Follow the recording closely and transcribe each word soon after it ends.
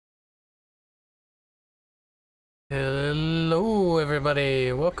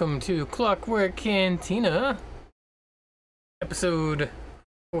everybody. Welcome to Clockwork Cantina, episode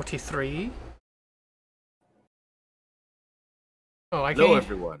 43. Oh, I can't. Hello,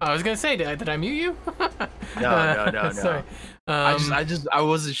 everyone. I was gonna say, did I mute you? No. Sorry. I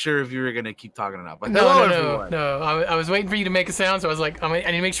wasn't sure if you were gonna keep talking or not. But No, hello, no, everyone. no. I was waiting for you to make a sound, so I was like, I need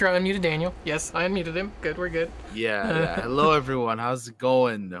to make sure I unmuted Daniel. Yes, I unmuted him. Good, we're good. Yeah. Hello, everyone. How's it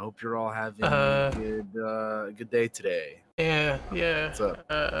going? I hope you're all having a good day today. Yeah. What's up?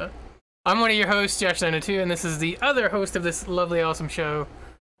 I'm one of your hosts, Josh902, and this is the other host of this lovely, awesome show.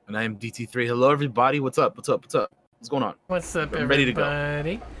 And I am DT3. Hello, everybody. What's up? What's going on? What's up, I'm everybody?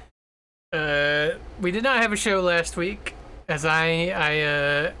 ready to go. We did not have a show last week, as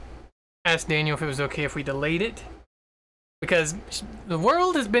I asked Daniel if it was okay if we delayed it, because the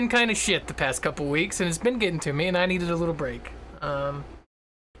world has been kind of shit the past couple weeks, and it's been getting to me, and I needed a little break. And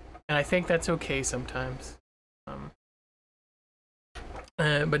I think that's okay sometimes.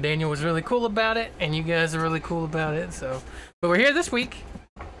 But Daniel was really cool about it, and you guys are really cool about it. But we're here this week.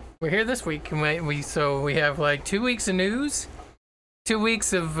 And we have like 2 weeks of news, 2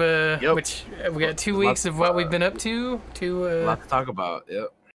 weeks of which we got 2 weeks of what we've been up to. A lot to talk about.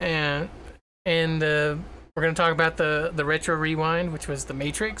 Yep. And we're gonna talk about the retro rewind, which was The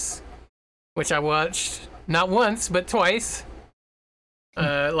Matrix, which I watched not once but twice,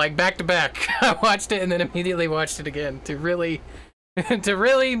 like back to back. I watched it and then immediately watched it again to really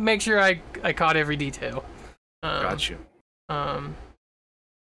make sure I caught every detail. Got you.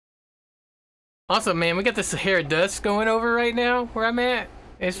 Also, man, we got this Sahara dust going over right now where I'm at.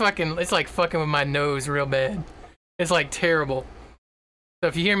 It's like fucking with my nose real bad. It's like terrible. So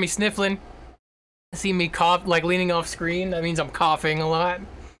if you hear me sniffling, see me cough, like leaning off screen, that means I'm coughing a lot.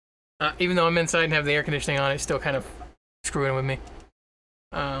 Even though I'm inside and have the air conditioning on, it's still kind of screwing with me.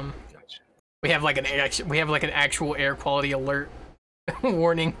 Gotcha. We have like an actual air quality alert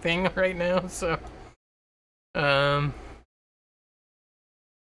warning thing right now, so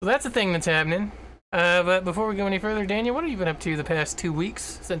that's a thing that's happening. But before we go any further, Daniel, what have you been up to the past 2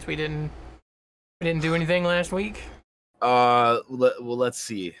 weeks since we didn't do anything last week? Well, let's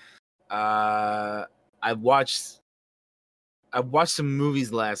see. I watched some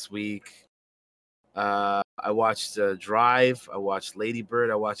movies last week. I watched Drive. I watched Lady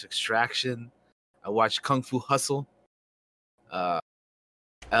Bird. I watched Extraction. I watched Kung Fu Hustle.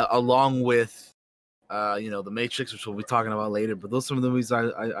 Along with The Matrix, which we'll be talking about later. But those are some of the movies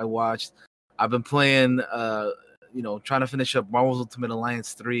I watched. I've been playing, trying to finish up Marvel's Ultimate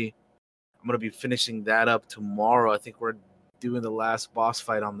Alliance 3. I'm going to be finishing that up tomorrow. I think we're doing the last boss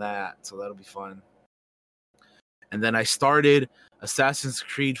fight on that, so that'll be fun. And then I started Assassin's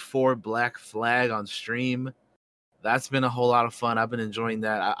Creed 4 Black Flag on stream. That's been a whole lot of fun. I've been enjoying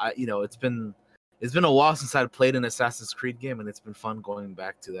that. It's been a while since I'd played an Assassin's Creed game, and it's been fun going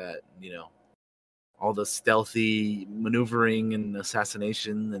back to that, all the stealthy maneuvering and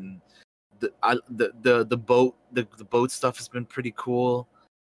assassination, and the boat stuff has been pretty cool.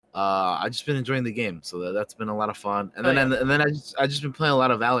 I've just been enjoying the game, so that's been a lot of fun. And then I just been playing a lot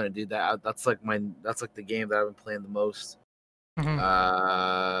of Valorant, dude. That's like the game that I've been playing the most. Mm-hmm.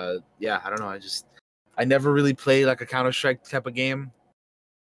 I don't know. I never really played like a Counter-Strike type of game,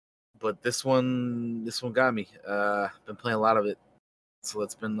 but this one got me. Been playing a lot of it, so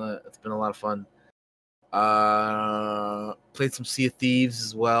it's been a lot of fun. Played some Sea of Thieves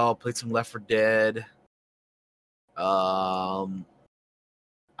as well. Played some Left 4 Dead.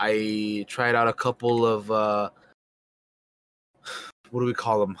 I tried out a couple of what do we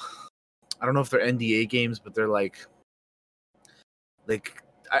call them? I don't know if they're NDA games, but they're like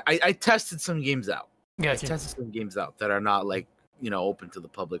I tested some games out. Gotcha. I tested some games out that are not open to the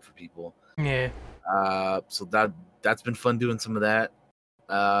public for people. Yeah. So that's been fun doing some of that.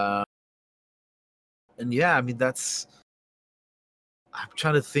 And yeah, I mean I'm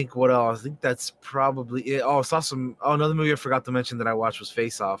trying to think what else. I think that's probably it. Another movie I forgot to mention that I watched was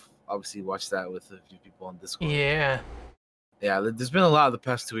Face Off. Obviously watched that with a few people on Discord. Yeah. Yeah, there's been a lot of the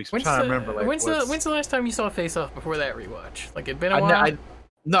past 2 weeks. I'm trying to remember. When's the last time you saw Face Off before that rewatch? Like, it'd been a while?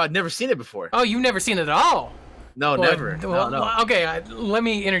 No, I'd never seen it before. Oh, you've never seen it at all? No, never. No. Okay, let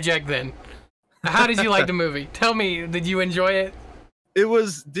me interject then. How did you like the movie? Tell me, did you enjoy it? It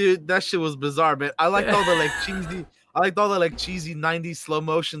was, dude, that shit was bizarre, man. I liked all the cheesy 90s slow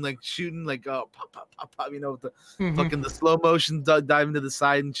motion, shooting, pop, pop, pop, pop, with the fucking the slow motion diving to the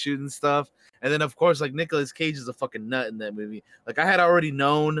side and shooting stuff. And then of course, Nicolas Cage is a fucking nut in that movie. I had already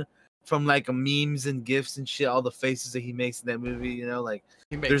known from memes and gifs and shit, all the faces that he makes in that movie.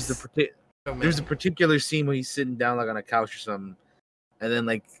 There's a particular scene where he's sitting down on a couch or something, and then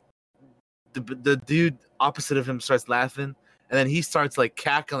the dude opposite of him starts laughing. and then he starts like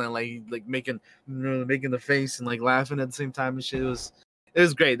cackling, like making making the face and like laughing at the same time and shit. It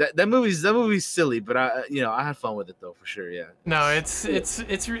was great. That movie's silly, but I had fun with it though for sure. Yeah. No,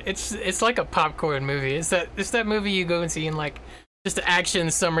 it's like a popcorn movie. It's that movie you go and see in like just an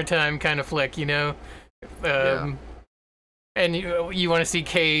action summertime kind of flick, you know. Yeah. And you want to see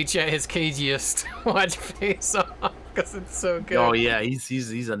Cage at his cagiest. Watch Face Off because it's so good. Oh yeah,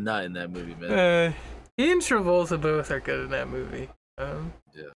 he's a nut in that movie, man. He and Travolta both are good in that movie.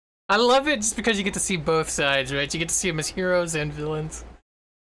 Yeah. I love it just because you get to see both sides, right? You get to see them as heroes and villains.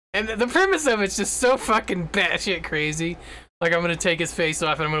 And the premise of it's just so fucking batshit crazy. Like, I'm gonna take his face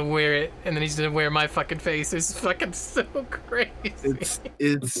off and I'm gonna wear it, and then he's gonna wear my fucking face. It's fucking so crazy.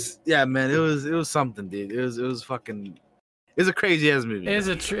 It's yeah, man. It was something, dude. It was fucking. It's a crazy ass movie. It's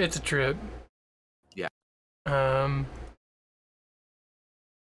a trip. Yeah.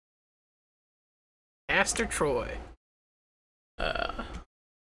 Aster Troy.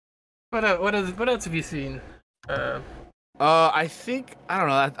 What else have you seen? I think I don't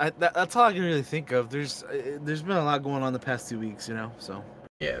know. That's all I can really think of. There's been a lot going on the past 2 weeks, you know. So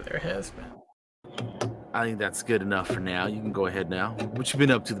Yeah, there has been. I think that's good enough for now. You can go ahead now. What you been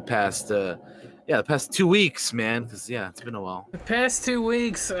up to the past? The past 2 weeks, man. Because it's been a while. The past 2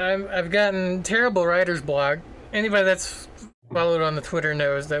 weeks, I've gotten terrible writer's block. Anybody that's followed on the Twitter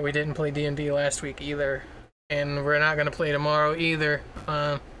knows that we didn't play D&D last week either, and we're not gonna play tomorrow either.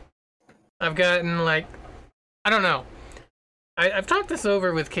 I've gotten like, I don't know. I've talked this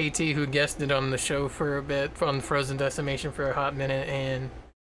over with KT, who guested on the show for a bit, on Frozen Decimation for a hot minute, and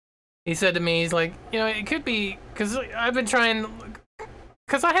he said to me, he's like, it could be, because I've been trying,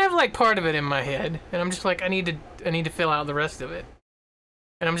 because I have like part of it in my head, and I'm just like, I need to fill out the rest of it.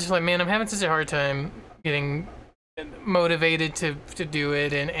 And I'm just like, man, I'm having such a hard time getting motivated to do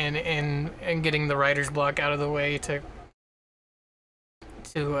it and getting the writer's block out of the way to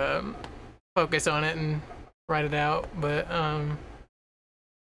focus on it and write it out, but I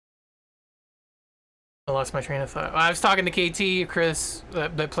lost my train of thought. I was talking to KT, Chris,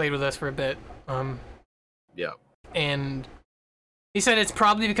 that played with us for a bit. Yeah. And he said it's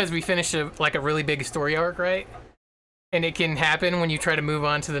probably because we finished a really big story arc, right? And it can happen when you try to move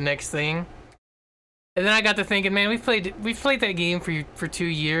on to the next thing. And then I got to thinking, man, we've played that game for 2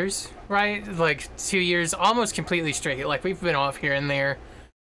 years, right? Like 2 years, almost completely straight. Like we've been off here and there.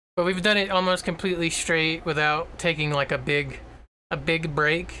 But we've done it almost completely straight without taking like a big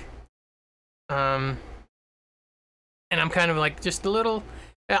break. And I'm kind of like just a little.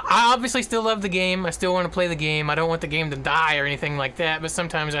 I obviously still love the game. I still want to play the game. I don't want the game to die or anything like that. But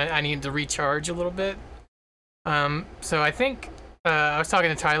sometimes I need to recharge a little bit. So I think I was talking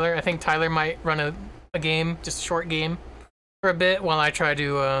to Tyler. I think Tyler might run a game, just a short game, for a bit while I try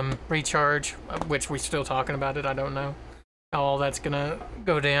to recharge. Which we're still talking about it. I don't know how all that's gonna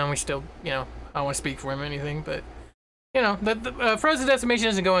go down. We still, I don't want to speak for him or anything, but the Frozen Decimation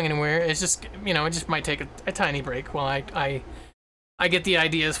isn't going anywhere. It's just, it just might take a tiny break while I get the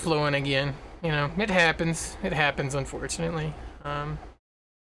ideas flowing again. It happens, unfortunately.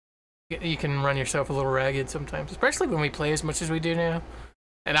 You can run yourself a little ragged sometimes, especially when we play as much as we do now.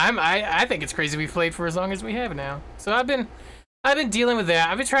 And I think it's crazy we've played for as long as we have now. So I've been dealing with that.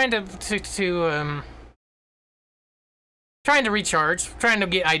 I've been trying to recharge, trying to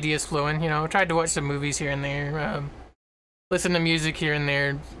get ideas flowing, tried to watch some movies here and there, listen to music here and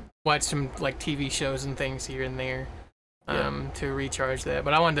there, watch some like TV shows and things here and there, to recharge that.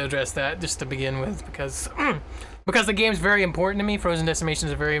 But I wanted to address that just to begin with because the game's very important to me. Frozen Decimation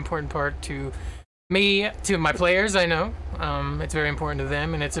is a very important part to me, to my players, I know. It's very important to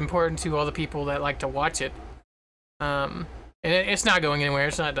them, and it's important to all the people that like to watch it. And it's not going anywhere,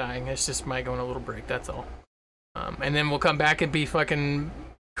 it's not dying, it's just might go on a little break, that's all. And then we'll come back and be fucking.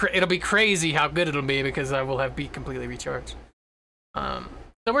 It'll be crazy how good it'll be because I will have be completely recharged. So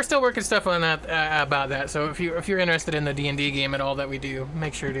we're still working stuff on that about that. So if you're interested in the D&D game at all that we do,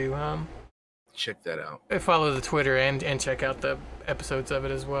 make sure to check that out. Follow the Twitter and check out the episodes of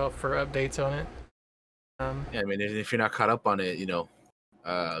it as well for updates on it. Yeah, I mean, if you're not caught up on it,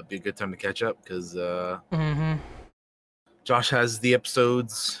 be a good time to catch up because Josh has the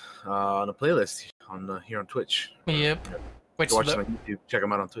episodes on a playlist here on Twitch. Yep. Which watch them on YouTube. Check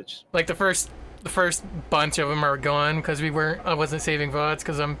them out on Twitch. Like the first bunch of them are gone because I wasn't saving VODs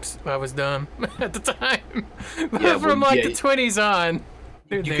because I was dumb at the time. But yeah, from the 20s on,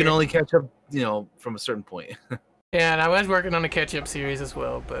 you can only catch up, from a certain point. Yeah, and I was working on a catch-up series as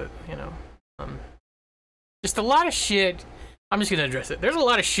well, but just a lot of shit. I'm just gonna address it. There's a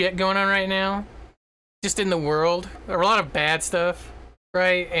lot of shit going on right now, just in the world. There are a lot of bad stuff,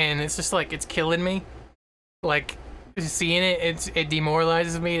 right? And it's just like it's killing me. Like seeing it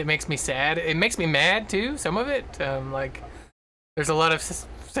demoralizes me. It makes me sad. It makes me mad too. Some of it, like there's a lot of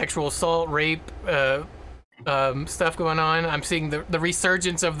sexual assault, rape, stuff going on. I'm seeing the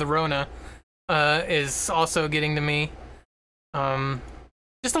resurgence of the Rona is also getting to me.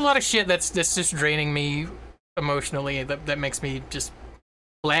 Just a lot of shit that's just draining me emotionally. That makes me just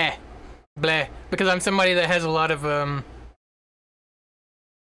blah, blah. Because I'm somebody that has a lot of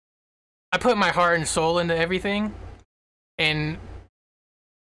I put my heart and soul into everything, and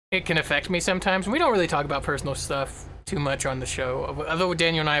it can affect me sometimes. We don't really talk about personal stuff too much on the show, although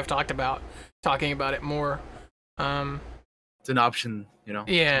Daniel and I have talked about talking about it more. It's an option, you know.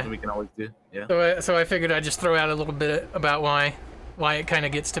 Yeah, something we can always do. Yeah. So I figured I'd just throw out a little bit about why it kind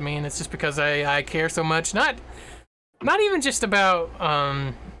of gets to me, and it's just because I care so much. Not even just about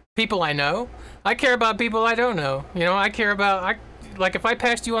people I know. I care about people I don't know. You know, I care about like if I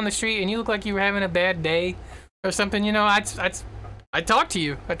passed you on the street and you look like you were having a bad day or something, you know, I'd talk to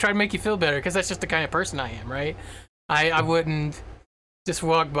you. I'd try to make you feel better because that's just the kind of person I am, right? I wouldn't just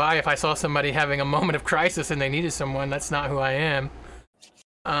walk by if I saw somebody having a moment of crisis and they needed someone. That's not who I am.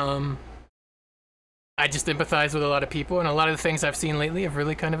 I just empathize with a lot of people, and a lot of the things I've seen lately have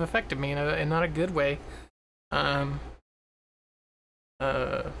really kind of affected me in not a good way. But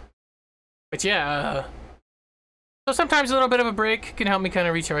yeah, so sometimes a little bit of a break can help me kind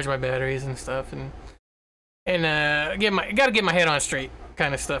of recharge my batteries and stuff, and gotta get my head on straight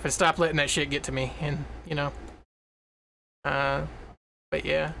kind of stuff, and stop letting that shit get to me, and you know. But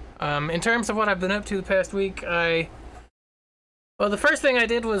yeah, in terms of what I've been up to the past week, well, the first thing I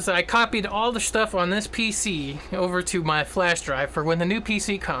did was I copied all the stuff on this PC over to my flash drive for when the new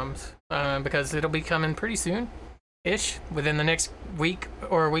PC comes, because it'll be coming pretty soon-ish, within the next week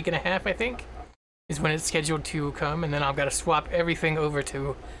or a week and a half, I think, is when it's scheduled to come, and then I've got to swap everything over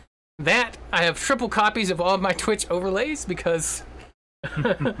to that. I have triple copies of all of my Twitch overlays because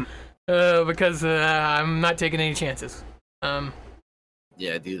I'm not taking any chances.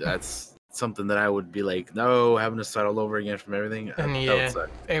 Yeah, dude, that's something that I would be like, no, having to start all over again from everything. And yeah,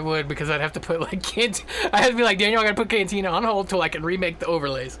 it would, because I'd have to put like I had to be like, Daniel, I gotta put Cantina on hold till I can remake the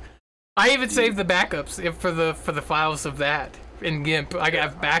overlays. I even saved the backups for the files of that in GIMP. I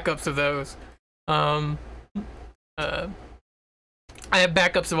have backups of those. I have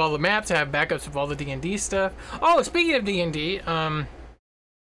backups of all the maps. I have backups of all the D&D stuff. Oh, speaking of D&D,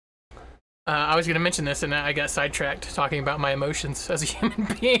 I was going to mention this, and I got sidetracked talking about my emotions as a human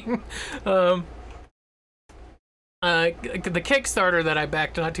being. The Kickstarter that I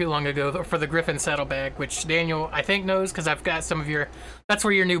backed not too long ago for the Griffin Saddlebag, which Daniel, I think, knows, because I've got some of your... That's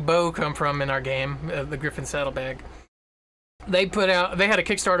where your new bow come from in our game, the Griffin Saddlebag. They had a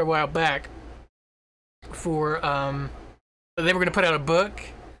Kickstarter a while back for... they were going to put out a book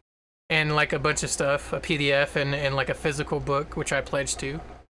and, like, a bunch of stuff, a PDF and like, a physical book, which I pledged to.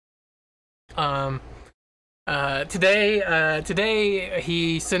 Today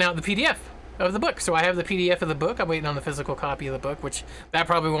he sent out the PDF of the book, so I have the PDF of the book. I'm waiting on the physical copy of the book, which that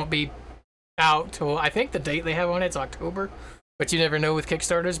probably won't be out till, I think the date they have on it's October, but you never know with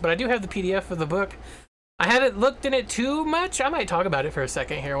Kickstarters. But I do have the PDF of the book. I haven't looked in it too much. I might talk about it for a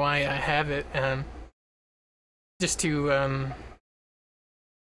second here, why I have it, just to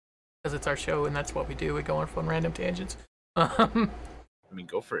because it's our show and that's what we do. We go on fun random tangents. I mean,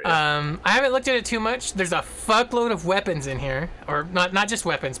 go for it. I haven't looked at it too much. There's a fuckload of weapons in here, or not just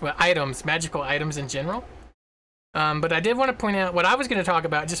weapons, but items, magical items in general. But I did want to point out what I was going to talk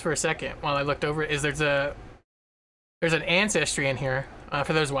about just for a second while I looked over it. Is there's an ancestry in here.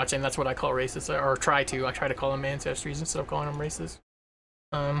 For those watching, that's what I call races, or try to call them ancestries instead of calling them races.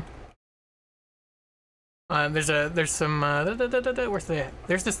 There's some where's that?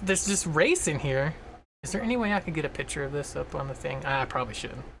 There's this race in here. Is there any way I could get a picture of this up on the thing? I probably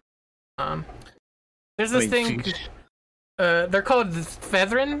shouldn't. There's this thing. They're called the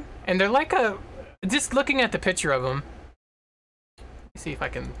Feathrin, and they're like just looking at the picture of them. Let me see if I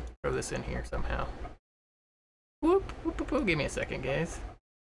can throw this in here somehow. Whoop, whoop, whoop, whoop. Give me a second, guys.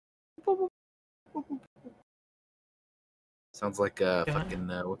 Sounds like fucking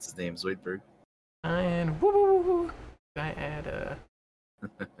what's his name, Zoidberg. And whoop, whoop, whoop. I add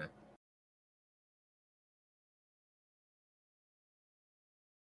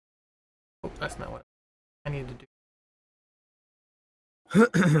Oh, that's not what I need to do.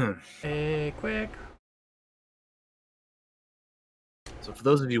 Hey, quick. So for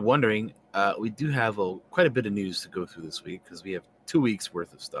those of you wondering, we do have quite a bit of news to go through this week because we have 2 weeks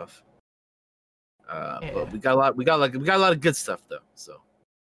worth of stuff. But we got a lot of good stuff though. So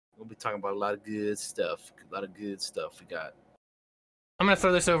we'll be talking about a lot of good stuff. We got I'm gonna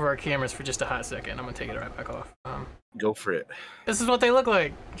throw this over our cameras for just a hot second. I'm gonna take it right back off. Go for it. This is what they look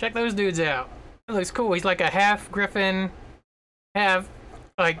like. Check those dudes out. It looks cool. He's like a half griffin, half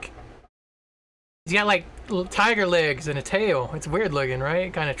like he's got like little tiger legs and a tail. It's weird looking,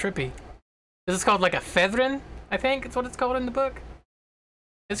 right? Kind of trippy. This is called like a featherin, I think. It's what it's called in the book.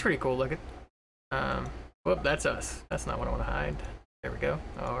 It's pretty cool looking. Whoop, that's us. That's not what I want to hide. There we go.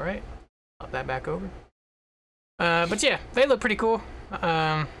 All right, pop that back over. But yeah, they look pretty cool.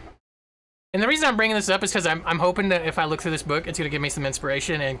 And the reason I'm bringing this up is because I'm hoping that if I look through this book, it's gonna give me some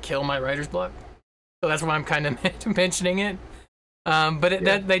inspiration and kill my writer's block. So that's why I'm kind of mentioning it.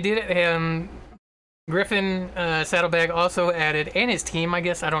 But they did it. Griffin Saddlebag also added, and his team, I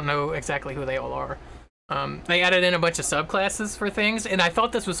guess. I don't know exactly who they all are. They added in a bunch of subclasses for things, and I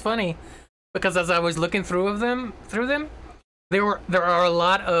thought this was funny because as I was looking through them, there are a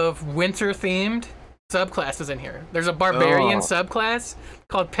lot of winter-themed subclasses in here. There's a barbarian subclass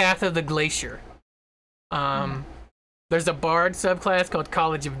called Path of the Glacier. There's a bard subclass called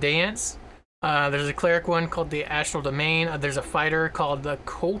College of Dance. There's a cleric one called the Astral Domain. There's a fighter called the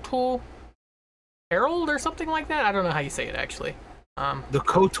Kotal Herald or something like that. I don't know how you say it actually. The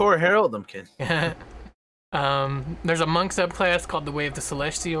Kotor Herald, I'm kidding. There's a monk subclass called the Way of the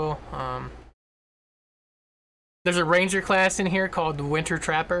Celestial. There's a ranger class in here called the Winter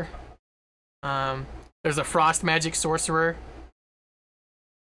Trapper. There's a frost magic sorcerer.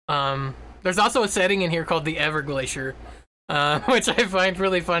 There's also a setting in here called the Everglacier, which I find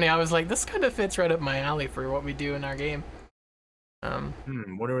really funny. I was like, this kind of fits right up my alley for what we do in our game.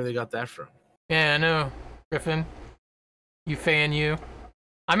 Wonder where they got that from. Yeah, I know, Griffin. You fan, you.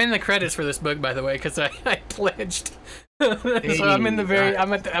 I'm in the credits for this book, by the way, because I pledged. So I'm in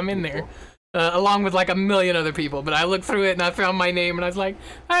the I'm in there, along with like a million other people. But I looked through it and I found my name and I was like,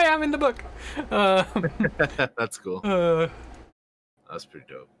 hey, I'm in the book. That's cool. That's pretty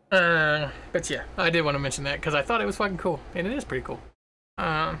dope. But yeah, I did want to mention that because I thought it was fucking cool, and it is pretty cool.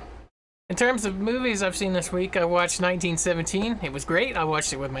 In terms of movies I've seen this week, I watched 1917. It was great. I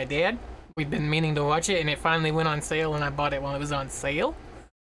watched it with my dad. We've been meaning to watch it, and it finally went on sale, and I bought it while it was on sale.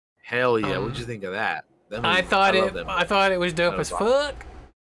 Hell yeah! What'd you think of that? I thought it was dope as fuck.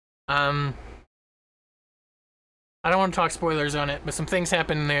 I don't want to talk spoilers on it, but some things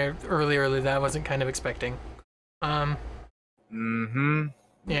happened there early that I wasn't kind of expecting. Yeah.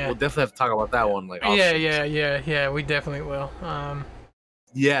 Yeah. We'll definitely have to talk about that one. Like. Yeah. We definitely will.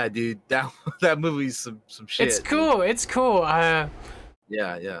 Yeah, dude. That movie's some shit. It's cool. Dude. It's cool.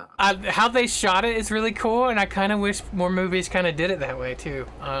 Yeah. How they shot it is really cool, and I kind of wish more movies kind of did it that way too.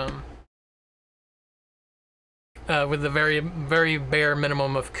 With the very, very bare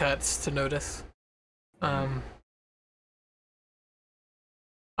minimum of cuts to notice.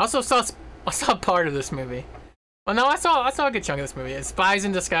 Also saw part of this movie. Well, no, I saw a good chunk of this movie. It's Spies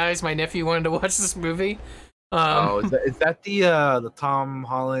in Disguise. My nephew wanted to watch this movie. Is that the Tom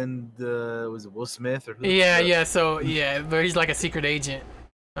Holland? Was it Will Smith or? Yeah. So but he's like a secret agent.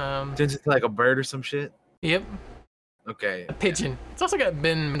 Turns into like a bird or some shit. Yep. Okay. A pigeon. Yeah. It's also got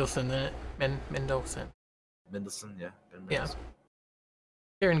Ben Mendelsohn in it. Ben Mendelsohn. Mendelsohn, yeah. Ben yeah. Mendelsohn.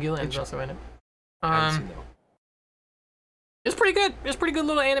 Karen Gillan's also in it. I haven't seen that. It's pretty good. It's a pretty good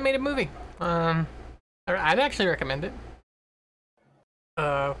little animated movie. I'd actually recommend it.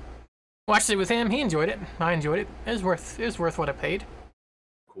 Watched it with him. He enjoyed it. I enjoyed it. It was worth what I paid.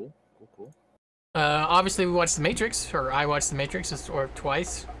 Cool. Obviously we watched The Matrix, or I watched The Matrix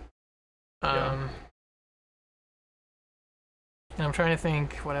twice. And I'm trying to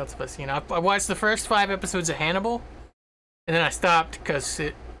think what else have I seen. I watched the first 5 episodes of Hannibal, and then I stopped because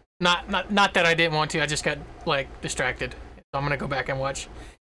it not that I didn't want to. I just got like distracted. So I'm gonna go back and watch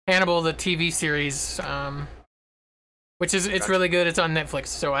Hannibal, the TV series, which is it's really good. It's on Netflix,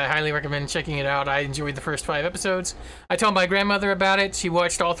 so I highly recommend checking it out. I enjoyed the first 5 episodes. I told my grandmother about it. She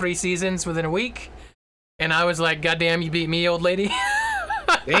watched all 3 seasons within a week, and I was like, "God damn, you beat me, old lady."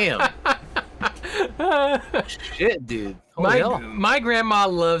 Damn. Shit, dude. My grandma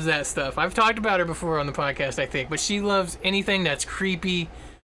loves that stuff. I've talked about her before on the podcast, I think, but she loves anything that's creepy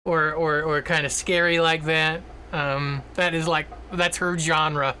or kind of scary like that. That's her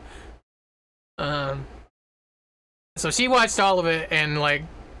genre. So she watched all of it, and like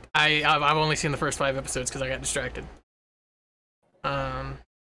I've only seen the first 5 episodes because I got distracted.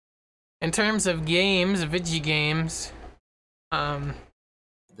 In terms of games, video games, the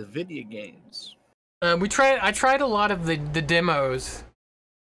video games. I tried a lot of the demos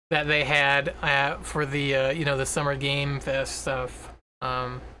that they had for the the Summer Game Fest stuff.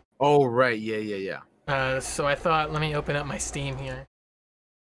 Oh right, yeah. So I thought, let me open up my Steam here.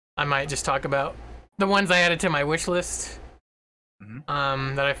 I might just talk about the ones I added to my wish list.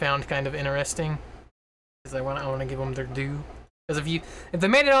 that I found kind of interesting because I want to give them their due. Because if they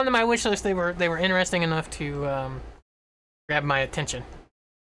made it onto my wish list, they were interesting enough to grab my attention.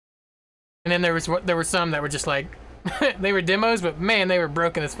 And then there were some that were just like they were demos, but man, they were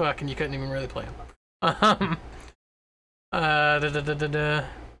broken as fuck, and you couldn't even really play them. Da, da, da, da, da.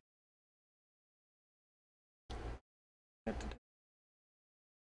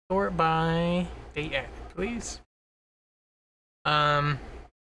 Sort by date added, please. Did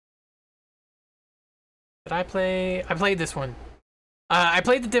I play? I played this one. I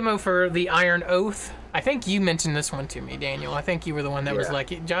played the demo for the Iron Oath. I think you mentioned this one to me, Daniel. I think you were the one that was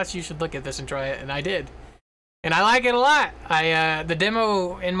like, Josh, you should look at this and try it, and I did. And I like it a lot. The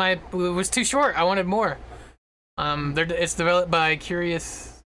demo was too short. I wanted more. It's developed by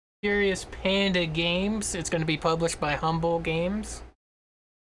Curious Panda Games. It's going to be published by Humble Games.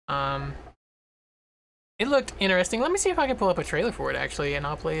 It looked interesting. Let me see if I can pull up a trailer for it actually, and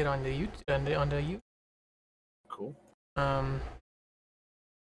I'll play it on the YouTube. Cool.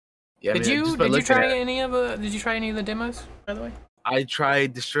 Yeah, did you try any of the demos, by the way? I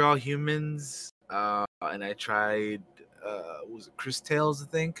tried Destroy All Humans, and I tried was it Chris Tales, I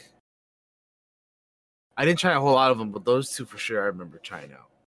think. I didn't try a whole lot of them, but those two for sure I remember trying out.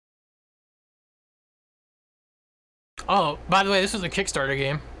 Oh, by the way, this was a Kickstarter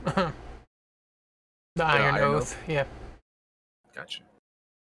game. The Iron Oath, yeah. Gotcha.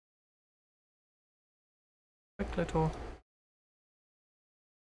 Quick little.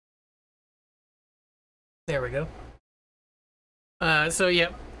 There we go. So yeah,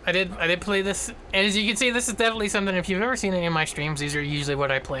 I did play this, and as you can see, this is definitely something. If you've ever seen any of my streams, these are usually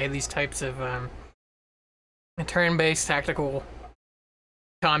what I play. These types of turn-based tactical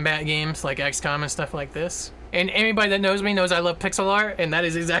combat games like XCOM and stuff like this. And anybody that knows me knows I love pixel art, and that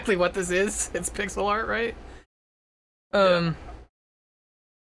is exactly what this is. It's pixel art, right? But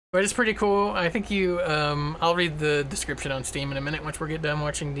it's pretty cool. I think I'll read the description on Steam in a minute once we get done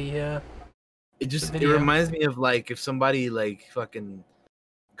watching the. It reminds me of like if somebody like fucking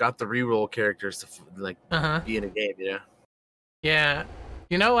got the reroll characters to like be in a game, you know? Yeah.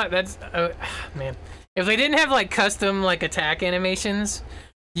 You know what? That's man. If they didn't have like custom like attack animations,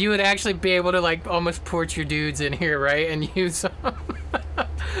 you would actually be able to like almost port your dudes in here, right? And use them.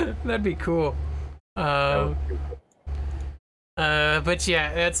 That'd be cool. But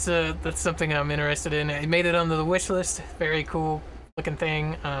yeah, that's something I'm interested in. I made it onto the wish list. Very cool looking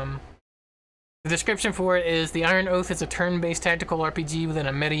thing. The description for it is the Iron Oath is a turn-based tactical RPG within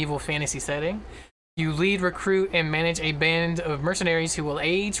a medieval fantasy setting. You lead, recruit, and manage a band of mercenaries who will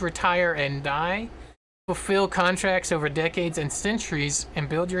age, retire, and die. Fulfill contracts over decades and centuries, and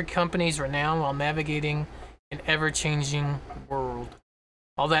build your company's renown while navigating an ever-changing world.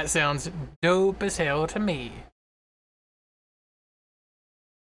 All that sounds dope as hell to me.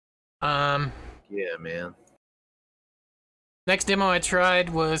 Yeah, man. Next demo I tried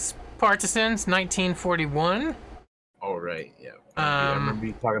was Partisans 1941. Oh, right, yeah. I remember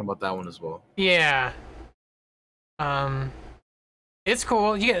you talking about that one as well. Yeah. It's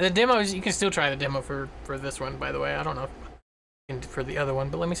cool. Yeah, the demos, you can still try the demo for this one, by the way. I don't know for the other one,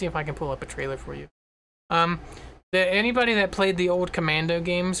 but let me see if I can pull up a trailer for you. Anybody that played the old Commando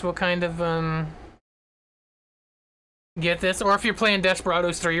games will kind of get this, or if you're playing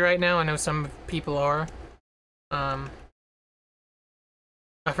Desperados 3 right now, I know some people are.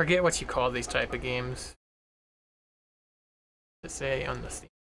 I forget what you call these type of games. To say on the Steam,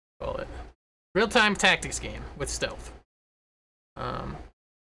 call it real-time tactics game with stealth.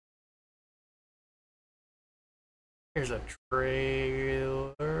 Here's a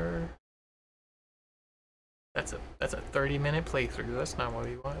trailer. That's a 30-minute playthrough. That's not what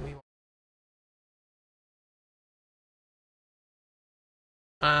we want.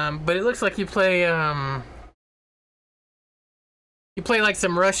 But it looks like you play like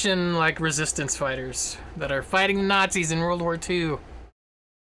some Russian like resistance fighters that are fighting the Nazis in World War II.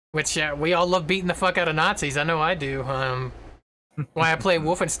 Which we all love beating the fuck out of Nazis. I know I do. Why I play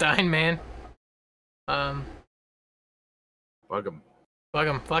Wolfenstein, man. Bug them. Bug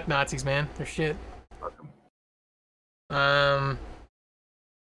them. Fuck Nazis, man. They're shit. Bug them.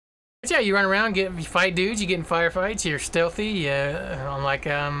 But yeah, you run around, you fight dudes, you get in firefights, you're stealthy. Yeah,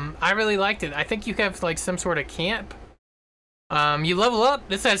 I really liked it. I think you have like some sort of camp. You level up.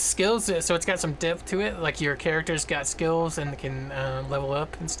 This has skills, so it's got some depth to it. Like your character's got skills and can level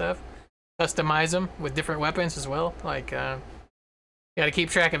up and stuff. Customize them with different weapons as well. Like, you got to keep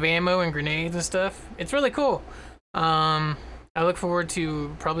track of ammo and grenades and stuff. It's really cool. I look forward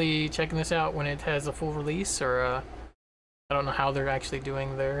to probably checking this out when it has a full release, or I don't know how they're actually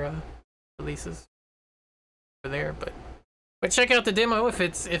doing their releases over there, but But check out the demo if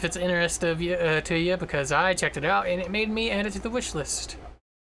it's interest of you, to you, because I checked it out and it made me add it to the wish list.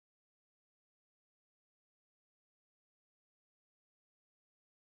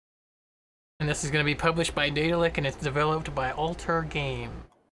 And this is going to be published by Daedalic and it's developed by Alter Game,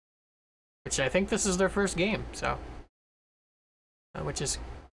 which I think this is their first game, so which is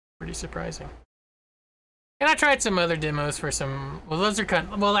pretty surprising. And I tried some other demos for some. Well, those are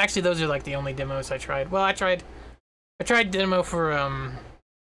actually those are like the only demos I tried. Well, I tried demo for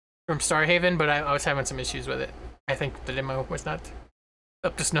from Starhaven, but I was having some issues with it. I think the demo was not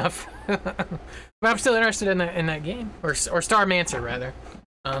up to snuff. But I'm still interested in that game, or Starmancer rather,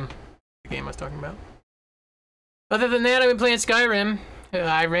 the game I was talking about. Other than that, I've been playing Skyrim.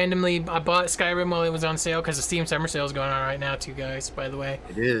 I bought Skyrim while it was on sale because the Steam Summer Sale is going on right now too, guys. By the way,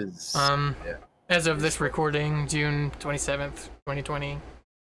 it is. Yeah. As of this recording, June 27th, 2020,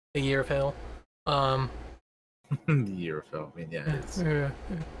 the year of hell. The year of hell. I mean, yeah, it is.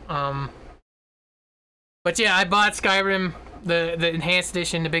 But yeah, I bought Skyrim, the enhanced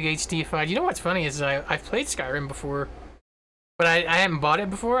edition, the big HD file. You know what's funny is I've played Skyrim before, but I hadn't bought it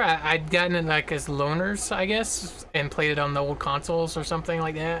before. I'd gotten it like as loaners, I guess, and played it on the old consoles or something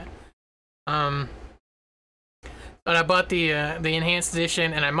like that. But I bought the enhanced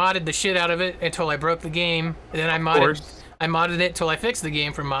edition and I modded the shit out of it until I broke the game. And then I modded it till I fixed the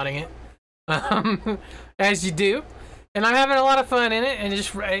game from modding it, as you do. And I'm having a lot of fun in it. And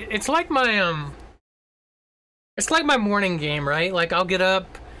it's like my morning game, right? Like I'll get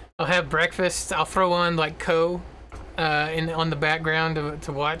up, I'll have breakfast, I'll throw on like on the background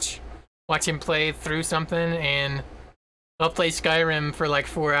to watch him play through something, and I'll play Skyrim for like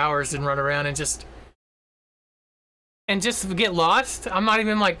 4 hours and run around and just get lost. I'm not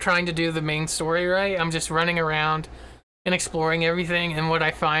even like trying to do the main story, right? I'm just running around and exploring everything, and what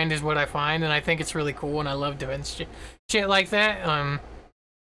I find is what I find, and I think it's really cool, and I love doing shit like that.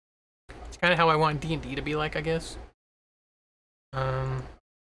 It's kind of how I want D&D to be like, I guess.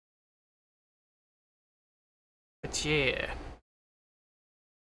 But yeah,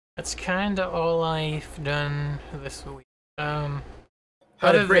 that's kind of all I've done this week. How'd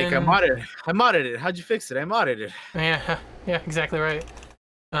it break? I modded it. How'd you fix it? I modded it. Yeah, exactly right.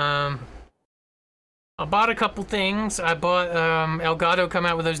 I bought a couple things. I bought Elgato come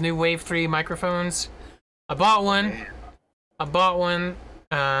out with those new Wave 3 microphones. I bought one.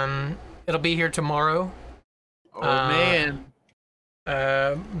 It'll be here tomorrow. Oh man.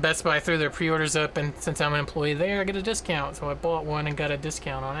 Best Buy threw their pre-orders up, and since I'm an employee there, I get a discount. So I bought one and got a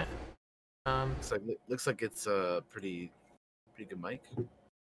discount on it. Looks like it's a pretty good mic.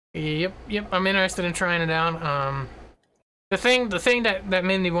 Yep. I'm interested in trying it out. The thing that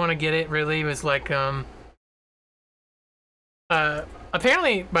made me want to get it really was like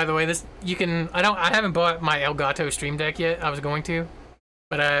apparently, by the way, I haven't bought my Elgato Stream Deck yet. I was going to,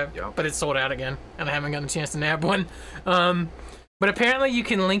 but it's sold out again, and I haven't gotten a chance to nab one. But apparently you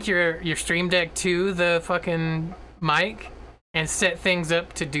can link your Stream Deck to the fucking mic and set things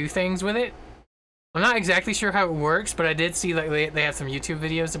up to do things with it. I'm not exactly sure how it works, but I did see that they have some YouTube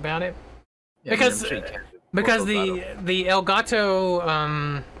videos about it. Yeah, because the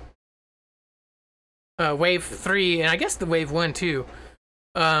Elgato Wave 3, and I guess the Wave 1 too,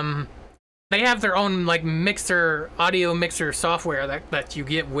 they have their own like audio mixer software that you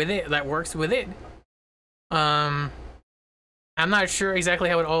get with it, that works with it. I'm not sure exactly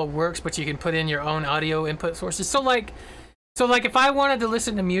how it all works, but you can put in your own audio input sources. So like if I wanted to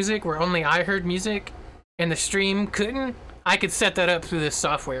listen to music where only I heard music and the stream couldn't, I could set that up through this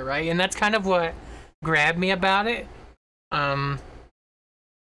software, right? And that's kind of what grabbed me about it.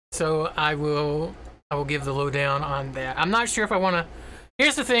 So I will give the lowdown on that. I'm not sure if I want to.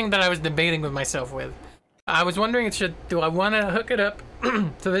 Here's the thing that I was debating with myself with. I was wondering, do I want to hook it up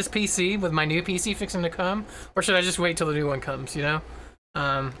to this PC with my new PC fixing to come, or should I just wait till the new one comes? You know,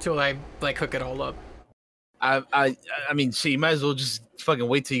 till I like hook it all up. I mean, you might as well just fucking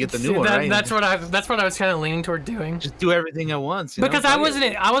wait till you get the new one, right? That's what I was kind of leaning toward doing. Just do everything at once. Because I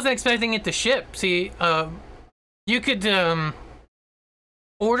wasn't expecting it to ship. See, you could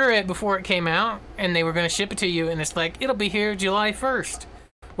order it before it came out, and they were going to ship it to you, and it's like it'll be here July 1st.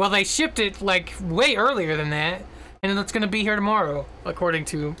 Well, they shipped it like way earlier than that, and it's going to be here tomorrow, according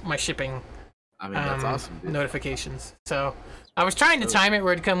to my shipping. I mean, that's awesome, dude. Notifications. So I was trying to time it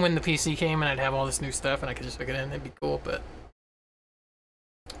where it'd come when the PC came, and I'd have all this new stuff, and I could just hook it in. It'd be cool, but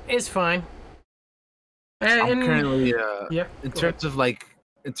it's fine. I'm currently in terms of like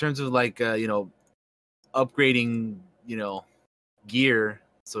you know, upgrading, you know, gear,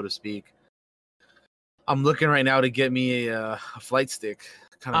 so to speak. I'm looking right now to get me a flight stick.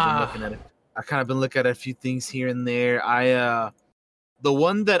 Kind of been looking at it. I kind of been looking at a few things here and there. The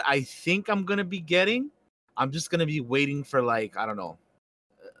one that I think I'm gonna be getting, I'm just gonna be waiting for like I don't know,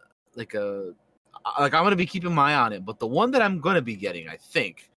 like I'm gonna be keeping my eye on it. But the one that I'm gonna be getting, I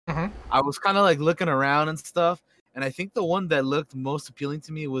think, I was kind of like looking around and stuff, and I think the one that looked most appealing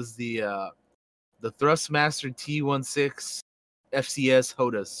to me was the Thrustmaster T16 FCS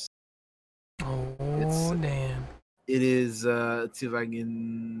HOTAS. Oh damn! It is. Let's see if I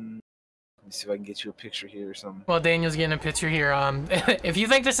can. Let me see if I can get you a picture here or something. Well, Daniel's getting a picture here. If you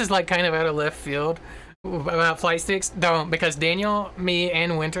think this is like kind of out of left field about flight sticks, don't, because Daniel, me,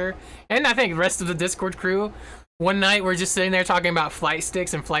 and Winter, and I think the rest of the Discord crew, one night we're just sitting there talking about flight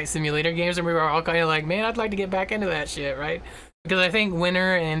sticks and flight simulator games, and we were all kind of like, man, I'd like to get back into that shit, right? Because I think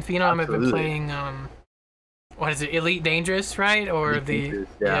Winter and Phenom have been playing, what is it, Elite Dangerous, right? Or Elite the Dangerous,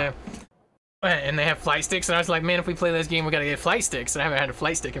 yeah. And they have flight sticks, and I was like, man, if we play this game, we gotta get flight sticks. And I haven't had a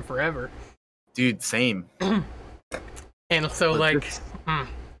flight stick in forever. Dude, same. And so, like,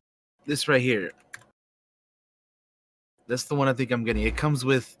 this right here. That's the one I think I'm getting. It comes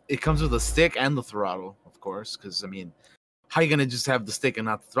with a stick and the throttle, of course. Because I mean, how you gonna just have the stick and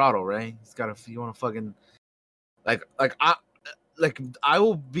not the throttle, right? It's gotta. You want to fucking I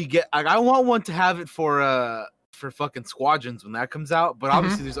will be I want one to have it for fucking Squadrons when that comes out. But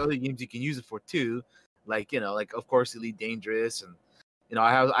obviously, there's other games you can use it for too. Like like of course Elite Dangerous, and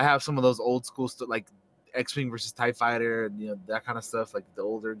I have some of those old school stuff like X-Wing versus TIE Fighter, and that kind of stuff, like the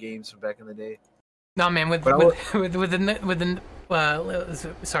older games from back in the day. No, man, with the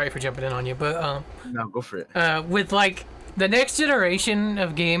sorry for jumping in on you, but no, go for it. With like the next generation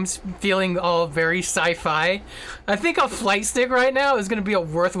of games feeling all very sci-fi, I think a flight stick right now is going to be a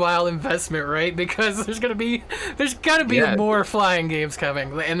worthwhile investment, right? Because there's gotta be more flying games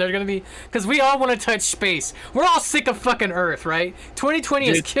coming, and they're gonna be, because we all want to touch space. We're all sick of fucking Earth, right? 2020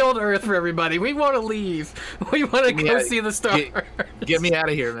 has killed Earth for everybody. We want to leave. We want to go see the stars. Get me out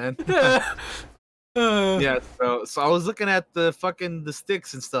of here, man. Yeah, so I was looking at the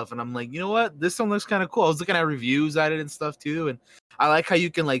sticks and stuff, and I'm like, you know what, this one looks kind of cool. I was looking at reviews at it and stuff too, and I like how you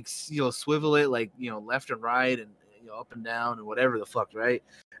can like swivel it like left and right and up and down and whatever the fuck, right?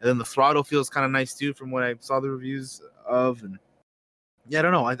 And then the throttle feels kind of nice too from what I saw the reviews of, and yeah, I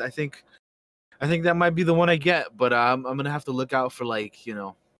don't know. I think that might be the one I get, but I'm gonna have to look out for like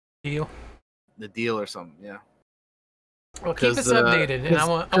the deal or something. Yeah. Well, keep us updated, and I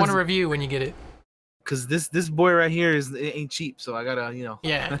want a review when you get it. Cause this boy right here ain't cheap, so I gotta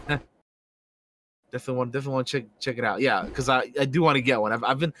yeah. definitely want to check it out. Yeah, because I do want to get one.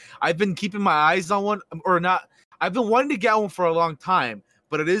 I've been keeping my eyes on one, or not. I've been wanting to get one for a long time,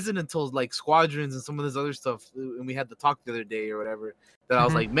 but it isn't until like Squadrons and some of this other stuff, and we had the talk the other day or whatever, that I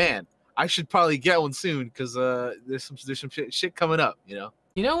was like, man, I should probably get one soon because there's some shit coming up, You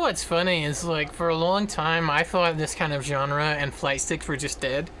know what's funny is, like, for a long time I thought this kind of genre and flight sticks were just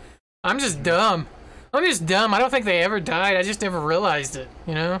dead. I'm just dumb. I don't think they ever died. I just never realized it,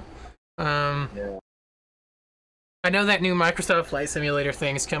 Yeah. I know that new Microsoft Flight Simulator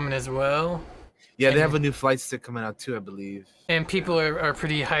thing is coming as well. Yeah, they have a new flight stick coming out too, I believe. And people are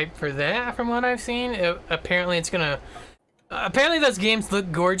pretty hyped for that, from what I've seen. Apparently those games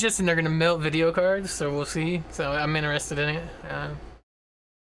look gorgeous, and they're gonna melt video cards, so we'll see. So I'm interested in it.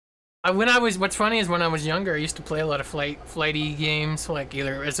 What's funny is when I was younger, I used to play a lot of flighty games, like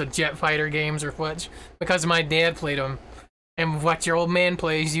either as a jet fighter games or what, because my dad played them. And what your old man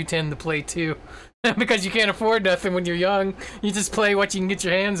plays, you tend to play too, because you can't afford nothing when you're young. You just play what you can get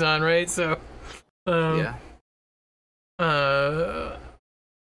your hands on, right? So, yeah.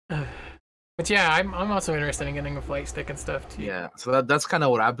 But yeah, I'm also interested in getting a flight stick and stuff too. Yeah, so that's kind of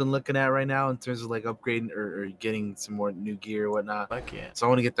what I've been looking at right now in terms of like upgrading or getting some more new gear or whatnot. Fuck yeah. So I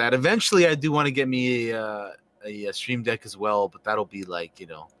want to get that. Eventually, I do want to get me a Stream Deck as well, but that'll be like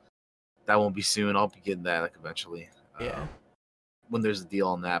that won't be soon. I'll be getting that like eventually. Yeah. When there's a deal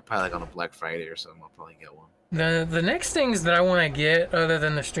on that, probably like on a Black Friday or something, I'll probably get one. The next things that I want to get, other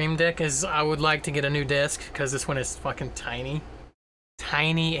than the Stream Deck, is I would like to get a new desk, because this one is fucking tiny.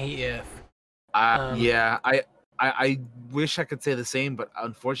 Tiny AF. Yeah, I wish I could say the same, but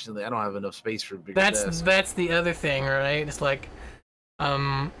unfortunately, I don't have enough space for a bigger desk. That's the other thing, right? It's like,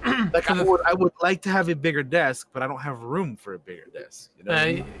 like I would like to have a bigger desk, but I don't have room for a bigger desk. What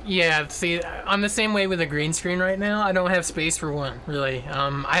I mean? Yeah. See, I'm the same way with a green screen right now. I don't have space for one, really.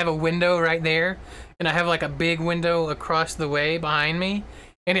 I have a window right there, and I have like a big window across the way behind me,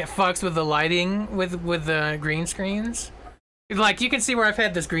 and it fucks with the lighting with the green screens. Like, you can see where I've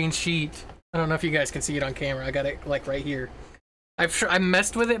had this green sheet. I don't know if you guys can see it on camera. I got it like right here. I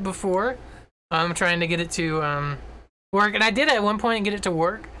messed with it before. I'm trying to get it to work, and I did at one point get it to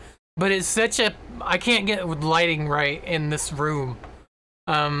work, but it's such a I can't get lighting right in this room.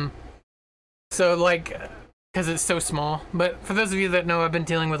 Um, so like, because it's so small. But for those of you that know, I've been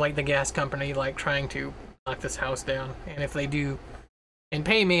dealing with like the gas company, like trying to knock this house down. And if they do and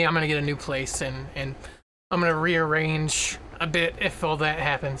pay me, I'm gonna get a new place and I'm gonna rearrange a bit if all that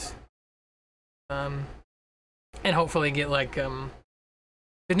happens. And hopefully get like the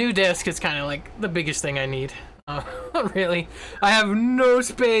new desk is kind of like the biggest thing I need. Really, I have no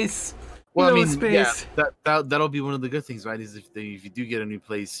space. Well, no I mean, space. yeah, that'll be one of the good things, right? Is if you do get a new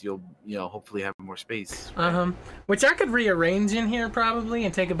place, you'll hopefully have more space. Right? Which I could rearrange in here probably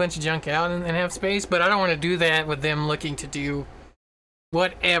and take a bunch of junk out and have space, but I don't want to do that with them looking to do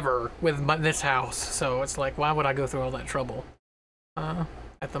whatever with this house. So it's like, why would I go through all that trouble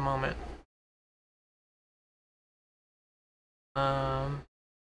at the moment?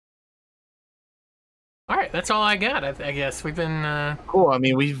 All right, that's all I got. I guess we've been Cool. I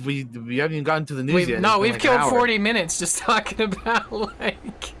mean, we haven't even gotten to the news yet. No, we've like killed 40 minutes just talking about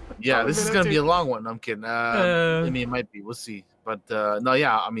like. Yeah, this is gonna be a long one. I'm kidding. I mean, it might be. We'll see. But no,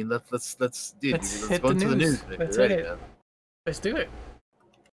 yeah. I mean, let's dude, let's hit go into the news. Let's hit it. Let's do it.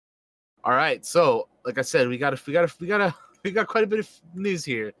 All right. So, like I said, we got quite a bit of news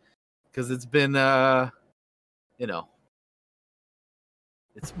here because it's been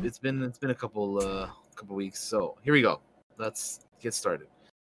it's been a couple weeks. So here we go. Let's get started.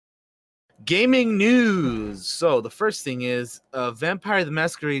 Gaming news. So the first thing is Vampire the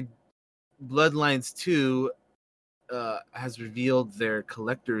Masquerade Bloodlines 2 has revealed their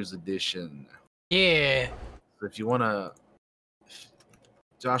collector's edition. Yeah. So if you want to,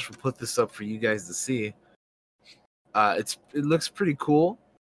 Josh will put this up for you guys to see. It looks pretty cool.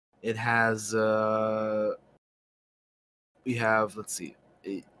 It has we have, let's see,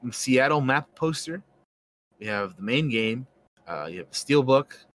 a Seattle map poster. We have the main game. You have a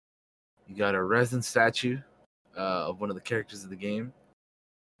steelbook. You got a resin statue of one of the characters of the game.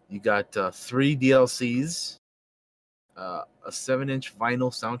 You got 3 DLCs, a 7-inch vinyl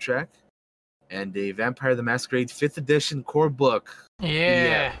soundtrack, and a Vampire the Masquerade 5th edition core book.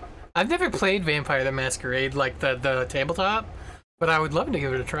 Yeah. I've never played Vampire the Masquerade, like the tabletop, but I would love to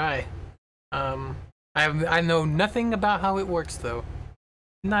give it a try. I know nothing about how it works, though.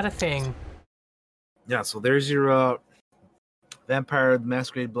 Not a thing. Yeah, so there's your Vampire the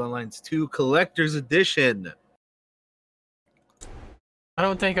Masquerade Bloodlines 2 Collector's Edition. I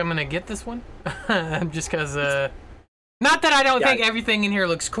don't think I'm gonna get this one, just because. Not that I don't think everything in here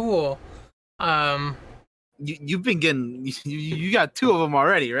looks cool. You've been getting you got 2 of them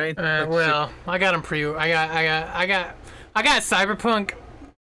already, right? Well, I got them pre. I got Cyberpunk.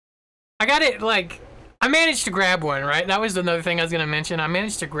 I got it like I managed to grab one, right? That was another thing I was gonna mention. I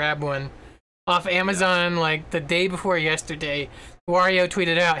managed to grab one off Amazon like the day before yesterday. Wario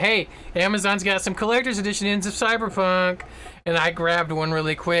tweeted out, "Hey, Amazon's got some collector's editions of Cyberpunk," and I grabbed one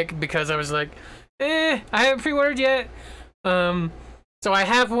really quick because I was like, I haven't pre-ordered yet. So I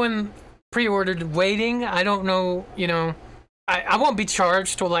have one pre-ordered waiting. I don't know, I won't be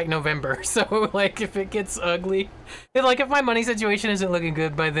charged till like November. So like if it gets ugly, if my money situation isn't looking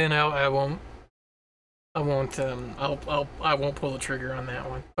good by then, I won't pull the trigger on that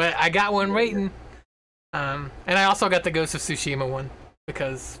one. But I got one waiting. And I also got the Ghost of Tsushima one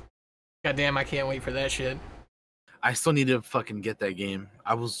because goddamn, I can't wait for that shit. I still need to fucking get that game.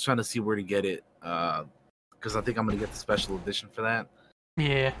 I was trying to see where to get it because I think I'm gonna get the special edition for that.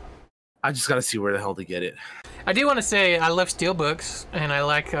 Yeah. I just gotta see where the hell to get it. I do want to say I love steelbooks and I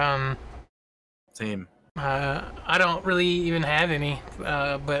like Same. I don't really even have any,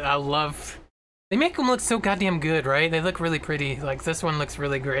 but I love. They make them look so goddamn good, right? They look really pretty. Like this one looks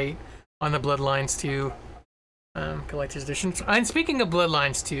really great on the Bloodlines 2 collector's edition. And speaking of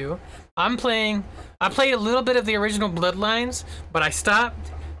Bloodlines 2, I played a little bit of the original Bloodlines, but I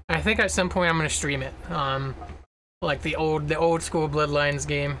stopped. I think at some point I'm gonna stream it. Like the old school Bloodlines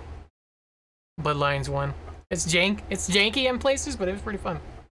game. Bloodlines 1. It's janky in places, but it was pretty fun.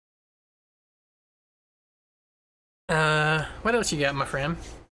 What else you got, my friend?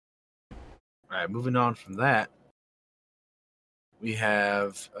 All right, moving on from that, we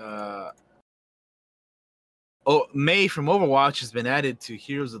have Mei from Overwatch has been added to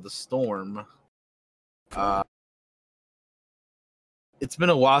Heroes of the Storm. It's been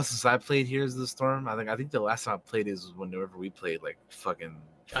a while since I played Heroes of the Storm. I think the last time I played is whenever we played like fucking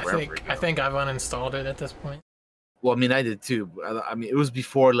forever ago. I think I've uninstalled it at this point. Well, I mean, I did too. I mean, it was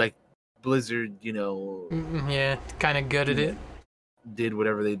before like Blizzard, Yeah, kind of good at it. Did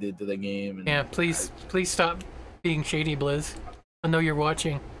whatever they did to the game. And yeah, please stop being shady, Blizz. I know you're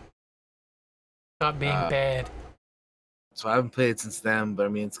watching. Stop being bad. So I haven't played it since then, but I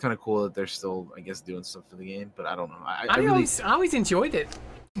mean, it's kind of cool that they're still, I guess, doing stuff for the game. But I don't know. I always enjoyed it,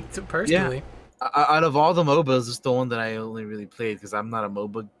 Yeah. personally. Out of all the MOBAs, it's the one that I only really played because I'm not a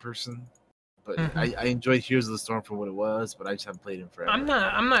MOBA person. But I enjoyed Heroes of the Storm for what it was, but I just haven't played it in forever.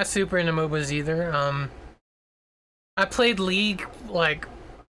 I'm not super into MOBAs either. I played League, like,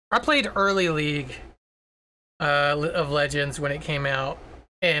 I played early League of Legends when it came out,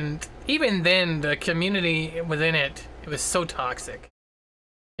 and even then, the community within it was so toxic,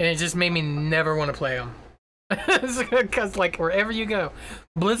 and it just made me never want to play them. Because like wherever you go,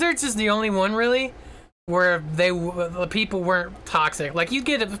 Blizzard's is the only one really where the people weren't toxic. Like you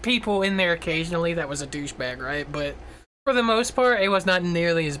get people in there occasionally that was a douchebag, right? But for the most part, it was not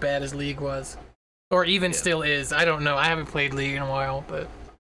nearly as bad as League was, or even still is. I don't know. I haven't played League in a while, but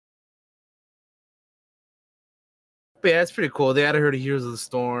yeah, it's pretty cool. They added her to Heroes of the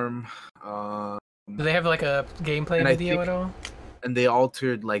Storm. Do they have like a gameplay video at all? And they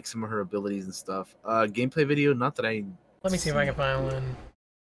altered like some of her abilities and stuff. Gameplay video, not that I. Let me see if I can find one.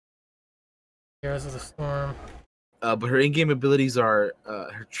 Heroes of the Storm. But her in-game abilities are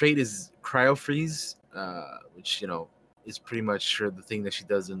her trait is Cryo Freeze, which is pretty much the thing that she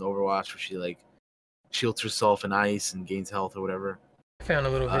does in Overwatch, where she like shields herself in ice and gains health or whatever. I found a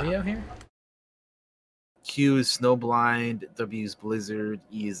little video here. Q is Snowblind, W is Blizzard,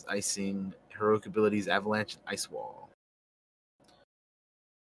 E is Icing, heroic abilities Avalanche and Ice Wall.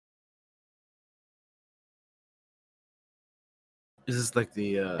 Is this like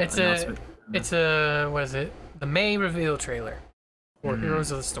the announcement? It's a what is it? The May reveal trailer for Heroes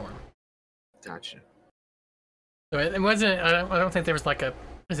of the Storm. Gotcha. So it wasn't. I don't think there was like a.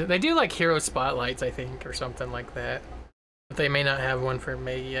 They do like hero spotlights, I think, or something like that. But they may not have one for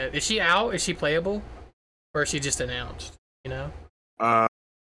May yet. Is she out? Is she playable, or is she just announced? You know. I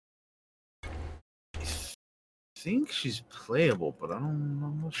think she's playable, but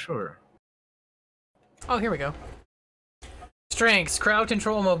I'm not sure. Oh, here we go. Strengths: crowd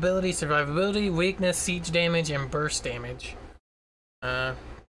control, mobility, survivability, weakness, siege damage, and burst damage.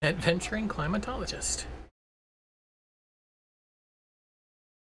 Adventuring climatologist.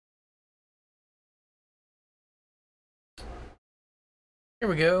 Here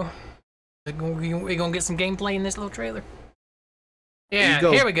we go. We're gonna get some gameplay in this little trailer. Yeah,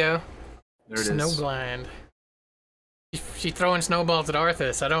 here we go. There it is. Snowblind. She's throwing snowballs at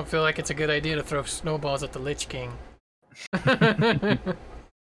Arthas. I don't feel like it's a good idea to throw snowballs at the Lich King.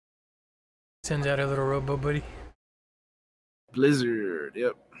 Sends out a little robo buddy. Blizzard,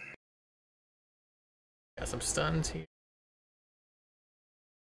 yep. Got some stuns here.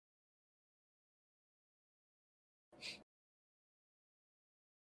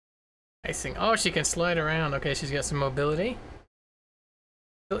 Icing. Oh, she can slide around. Okay, she's got some mobility.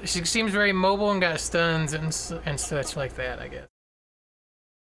 She seems very mobile and got stuns and such like that, I guess.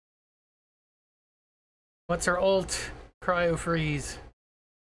 What's her ult? Cryo freeze.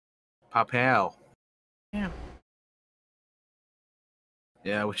 Pow. Yeah.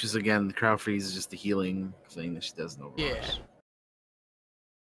 Yeah, which is again the cryo freeze is just the healing thing that she does in Overwatch. Yeah.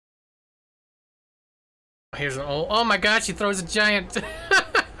 Here's an ult. Oh my god, she throws a giant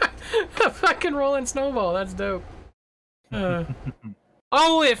a fucking rolling snowball. That's dope.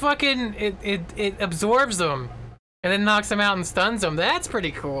 Oh, it fucking it absorbs them and then knocks them out and stuns them. That's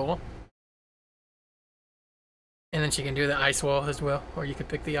pretty cool. And then she can do the ice wall as well, or you could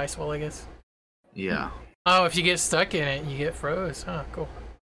pick the ice wall, I guess. Yeah. Oh, if you get stuck in it, you get froze. Oh, cool.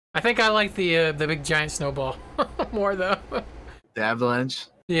 I think I like the big giant snowball more though. The avalanche.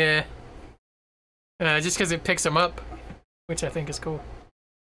 Yeah. Just because it picks them up, which I think is cool.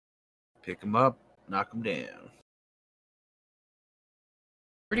 Pick them up, knock them down.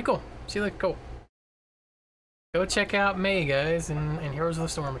 Pretty cool. She looked cool. Go check out May, guys, and Heroes of the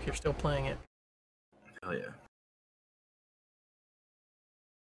Storm if you're still playing it. Hell yeah.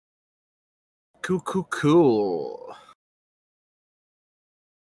 Cool.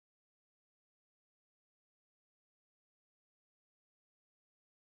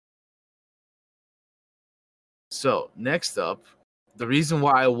 So next up, the reason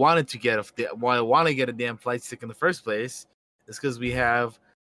why I wanted to get a damn flight stick in the first place is because we have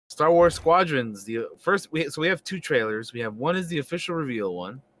Star Wars Squadrons. We have two trailers. We have one is the official reveal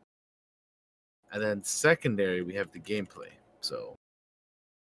one, and then secondary we have the gameplay. So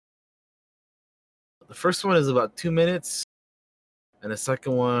the first one is about 2 minutes, and the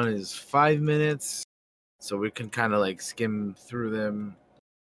second one is 5 minutes. So we can kind of like skim through them.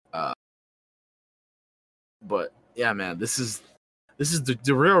 But yeah, man, this is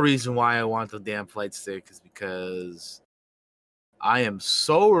the real reason why I want the damn flight stick is because I am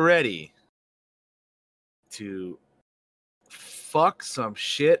so ready to fuck some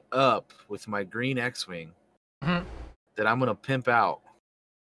shit up with my green X-wing Mhm. that I'm gonna pimp out.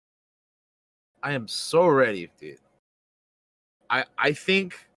 I am so ready, dude. I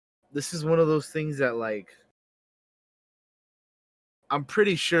think this is one of those things that like I'm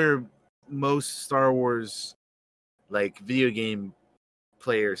pretty sure most Star Wars like video game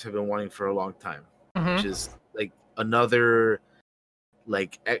players have been wanting for a long time, which Mhm. is like another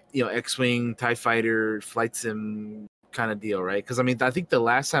like X-wing TIE fighter flight sim kind of deal, right? Because I mean, I think the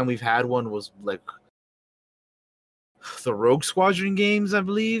last time we've had one was like the Rogue Squadron games, I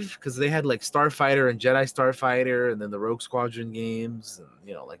believe, because they had like Starfighter and Jedi Starfighter, and then the Rogue Squadron games, and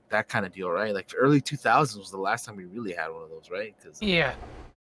like that kind of deal, right? Like early 2000s was the last time we really had one of those, right? Because Yeah.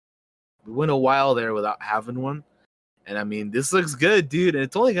 we went a while there without having one. And I mean, this looks good, dude. And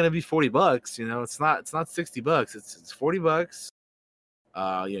it's only gonna be $40. It's not $60. It's $40.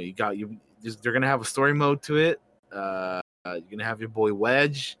 You got they're gonna have a story mode to it. You're gonna have your boy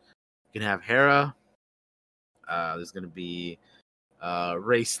Wedge. You're gonna have Hera. There's gonna be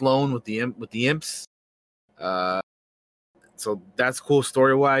Ray Sloan with the imps. So that's cool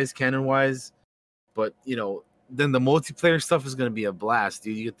story wise, canon wise. But then the multiplayer stuff is gonna be a blast,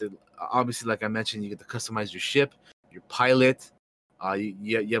 dude. You get to obviously, like I mentioned, you get to customize your ship, your pilot.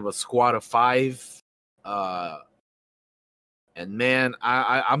 You have a squad of 5. And man,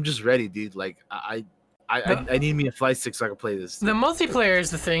 I'm just ready, dude. Like I need me a flight stick so I can play this. The multiplayer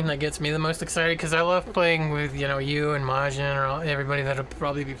is the thing that gets me the most excited because I love playing with you and Majin or everybody that'll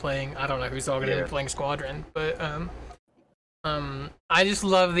probably be playing. I don't know who's all gonna be playing Squadron, but I just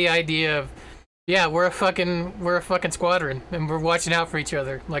love the idea of we're a fucking squadron and we're watching out for each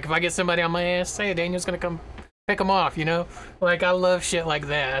other. Like if I get somebody on my ass, hey, Daniel's gonna come pick them off. Like I love shit like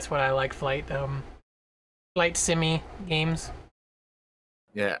that. That's what I like flight simi games.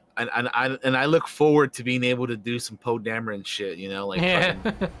 Yeah, and I look forward to being able to do some Poe Dameron shit,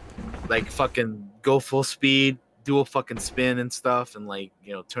 fucking go full speed, do a fucking spin and stuff, and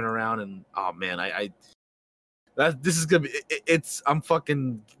turn around and oh man, this is gonna be I'm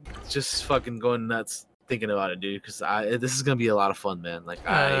fucking just fucking going nuts thinking about it, dude, because this is gonna be a lot of fun, man.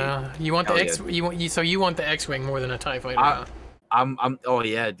 You want the X you want the X-wing more than a TIE fighter? Huh? I'm oh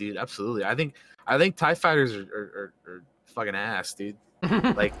yeah, dude, absolutely. I think TIE fighters are fucking ass, dude.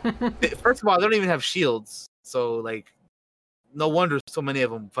 Like, first of all, they don't even have shields, so like, no wonder so many of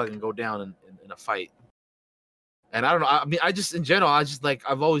them fucking go down in a fight. And I don't know. I mean, in general,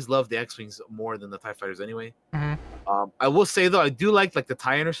 I've always loved the X-wings more than the TIE fighters, anyway. Mm-hmm. I will say though, I do like the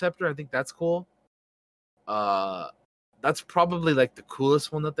TIE Interceptor. I think that's cool. That's probably like the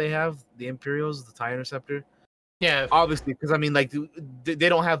coolest one that they have. The Imperials, the TIE Interceptor. Yeah, obviously, because I mean, like they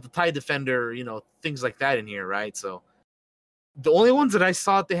don't have the TIE Defender, things like that in here, right? So. The only ones that I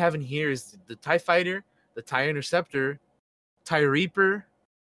saw that they have in here is the TIE Fighter, the TIE Interceptor, TIE Reaper,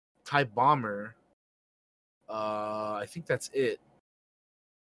 TIE Bomber. I think that's it.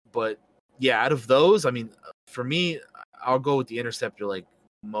 But yeah, out of those, I mean, for me, I'll go with the Interceptor like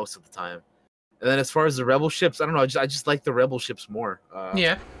most of the time. And then as far as the Rebel ships, I don't know. I just like the Rebel ships more.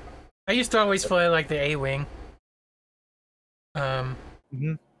 Yeah, I used to always fly like the A-wing.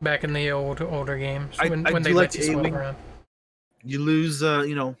 Back in the older games when they let you swap around. You lose,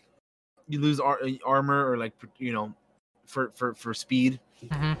 you lose armor or like, for speed.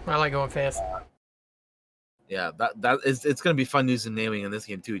 I like going fast. Yeah, it's gonna be fun using naming in this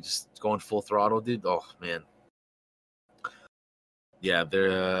game too. Just going full throttle, dude. Oh man. Yeah,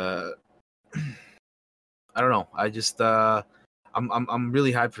 they're. I don't know. I just I'm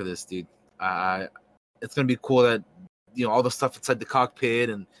really hyped for this, dude. It's gonna be cool that all the stuff inside the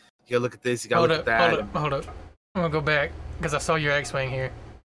cockpit, and you gotta look at this, you gotta look at that. Hold up. I'm gonna go back because I saw your X-wing here.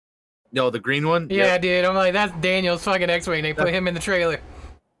 No, the green one. Yeah, dude. I'm like, that's Daniel's fucking X-wing. They put him in the trailer.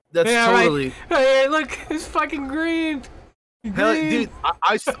 That's totally. Right. Hey, look, it's fucking green. Hell, dude,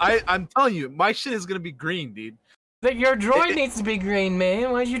 I'm telling you, my shit is gonna be green, dude. Like your droid needs to be green,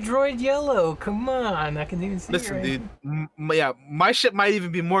 man. Why's your droid yellow? Come on, I can even see. Listen, dude. Yeah, my shit might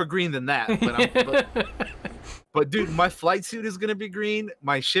even be more green than that. But dude, my flight suit is gonna be green.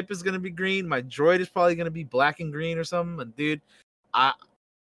 My ship is gonna be green. My droid is probably gonna be black and green or something. And dude, I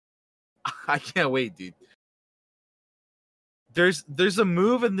can't wait, dude. There's a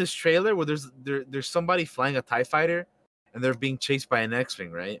move in this trailer where there's somebody flying a TIE fighter, and they're being chased by an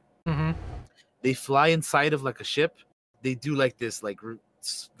X-wing, right? Mm-hmm. They fly inside of like a ship. They do like this like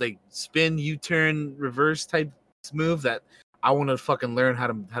spin, U-turn, reverse type move that I want to fucking learn how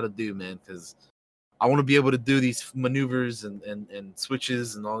to do, man, because I want to be able to do these maneuvers and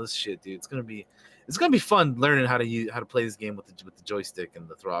switches and all this shit, dude. It's gonna be fun learning how to play this game with the joystick and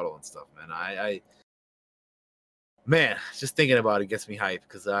the throttle and stuff, man. Man, just thinking about it gets me hyped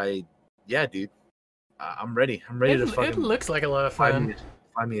because yeah, dude, I'm ready. I'm ready to It fucking looks like a lot of find fun. me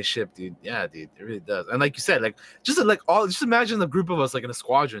find me a ship, dude. Yeah, dude, it really does. And like you said, like just imagine the group of us like in a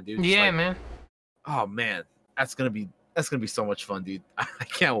squadron, dude. Just Yeah, like, man. oh man, that's gonna be so much fun, dude. I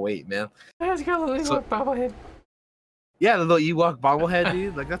can't wait, man. Let's go, So bobblehead. yeah, the little Ewok bobblehead,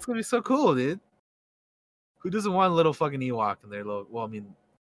 dude. Like that's gonna be so cool, dude. Who doesn't want a little fucking Ewok in their little? Well, I mean,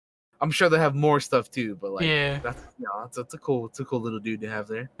 I'm sure they have more stuff too, but like Yeah, that's it's a cool little dude to have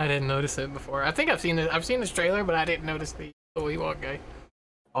there. I didn't notice it before. I think I've seen it. I've seen this trailer, but I didn't notice the Ewok guy.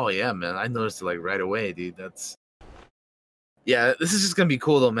 Oh yeah, man, I noticed it like right away, dude. That's yeah, this is just gonna be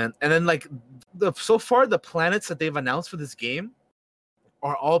cool though, man. And then like so far the planets that they've announced for this game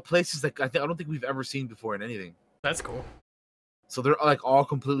are all places that I don't think we've ever seen before in anything. That's cool. So they're like all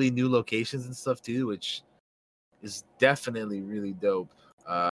completely new locations and stuff too, which is definitely really dope.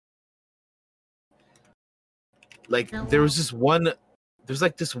 Like there's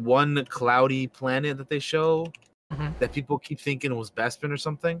like this one cloudy planet that they show that people keep thinking was Bespin or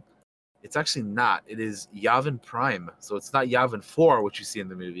something. It's actually not. It is Yavin Prime. So it's not Yavin 4, which you see in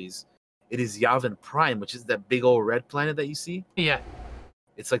the movies. It is Yavin Prime, which is that big old red planet that you see. Yeah.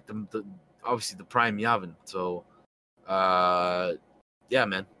 It's like the obviously the Prime Yavin. So yeah,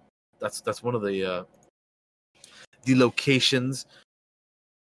 man. That's one of the locations,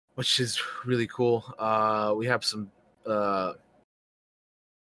 which is really cool. We have some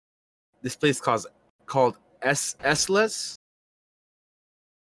this place called Esles,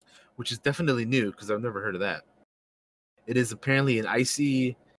 which is definitely new because I've never heard of that. It is apparently an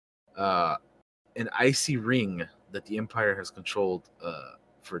icy ring that the Empire has controlled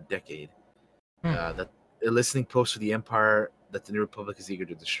for a decade. That a listening post for the Empire that the New Republic is eager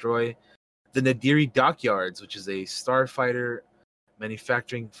to destroy. The Nadiri Dockyards, which is a starfighter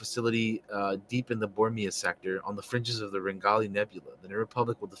manufacturing facility deep in the Bormia sector on the fringes of the Rengali Nebula. The New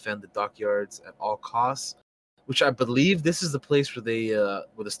Republic will defend the dockyards at all costs, which I believe this is the place where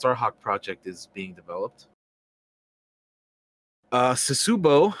where the Starhawk project is being developed.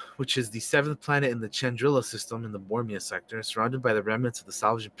 Sasubo, which is the seventh planet in the Chandrila system in the Bormia sector, surrounded by the remnants of the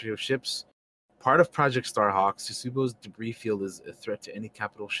salvaged Imperial ships. Part of Project Starhawk, Sasubo's debris field is a threat to any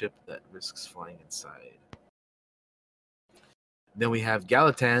capital ship that risks flying inside. Then we have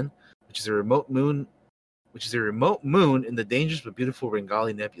Galatan, which is a remote moon in the dangerous but beautiful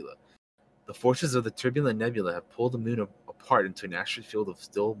Rengali Nebula. The forces of the turbulent nebula have pulled the moon apart into an asteroid field of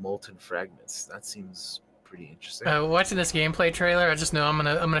still molten fragments. That seems pretty interesting. Watching this gameplay trailer, I just know I'm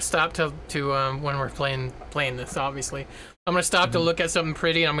gonna stop to when we're playing this. Obviously, I'm gonna stop to look at something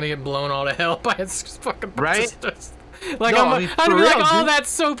pretty, and I'm gonna get blown all to hell by its fucking right. Like no, I'm gonna be like, oh, that's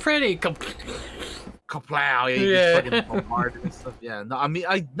so pretty. Kaplow, yeah, fucking bombarded and stuff. Yeah, no, I mean,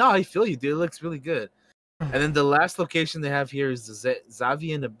 I feel you, dude. It looks really good. And then the last location they have here is the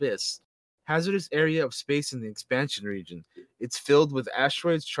Zavian Abyss, hazardous area of space in the expansion region. It's filled with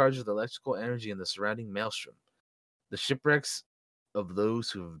asteroids charged with electrical energy in the surrounding maelstrom. The shipwrecks of those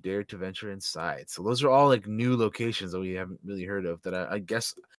who have dared to venture inside. So those are all like new locations that we haven't really heard of that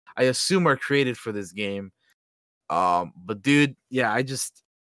I assume are created for this game. But dude, yeah,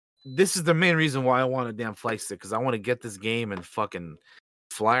 this is the main reason why I want a damn flight stick, because I want to get this game and fucking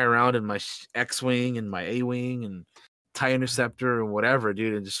fly around in my X-wing and my A-wing and TIE Interceptor or whatever,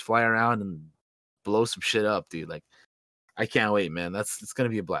 dude, and just fly around and blow some shit up, dude. Like, I can't wait, man. It's gonna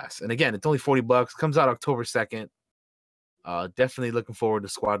be a blast. And again, it's only $40. Comes out October 2nd. Definitely looking forward to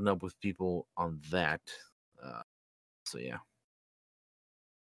squadding up with people on that. So yeah.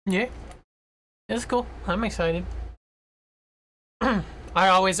 Yeah, it's cool. I'm excited. I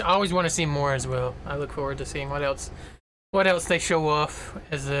always want to see more as well. I look forward to seeing what else they show off.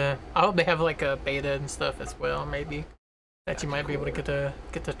 I hope they have like a beta and stuff as well, maybe that you might be able to get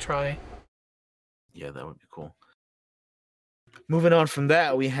to try. Yeah, that would be cool. Moving on from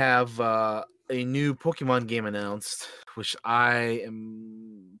that, we have a new Pokemon game announced, which I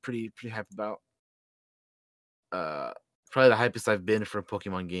am pretty hyped about. Probably the hypest I've been for a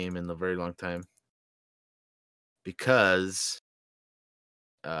Pokemon game in a very long time, because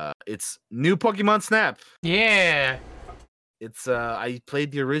it's new Pokemon Snap. Yeah. It's I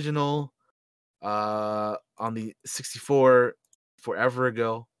played the original on the 64 forever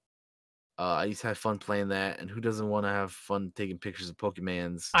ago. I used to have fun playing that, and who doesn't want to have fun taking pictures of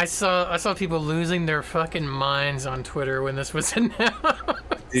Pokemans? I saw people losing their fucking minds on Twitter when this was announced.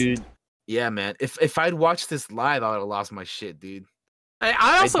 Dude, yeah, man. If I'd watched this live, I would have lost my shit, dude.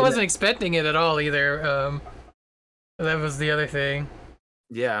 I also wasn't expecting it at all either. That was the other thing.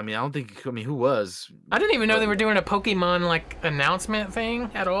 Yeah, I mean, who was? I didn't even know they were doing a Pokemon like announcement thing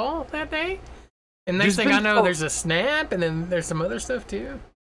at all that day. And next There's thing been I know, there's a Snap, and then there's some other stuff too.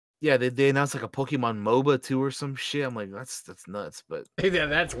 yeah, they announced like a Pokemon MOBA too or some shit. I'm like, that's nuts. But Yeah,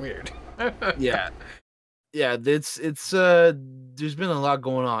 that's weird. yeah, yeah, it's there's been a lot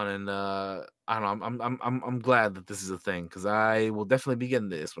going on, and I don't know. I'm glad that this is a thing because I will definitely be getting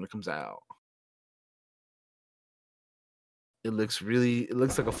this when it comes out. It looks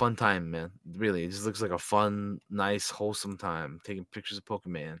like a fun time, man. Really, it just looks like a fun, nice, wholesome time taking pictures of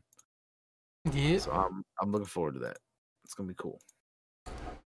Pokemon. Yep. So I'm looking forward to that. It's gonna be cool.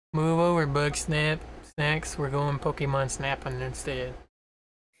 Move over, Bug Snacks. We're going Pokemon snapping instead.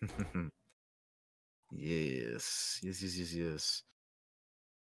 Yes.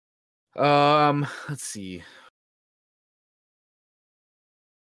 Let's see.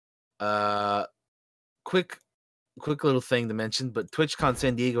 Uh, quick little thing to mention, but TwitchCon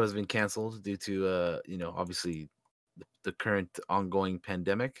San Diego has been canceled due to obviously the current ongoing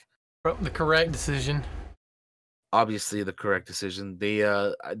pandemic. The correct decision. Obviously the correct decision.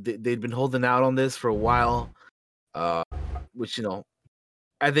 They'd been holding out on this for a while, uh, which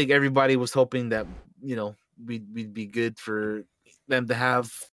I think everybody was hoping that we'd be good for them to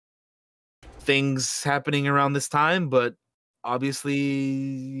have things happening around this time, but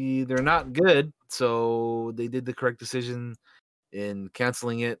obviously they're not good. So they did the correct decision in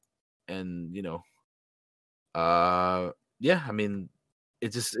canceling it, and yeah, I mean,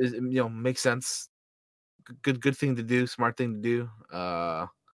 it makes sense. Good thing to do, smart thing to do.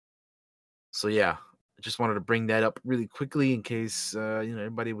 So yeah, I just wanted to bring that up really quickly in case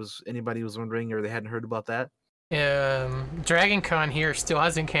anybody was wondering or they hadn't heard about that. Dragon Con here still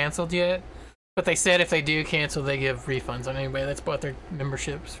hasn't canceled yet, but they said if they do cancel, they give refunds on anybody that's bought their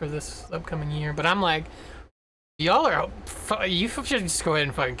memberships for this upcoming year. But I'm like, y'all you should just go ahead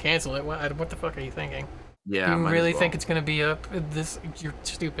and fucking cancel it. What the fuck are you thinking? Yeah, you really think it's gonna be up? You're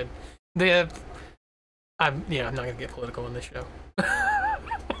stupid. I'm not gonna get political in this show.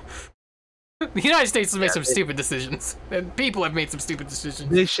 The United States has made some stupid decisions, and people have made some stupid decisions.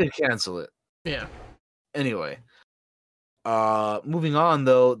 They should cancel it. Yeah. Anyway, moving on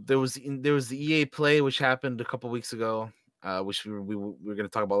though, there was the EA Play which happened a couple weeks ago, which we were going to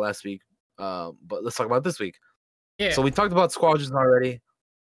talk about last week. But let's talk about this week. Yeah. So we talked about Squadrons already.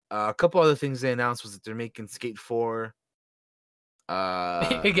 A couple other things they announced was that they're making Skate 4.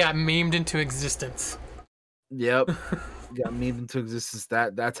 It got memed into existence. Yep. Got memed into existence.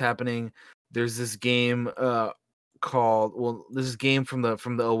 That's happening. There's this game called this game from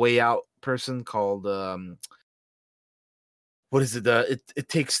the A Way Out person called what is it? It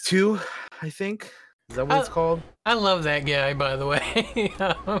Takes Two, I think. Is that what it's called? I love that guy, by the way.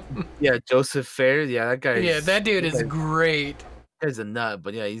 Yeah, Joseph Fair. Yeah, that guy. Yeah, that dude is great. That guy's a nut,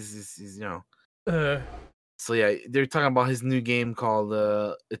 but yeah, he's So yeah, they're talking about his new game called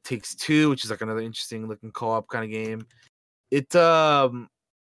It Takes Two, which is like another interesting looking co-op kind of game.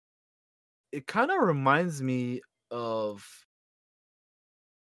 It kind of reminds me of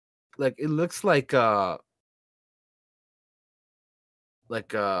like it looks like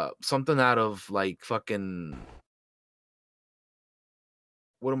something out of like fucking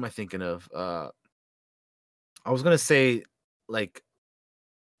what am I thinking of? I was gonna say like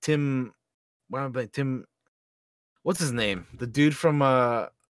Tim. Why am I Tim? What's his name? The dude from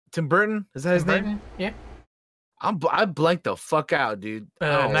Tim Burton? Is that his name? Yeah. I blanked the fuck out, dude.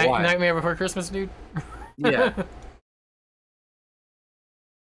 Nightmare Before Christmas, dude. Yeah.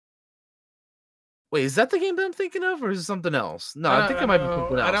 Wait, is that the game that I'm thinking of, or is it something else? No, I think it might be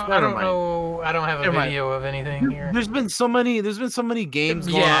something else. I don't know. I don't have a video of anything here. There's been so many games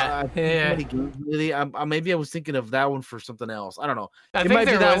going on. Yeah. So many games, really. Maybe I was thinking of that one for something else. I don't know. I think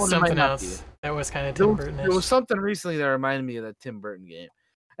there was something else that was kind of Tim Burton. There was something recently that reminded me of that Tim Burton game.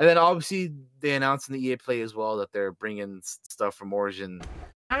 And then obviously they announced in the EA Play as well that they're bringing stuff from Origin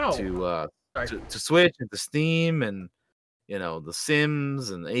to Switch and to Steam and the Sims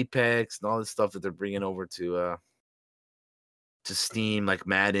and Apex and all this stuff that they're bringing over to Steam, like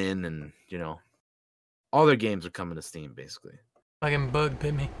Madden and all their games are coming to Steam basically. Fucking bug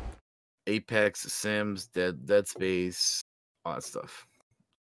bit me. Apex, Sims, Dead Space, all that stuff.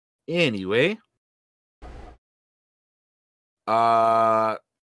 Anyway,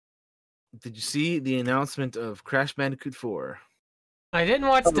 did you see the announcement of Crash Bandicoot 4? I didn't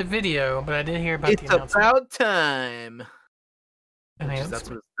watch the video, but I did hear about the announcement. It's about time.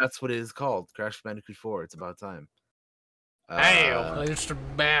 That's what it is called, Crash Bandicoot 4. It's about time. It's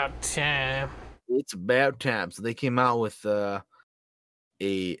about time. It's about time. So they came out with a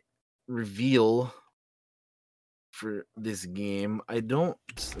reveal for this game. Let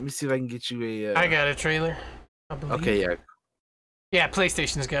me see if I can get you a. I got a trailer. Okay, yeah. Yeah,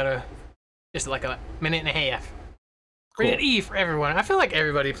 PlayStation's got a just like a minute and a half. Cool. Rated E for everyone. I feel like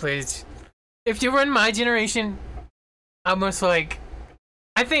everybody plays. If you were in my generation, almost like,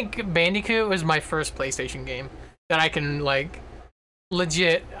 I think Bandicoot was my first PlayStation game that I can like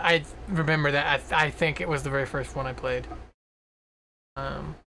legit. I remember that. I think it was the very first one I played.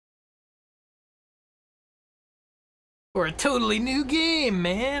 For a totally new game,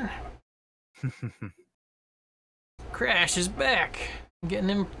 man. Crash is back,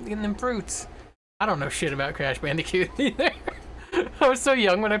 getting them fruits. I don't know shit about Crash Bandicoot either. I was so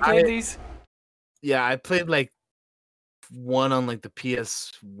young when I played these. Yeah, I played like one on like the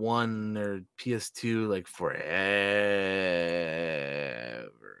PS1 or PS2 like forever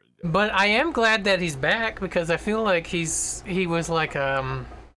ago. But I am glad that he's back because I feel like he was like an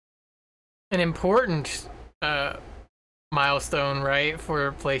important milestone, right,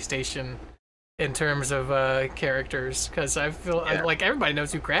 for PlayStation in terms of characters, because I feel like everybody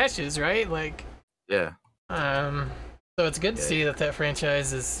knows who Crash is, right? Like, yeah. So it's good to see that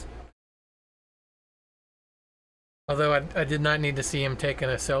franchise is. Although I did not need to see him taking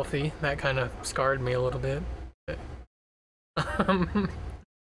a selfie. That kind of scarred me a little bit.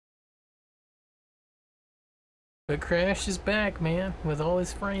 But Crash is back, man, with all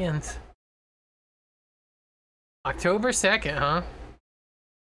his friends. October 2nd, huh?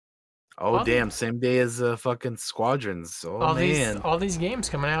 Oh, all damn, same day as fucking Squadrons. Oh, all these games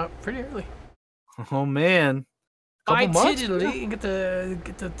coming out pretty early. Oh, man. Buy digitally and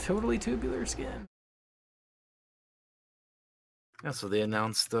get the totally tubular skin. Yeah, so they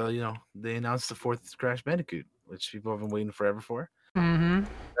announced, the fourth Crash Bandicoot, which people have been waiting forever for. Mm-hmm.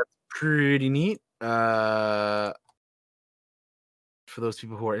 That's pretty neat. For those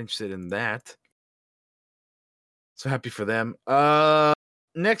people who are interested in that. So happy for them.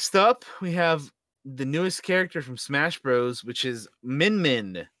 Next up, we have the newest character from Smash Bros, which is Min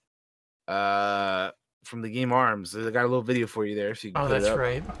Min. From the game ARMS. I got a little video for you there if you can put it up. Oh, that's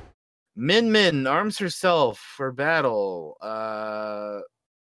right. Min Min arms herself for battle.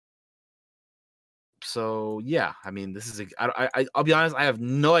 So yeah, I mean, this is I'll be honest, I have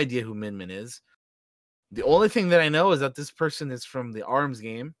no idea who Min Min is. The only thing that I know is that this person is from the ARMS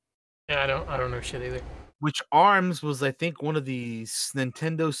game. Yeah, I don't know shit either. Which ARMS was, I think, one of the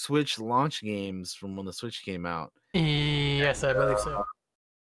Nintendo Switch launch games from when the Switch came out. Yes, I believe so.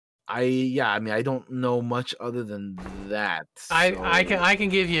 I mean, I don't know much other than that. So. I can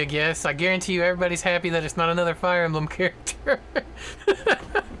give you a guess. I guarantee you, everybody's happy that it's not another Fire Emblem character.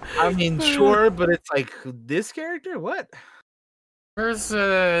 I mean, sure, but it's like this character. What? There's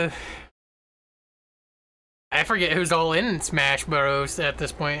I forget who's all in Smash Bros. At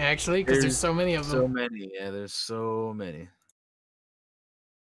this point, actually, because there's so many of them. So many, yeah. There's so many.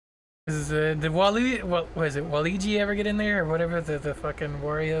 Is the Waluigi? What was it? Waluigi ever get in there or whatever? The fucking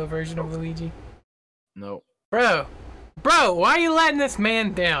Wario version of Luigi? No. Bro, why are you letting this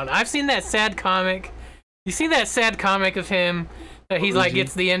man down? I've seen that sad comic. You see that sad comic of him that he's like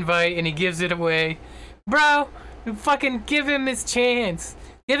gets the invite and he gives it away. Bro, fucking give him his chance.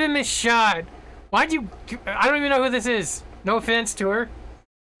 Give him his shot. Why'd you? I don't even know who this is. No offense to her.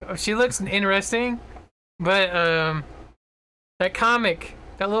 She looks interesting, but that comic.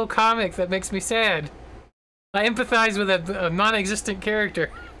 That little comic that makes me sad. I empathize with a non-existent character.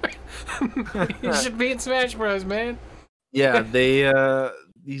 He should be in Smash Bros, man. Yeah,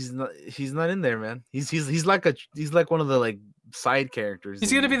 he's not in there, man. He's like one of the like side characters.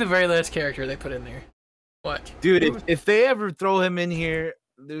 He's gonna be the very last character they put in there. What? Dude, if they ever throw him in here,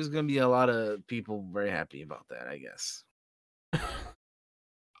 there's gonna be a lot of people very happy about that, I guess. I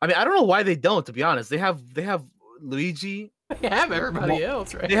mean, I don't know why they don't, to be honest. They have Luigi. They have everybody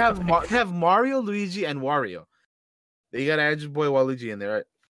else, right? They have Mario, Luigi, and Wario. They got add your boy Waluigi in there. Right?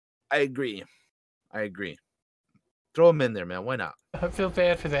 I agree. Throw him in there, man. Why not? I feel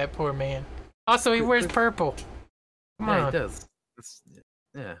bad for that poor man. Also, he wears purple. Come on. He does.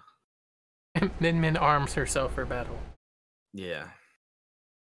 Yeah. Min Min arms herself for battle. Yeah.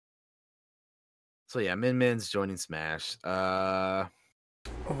 So yeah, Min Min's joining Smash. Well,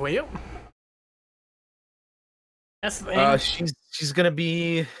 that's the thing. She's gonna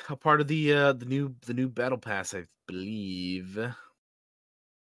be a part of the new battle pass, I believe.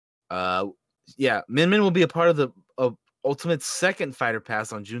 Yeah, Min Min will be a part of the Ultimate Second Fighter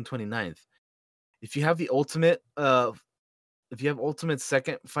Pass on June 29th. If you have the Ultimate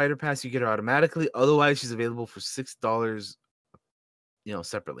Second Fighter Pass, you get her automatically. Otherwise, she's available for $6,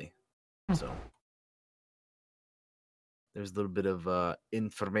 separately. So there's a little bit of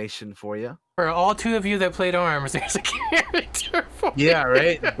information for you. For all two of you that played ARMS, there's a character for Yeah,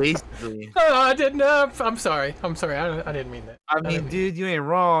 right. Basically. Oh, I didn't. I'm sorry. I'm sorry. I didn't mean that. I I mean, didn't mean dude, you ain't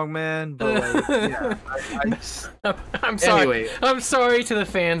wrong, man. But like, yeah, I just I'm sorry. anyway, I'm sorry to the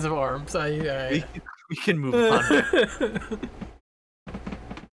fans of Arms. we, we can move on.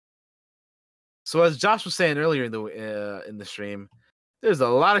 So as Josh was saying earlier in the stream, there's a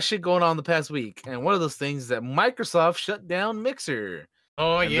lot of shit going on the past week, and one of those things is that Microsoft shut down Mixer,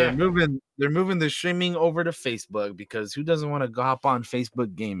 Oh and yeah. they're moving their streaming over to Facebook because who doesn't want to go hop on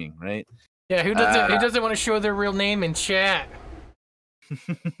Facebook gaming, right? Yeah. Who doesn't want to show their real name in chat?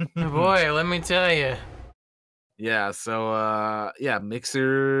 Boy, let me tell you. Yeah, so yeah,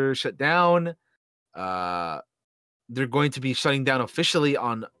 Mixer shut down. They're going to be shutting down officially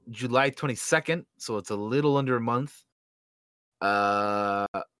on July 22nd, so it's a little under a month.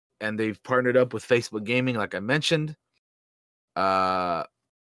 And they've partnered up with Facebook Gaming, like I mentioned.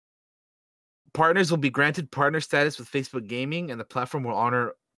 Partners will be granted partner status with Facebook Gaming, and the platform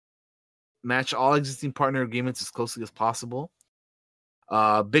will match all existing partner agreements as closely as possible.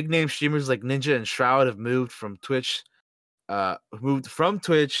 Big name streamers like Ninja and Shroud have moved from Twitch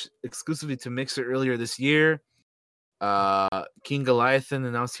exclusively to Mixer earlier this year. King Goliathan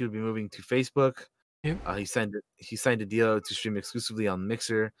announced he would be moving to Facebook. Yep. He signed a deal to stream exclusively on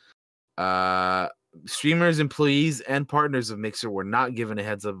Mixer. Streamers, employees, and partners of Mixer were not given a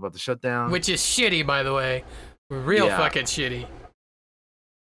heads up about the shutdown, Which is shitty, by the way. Real fucking shitty.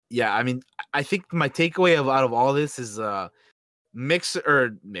 Yeah, I mean, I think my takeaway out of all this is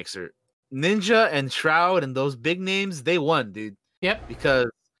Mixer, Ninja and Shroud and those big names, they won, dude. Yep. Because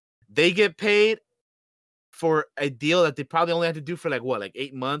they get paid for a deal that they probably only had to do for like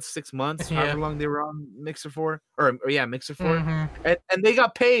 8 months, 6 months, however long they were on Mixer for, Mixer for, and they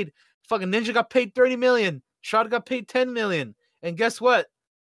got paid. Fucking Ninja got paid 30 million, Shroud got paid 10 million, and guess what?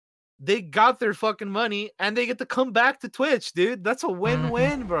 They got their fucking money and they get to come back to Twitch, dude. That's a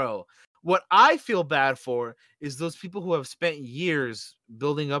win-win, bro. What I feel bad for is those people who have spent years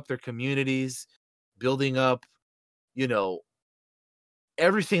building up their communities, building up,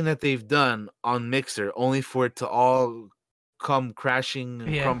 everything that they've done on Mixer, only for it to all come crashing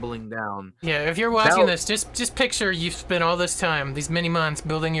and crumbling down. Yeah, if you're watching this, just picture you've spent all this time, these many months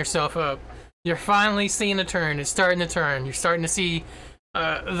building yourself up. You're finally seeing a turn. It's starting to turn. You're starting to see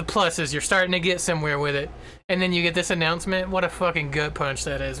the pluses. You're starting to get somewhere with it, and then you get this announcement. What a fucking gut punch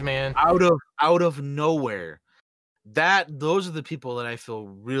that is, man! Out of nowhere. Those are the people that I feel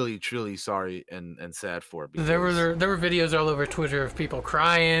really truly sorry and sad for. Because there were videos all over Twitter of people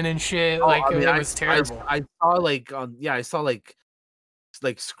crying and shit. It was terrible. I saw like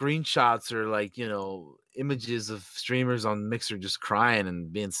screenshots or images of streamers on Mixer just crying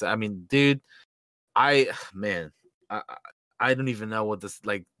and being sad. I mean, dude, I don't even know what this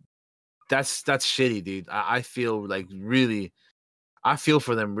like. That's shitty, dude. I feel like really. I feel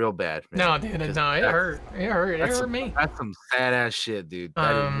for them real bad, man. No, dude, it hurt. It hurt me. That's some sad ass shit, dude.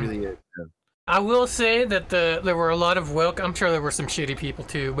 That really is. I will say that there were a lot of I'm sure there were some shitty people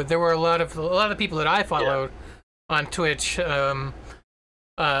too, but there were a lot of people that I followed on Twitch.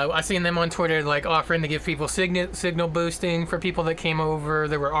 I seen them on Twitter like offering to give people signal boosting for people that came over.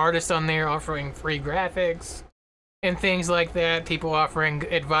 There were artists on there offering free graphics and things like that. People offering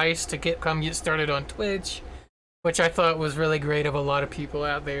advice to get started on Twitch, which I thought was really great of a lot of people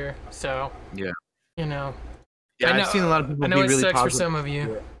out there. So yeah, yeah, I've seen a lot of people. I know be it really sucks positive. for some of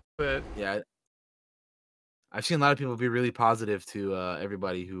you, but I've seen a lot of people be really positive to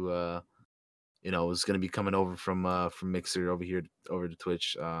everybody who is going to be coming over from Mixer over to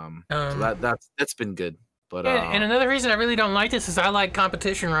Twitch. So that's been good. But and another reason I really don't like this is I like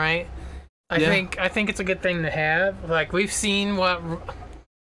competition, right? I think it's a good thing to have. Like we've seen what.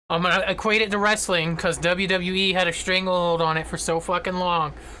 I'm gonna equate it to wrestling because WWE had a stranglehold on it for so fucking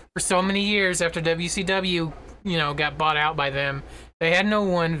long, for so many years after WCW, got bought out by them. They had no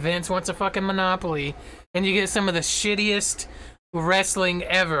one. Vince wants a fucking monopoly, and you get some of the shittiest wrestling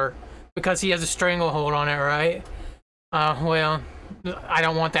ever because he has a stranglehold on it, right? Well, I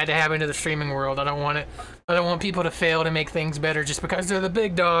don't want that to happen to the streaming world. I don't want it. I don't want people to fail to make things better just because they're the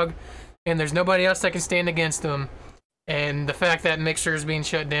big dog, and there's nobody else that can stand against them. And the fact that Mixer is being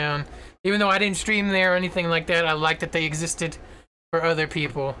shut down, even though I didn't stream there or anything like that, I like that they existed for other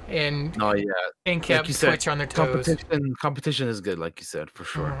people and and kept like Twitch on their toes. Competition is good, like you said, for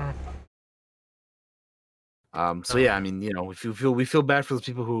sure. So I mean, if we feel bad for those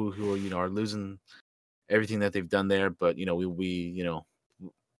people who are losing everything that they've done there, but we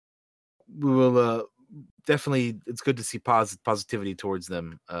will definitely. It's good to see positivity towards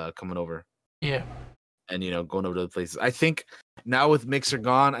them coming over. Yeah. and going over to other places. I think now with Mixer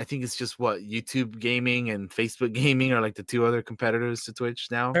gone, I think it's just what YouTube Gaming and Facebook Gaming are like the two other competitors to Twitch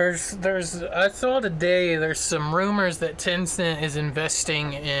now. There's I saw today there's some rumors that Tencent is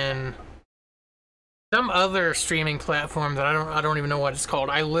investing in some other streaming platform that I don't even know what it's called.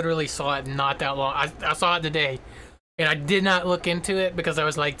 I literally saw it not that long. I saw it today, and I did not look into it because I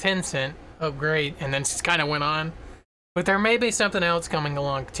was like, Tencent, oh great, and then just kind of went on. But there may be something else coming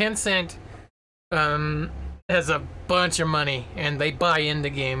along. Tencent has a bunch of money, and they buy into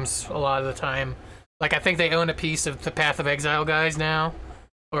games a lot of the time. Like I think they own a piece of the Path of Exile guys now,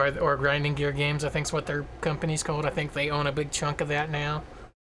 or Grinding Gear Games. I think's what their company's called. I think they own a big chunk of that now.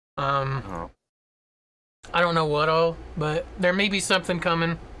 I don't know what all, but there may be something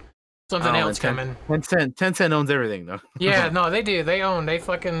coming. Something else coming. Tencent owns everything, though. Yeah, no, they do.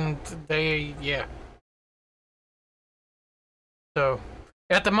 Yeah. So,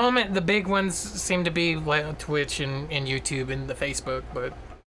 at the moment, the big ones seem to be like Twitch and YouTube and the Facebook, but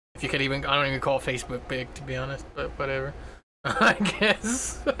if you could even, I don't even call Facebook big, to be honest, but whatever. I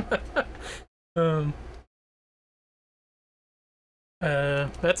guess.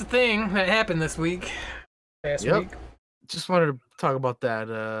 That's a thing that happened this week. Last week. Just wanted to talk about that.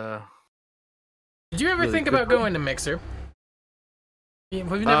 Did you ever think about going to Mixer? We've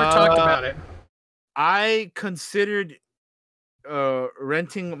never talked about it. I considered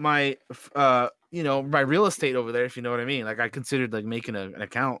renting my my real estate over there, if you know what I mean. Like I considered like making an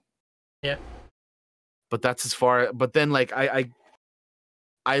account. Yeah. But that's as far. But then like I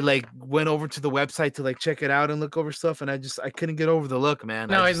like went over to the website to like check it out and look over stuff, and I couldn't get over the look, man.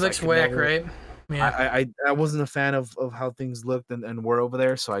 No, it looks whack, right? Yeah. I wasn't a fan of how things looked and were over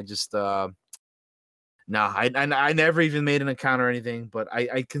there, so I just I never even made an account or anything, but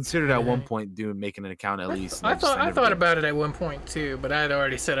I considered at one point making an account at least. I thought about it at one point too, but I had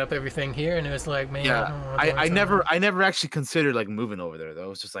already set up everything here, and it was like, man, I never actually considered like moving over there though. It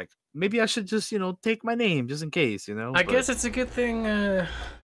was just like maybe I should just take my name just in case, I guess it's a good thing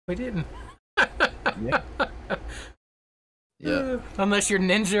we didn't. Yeah. Yeah. Unless you're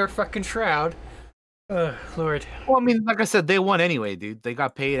Ninja or fucking Shroud. Lord. Well, I mean, like I said, they won anyway, dude. They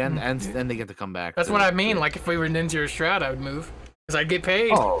got paid and they get to come back. That's what I mean. Like if we were Ninja or Shroud, I would move because I'd get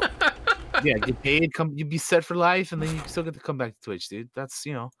paid. Oh, yeah, get paid. You'd be set for life, and then you still get to come back to Twitch, dude. That's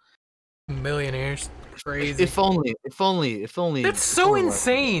millionaires. Crazy. If only. That's so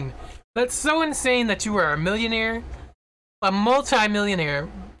insane. That's so insane that you are a millionaire, a multi-millionaire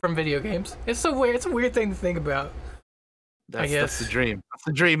from video games. It's so weird. It's a weird thing to think about. I guess that's the dream. That's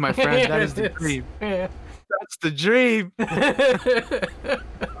the dream, my friend. That is the dream. Yeah. That's the dream.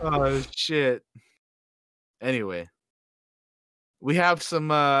 Oh shit. Anyway, we have some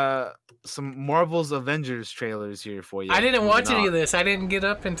Marvel's Avengers trailers here for you. I didn't watch any of this. I didn't get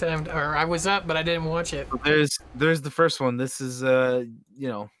up in time, or I was up, but I didn't watch it. There's the first one. This is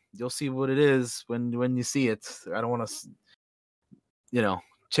you'll see what it is when you see it. I don't want to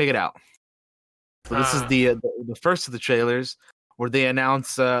check it out. So this is the first of the trailers where they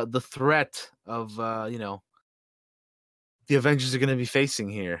announce the threat of the Avengers are going to be facing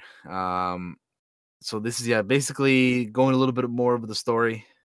here. So this is basically going a little bit more over the story.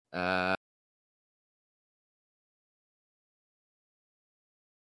 You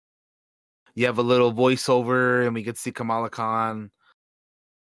have a little voiceover, and we get to see Kamala Khan.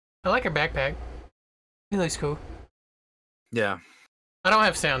 I like her backpack. It looks cool. Yeah. I don't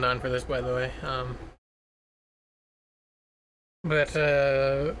have sound on for this, by the way.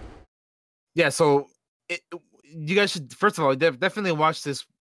 Yeah. So you guys should first of all definitely watch this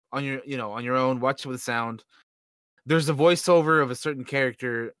on your own. Watch it with sound. There's a voiceover of a certain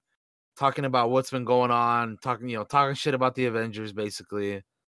character talking about what's been going on, talking shit about the Avengers, basically.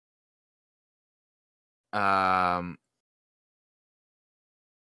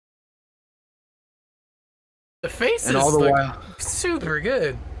 The faces and all the look while, super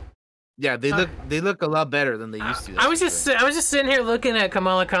good. Yeah, they look a lot better than they used to. I was just sitting here looking at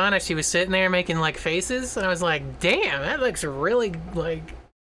Kamala Khan as she was sitting there making like faces, and I was like, "Damn, that looks really like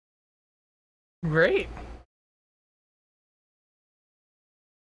great."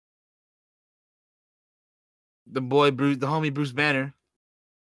 The homie Bruce Banner,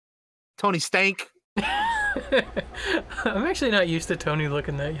 Tony Stank. I'm actually not used to Tony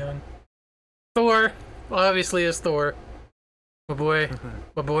looking that young. Thor. Obviously, it's Thor. My boy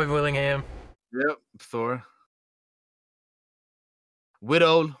Willingham. Yep, Thor.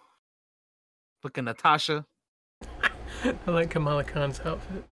 Widow. Looking Natasha. I like Kamala Khan's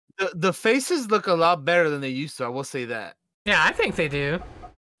outfit. The faces look a lot better than they used to. I will say that. Yeah, I think they do.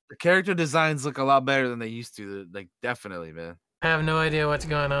 The character designs look a lot better than they used to. Like, definitely, man. I have no idea what's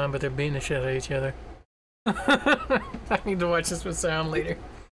going on, but they're beating the shit out of each other. I need to watch this with sound later.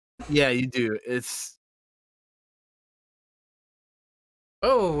 Yeah, you do. It's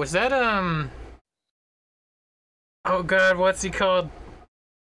Oh, was that oh god, what's he called?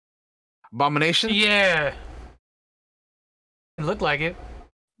 Abomination. Yeah. It looked like it.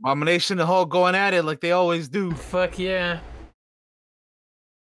 Abomination, the whole going at it like they always do. Fuck yeah.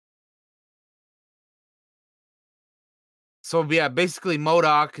 So yeah, basically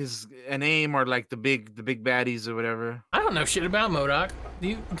MODOK is and AIM are like the big baddies or whatever. I don't know shit about MODOK.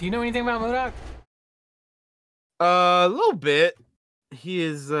 Do you know anything about MODOK? A little bit. He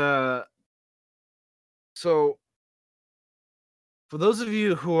is so for those of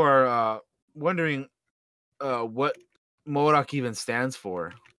you who are wondering what MODOK even stands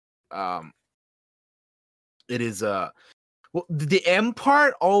for, it is well, the M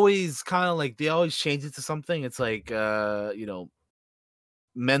part always kind of like they always change it to something. It's like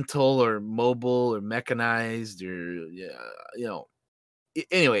mental or mobile or mechanized or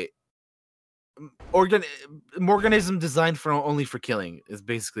anyway, organism designed for only for killing is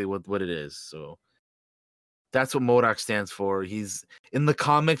basically what it is. So that's what MODOK stands for. He's in the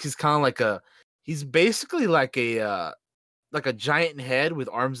comics. He's basically like a giant head with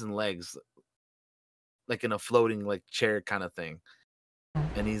arms and legs, like in a floating like chair kind of thing.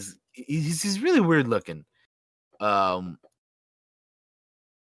 And he's really weird looking. But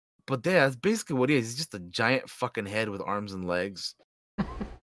yeah, that's basically what he is. He's just a giant fucking head with arms and legs.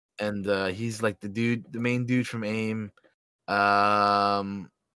 And he's like the main dude from AIM. While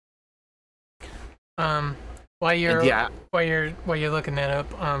you're looking that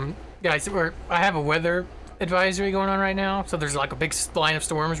up, guys, I have a weather advisory going on right now, so there's like a big line of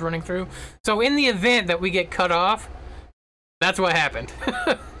storms running through. So in the event that we get cut off, that's what happened.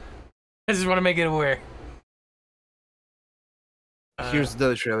 I just want to make it aware. Here's the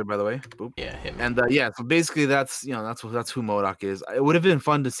other trailer, by the way. Boop. Yeah, hit me. And so basically that's who MODOK is. It would have been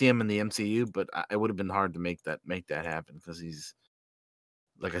fun to see him in the MCU, but it would have been hard to make that happen because he's,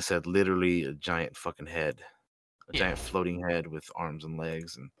 like I said, literally a giant fucking head, giant floating head with arms and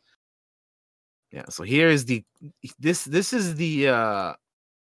legs, and yeah. So here is this is the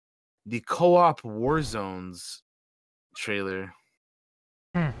co-op War Zones trailer.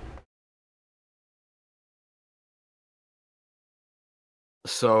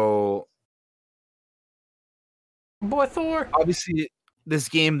 So, boy, Thor. Obviously, this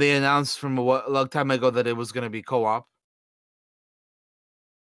game they announced from a long time ago that it was going to be co-op.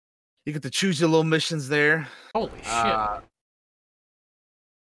 You get to choose your little missions there. Holy shit! Sorry,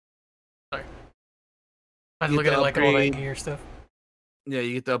 I look at it like all that gear stuff. Yeah,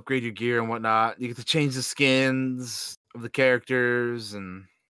 you get to upgrade your gear and whatnot. You get to change the skins of the characters, and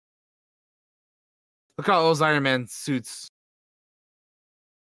look at all those Iron Man suits.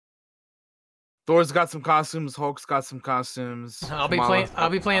 Thor's got some costumes. Hulk's got some costumes. I'll be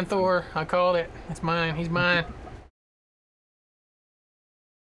playing Thor. I called it. It's mine. He's mine.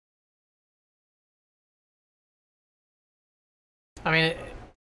 I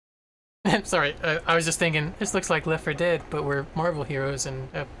mean, sorry. I was just thinking. This looks like Left 4 Dead, but we're Marvel heroes in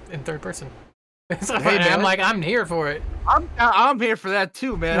third person. So hey, man, I'm like, I'm here for it. I'm here for that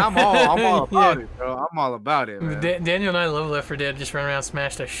too, man. I'm all about it, bro. I'm all about it, man. Daniel and I love Left 4 Dead. Just run around,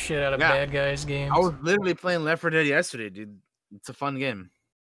 smash the shit out of bad guys games. I was literally playing Left 4 Dead yesterday, dude. It's a fun game.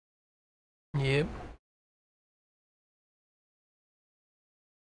 Yep.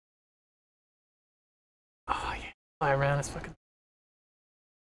 Oh yeah, fly around. It's fucking.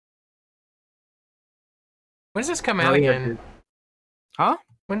 When does this come out again? Huh?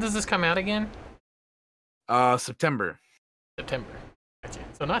 When does this come out again? September. September. Gotcha.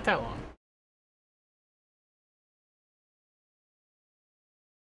 So not that long.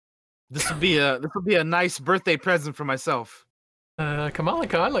 This would be a nice birthday present for myself. Kamala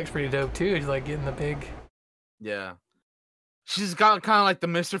Khan looks pretty dope too. She's like getting the big. Yeah. She's got kind of like the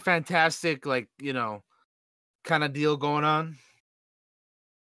Mr. Fantastic, like, kind of deal going on.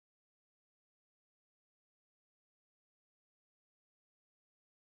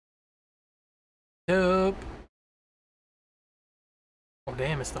 Dope. Oh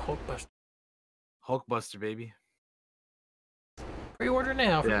damn! It's the Hulkbuster. Hulkbuster, baby. Pre-order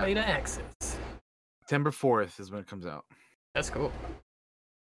now for beta access. September 4th is when it comes out. That's cool.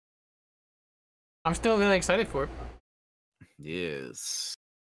 I'm still really excited for it. Yes.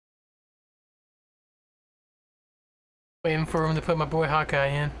 Waiting for him to put my boy Hawkeye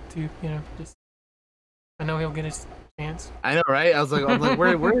in too. Just I know he'll get his chance. I know, right? I was like,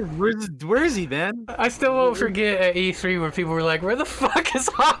 where is he, man? I still won't forget at E3 where people were like, "Where the fuck is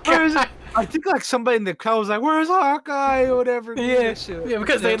Hawkeye?" I think like somebody in the crowd was like, "Where's Hawkeye?" or whatever. Yeah, Shit. yeah,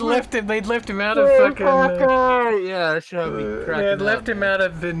 because Yeah, they'd left him. They'd left him out of where's fucking. Hawkeye? Yeah, that should have me They had cracking left up, him man. out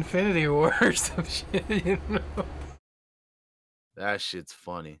of Infinity War or some shit. You know. That shit's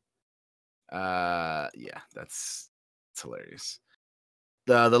funny. Yeah, it's hilarious.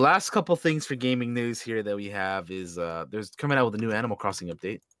 The last couple things for gaming news here that we have is there's coming out with a new Animal Crossing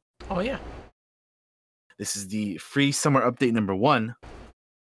update. Oh yeah. This is the free summer update number 1,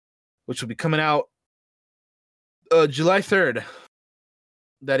 which will be coming out July 3rd.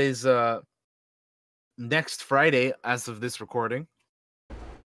 That is next Friday as of this recording.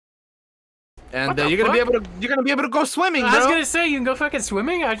 And you're gonna be able to go swimming, bro. I was gonna say you can go fucking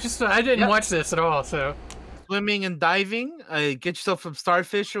swimming. I didn't watch this at all, so Swimming and diving. Get yourself some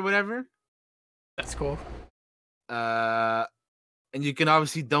starfish or whatever. that's cool. And you can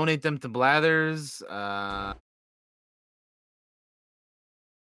obviously donate them to Blathers.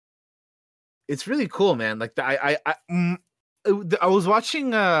 It's really cool, man. Like I was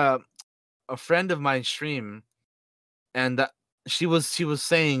watching a friend of mine stream, and she was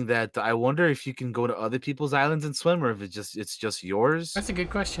saying that I wonder if you can go to other people's islands and swim, or if it's just yours. That's a good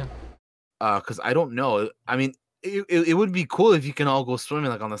question. Because I don't know. I mean, it would be cool if you can all go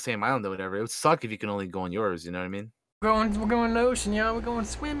swimming like on the same island or whatever. It would suck if you can only go on yours. You know what I mean? We're going to the ocean, y'all. We're going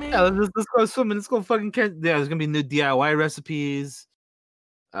swimming. Yeah, let's go swimming. Let's go fucking catch. Yeah, there's gonna be new DIY recipes.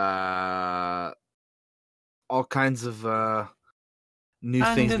 All kinds of new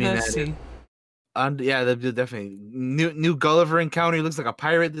things being added. Sea. Yeah, definitely new Gulliver encounter. He looks like a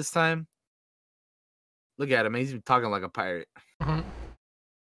pirate this time. Look at him. He's talking like a pirate. Mm-hmm.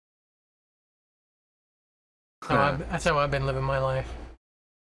 That's how I've been living my life.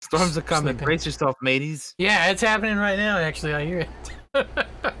 Storms are coming. Sleeping. Brace yourself, mateys. Yeah, it's happening right now. Actually, I hear it.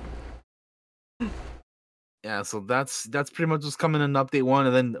 Yeah, so that's pretty much what's coming in update 1,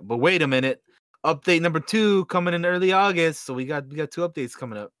 and then but wait a minute, update number 2 coming in early August. So we got 2 updates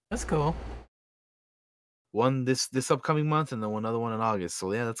coming up. That's cool. One this upcoming month, and then one other one in August.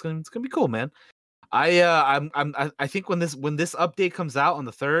 So yeah, it's gonna be cool, man. I think when this update comes out on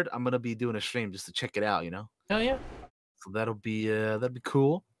the 3rd, I'm gonna be doing a stream just to check it out. You know. Oh yeah. So that'll be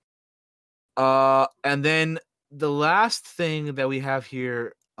cool. And then the last thing that we have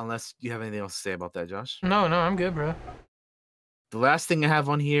here, unless you have anything else to say about that, Josh. No, I'm good, bro. The last thing I have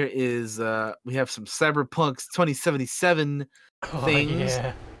on here is we have some Cyberpunk 2077 things.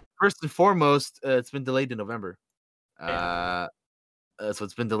 Yeah. First and foremost, it's been delayed to November. Yeah. So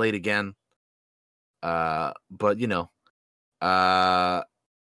it's been delayed again. But you know, I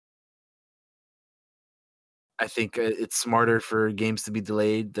think it's smarter for games to be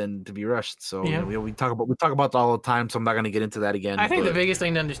delayed than to be rushed. So yeah. you know, we talk about that all the time. So I'm not going to get into that again. I think the biggest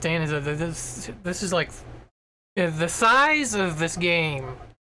thing to understand is that this is like the size of this game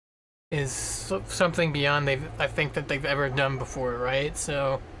is something beyond I think that they've ever done before, right?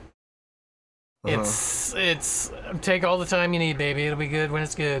 So it's take all the time you need, baby. It'll be good when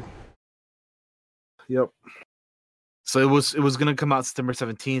it's good. Yep. So it was going to come out September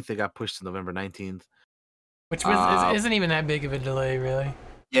 17th. It got pushed to November 19th. Which isn't even that big of a delay, really.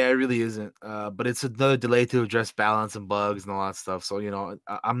 Yeah, it really isn't. But it's another delay to address balance and bugs and all that stuff. So you know,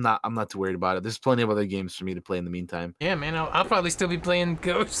 I'm not too worried about it. There's plenty of other games for me to play in the meantime. Yeah, man, I'll probably still be playing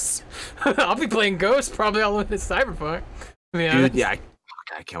Ghosts. I'll be playing Ghosts probably all over Cyberpunk. Dude, yeah,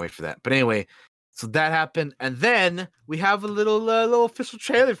 I can't wait for that. But anyway, so that happened, and then we have a little official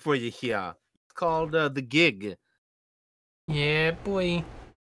trailer for you here. It's called The Gig. Yeah, boy.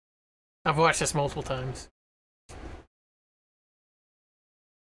 I've watched this multiple times.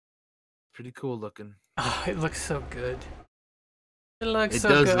 Pretty cool looking. Oh, it looks so good. It looks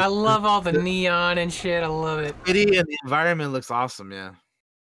so good. I love all the neon and shit. I love it. City and the environment looks awesome, yeah.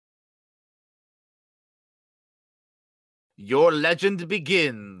 Your legend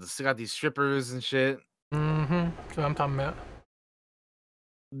begins. They got these strippers and shit. Mm-hmm. That's what I'm talking about.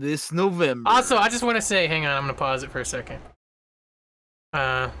 This November. Also, I just want to say, hang on, I'm gonna pause it for a second.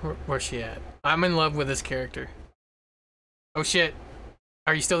 Where's she at? I'm in love with this character. Oh shit.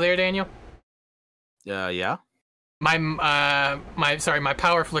 Are you still there, Daniel? Yeah. My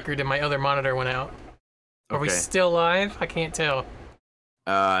power flickered and my other monitor went out. Are we still live? I can't tell.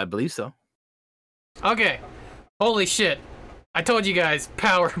 I believe so. Okay. Holy shit. I told you guys,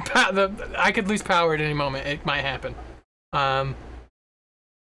 I could lose power at any moment. It might happen. So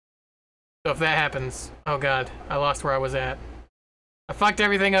if that happens, oh god, I lost where I was at. I fucked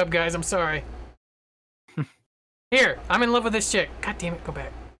everything up, guys. I'm sorry. Here, I'm in love with this chick. God damn it, go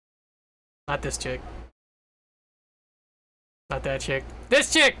back. Not this chick. Not that chick.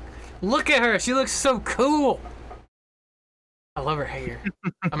 This chick! Look at her. She looks so cool. I love her hair.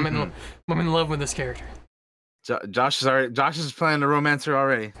 I'm in love with this character. Josh is planning to romance her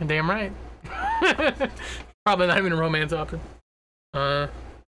already. Damn right. Probably not even a romance option. But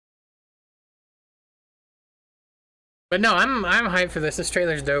no, I'm hyped for this. This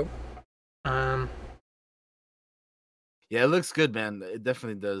trailer's dope. Yeah, it looks good, man. It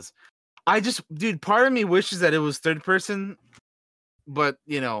definitely does. Dude, part of me wishes that it was third person, but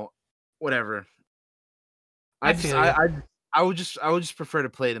whatever. I would just prefer to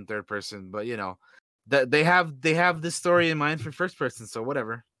play it in third person, but that they have this story in mind for first person, so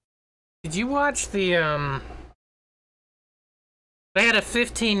whatever. Did you watch the They had a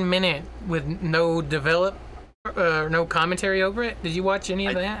 15-minute with no no commentary over it. Did you watch any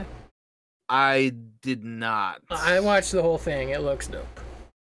of that? I did not. I watched the whole thing. It looks dope.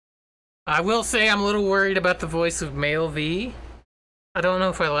 I will say I'm a little worried about the voice of Male V. I don't know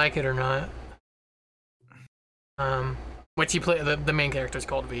if I like it or not. Which you play the main character is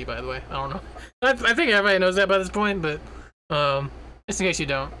called V, by the way. I don't know. I think everybody knows that by this point, but just in case you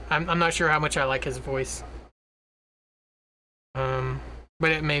don't, I'm not sure how much I like his voice. But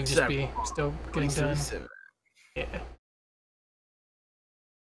it may just be still getting done. Yeah.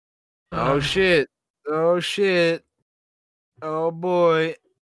 Oh shit! Oh shit! Oh boy!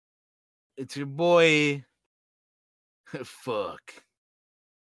 It's your boy. Fuck.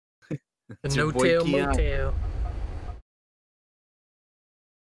 The no-tail motel.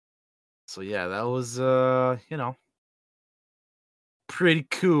 So yeah, that was pretty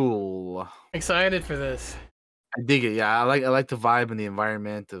cool. Excited for this. I dig it. Yeah, I like the vibe and the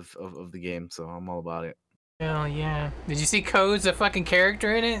environment of the game, so I'm all about it. Hell yeah! Did you see Code's a fucking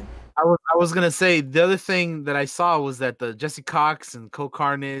character in it? I was gonna say the other thing that I saw was that the Jesse Cox and Co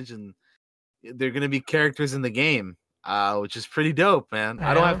Carnage and they're gonna be characters in the game, which is pretty dope, man. Yeah.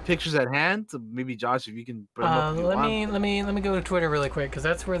 I don't have pictures at hand, so maybe Josh, if you can put them up. Let me go to Twitter really quick because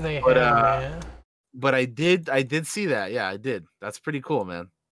that's where they have it. But I did see that. Yeah, I did. That's pretty cool, man.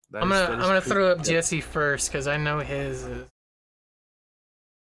 I'm gonna throw up Jesse first because I know his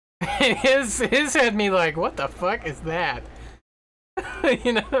is his had me like, what the fuck is that?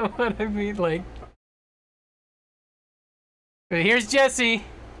 You know what I mean? Like, but here's Jesse.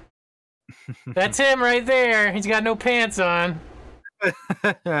 That's him right there. He's got no pants on.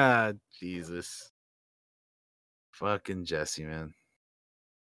 Jesus. Fucking Jesse, man.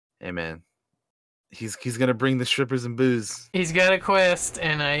 Hey, man. He's gonna bring the strippers and booze. He's got a quest,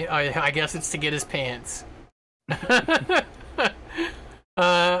 and I guess it's to get his pants.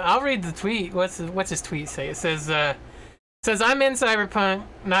 I'll read the tweet. What's his tweet say? It says I'm in Cyberpunk,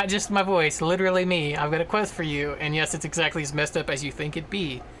 not just my voice, literally me. I've got a quest for you, and yes, it's exactly as messed up as you think it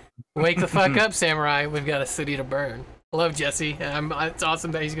be. Wake the fuck up, Samurai. We've got a city to burn. Love Jesse. It's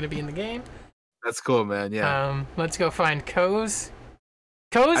awesome that he's gonna be in the game. That's cool, man. Yeah. Let's go find Ko's.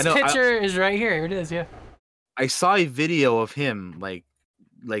 Ko's picture is right here. Here it is. Yeah. I saw a video of him like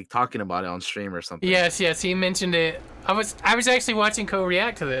talking about it on stream or something. Yes. He mentioned it. I was actually watching Ko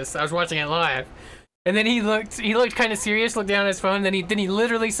react to this. I was watching it live, and then he looked kind of serious. Looked down at his phone. Then he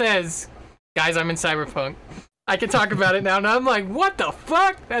literally says, "Guys, I'm in Cyberpunk. I can talk about it now." And I'm like, "What the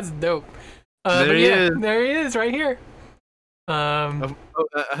fuck? That's dope." There he is. There he is, right here. I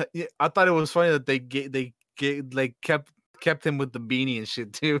thought it was funny that they kept him with the beanie and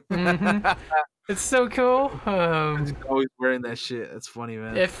shit too. Mm-hmm. It's so cool. He's always wearing that shit. That's funny,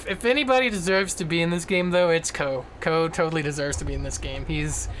 man. If anybody deserves to be in this game, though, it's Ko. Ko totally deserves to be in this game.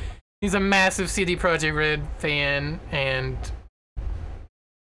 He's a massive CD Projekt Red fan, and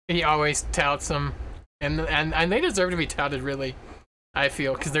he always touts them, and they deserve to be touted, really. I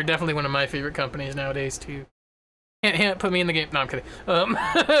feel, because they're definitely one of my favorite companies nowadays too. Can't put me in the game. No, I'm kidding.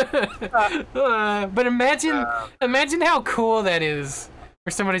 But imagine how cool that is.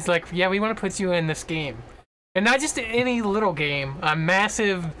 Where somebody's like, yeah, we want to put you in this game. And not just any little game. A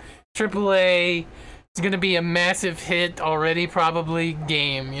massive AAA, it's going to be a massive hit already, probably,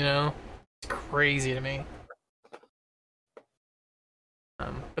 game, you know? It's crazy to me.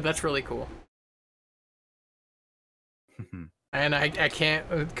 But that's really cool. And I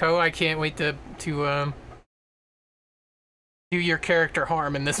can't, Ko, I can't wait to do your character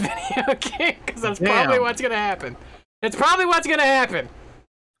harm in this video game, because that's probably what's going to happen. It's probably what's going to happen.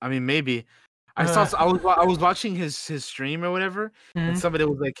 I mean, maybe. I was watching his stream or whatever, and somebody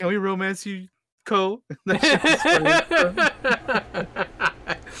was like, "Can we romance you, Ko?" That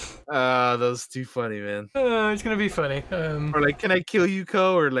was too funny, man. It's gonna be funny. Or like, "Can I kill you,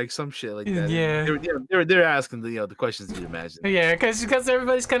 Ko?" Or like some shit like that. Yeah, they're asking the questions you imagine. Yeah, because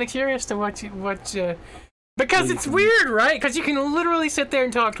everybody's kind of curious to what because it's weird, right? Because you can literally sit there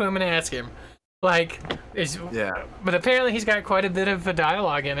and talk to him and ask him. Like, is Yeah. but apparently he's got quite a bit of a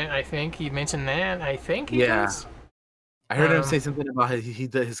dialogue in it. I think he mentioned that. I think he Yeah. does. I heard him say something about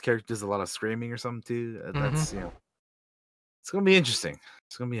his character does a lot of screaming or something too. That's it's gonna be interesting.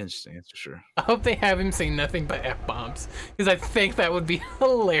 It's gonna be interesting, that's for sure. I hope they have him say nothing but f bombs because I think that would be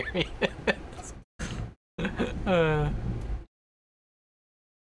hilarious. But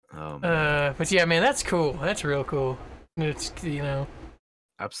yeah, man, that's cool. That's real cool. It's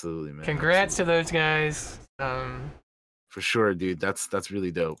absolutely, man. Congrats to those guys. For sure, dude. That's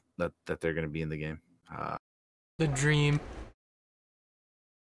really dope. That they're gonna be in the game. The dream.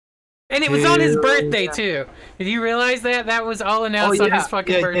 And it was on his birthday too. Did you realize that? That was all announced on his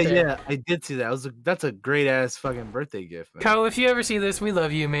fucking birthday. Yeah, I did see that. That's a great ass fucking birthday gift, man. Ko, if you ever see this, we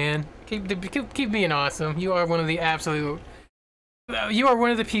love you, man. Keep being awesome. You are one of the absolute. You are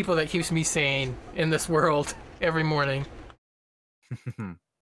one of the people that keeps me sane in this world every morning.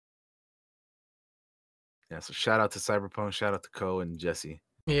 Yeah, so shout out to Cyberpunk, shout out to Ko and Jesse.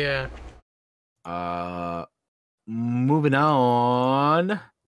 Yeah. Moving on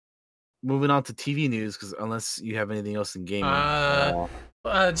to TV news, because unless you have anything else in gaming.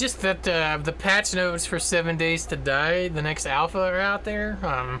 Just that the patch notes for 7 Days to Die, the next alpha, are out there.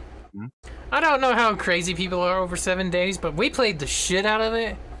 I don't know how crazy people are over 7 days, but we played the shit out of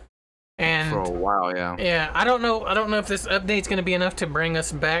it. And for a while, yeah. Yeah, I don't know if this update's gonna be enough to bring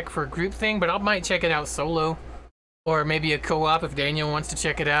us back for a group thing, but I might check it out solo, or maybe a co-op if Daniel wants to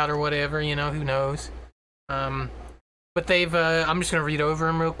check it out or whatever. Who knows? But they've I'm just gonna read over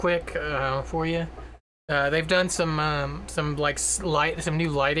them real quick for you. They've done some new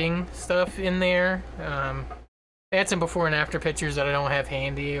lighting stuff in there. They had some before and after pictures that I don't have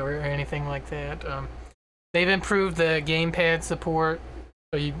handy or anything like that. They've improved the gamepad support.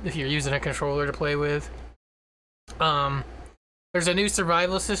 So if you're using a controller to play with. There's a new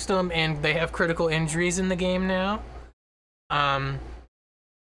survival system, and they have critical injuries in the game now.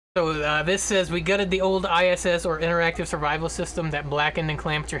 This says, we gutted the old ISS or interactive survival system that blackened and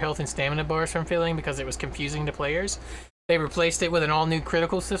clamped your health and stamina bars from filling because it was confusing to players. They replaced it with an all-new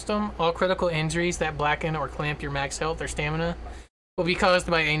critical system. All critical injuries that blacken or clamp your max health or stamina will be caused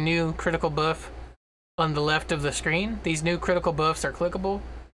by a new critical buff on the left of the screen. These new critical buffs are clickable,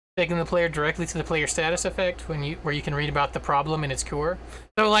 taking the player directly to the player status effect where you can read about the problem and its cure.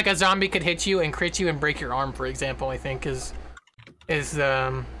 So like a zombie could hit you and crit you and break your arm, for example, I think is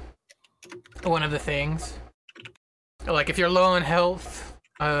one of the things. Like if you're low on health,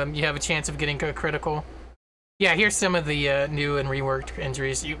 you have a chance of getting a critical. Yeah, here's some of the new and reworked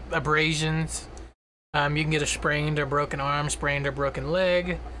injuries. Abrasions. You can get a sprained or broken arm, sprained or broken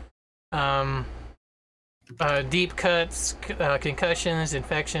leg. Deep cuts, concussions,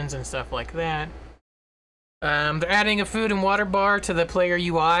 infections, and stuff like that. They're adding a food and water bar to the player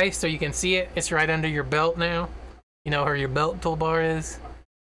UI so you can see it. It's right under your belt now. You know where your belt toolbar is.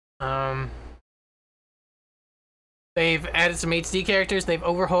 They've added some HD characters. They've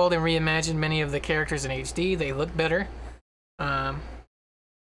overhauled and reimagined many of the characters in HD. They look better.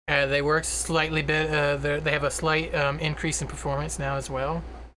 They work slightly better. They have a slight increase in performance now as well.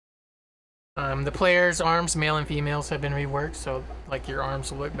 The players' arms, male and females, have been reworked, so like your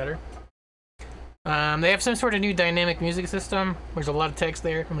arms will look better. They have some sort of new dynamic music system. There's a lot of text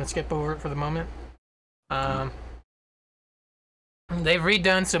there. I'm gonna skip over it for the moment. They've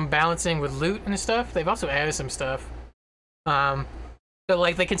redone some balancing with loot and stuff. They've also added some stuff. So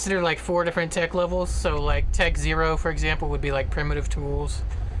like they consider like 4 different tech levels. So like tech 0, for example, would be like primitive tools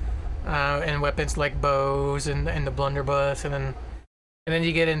and weapons like bows and the blunderbuss, and then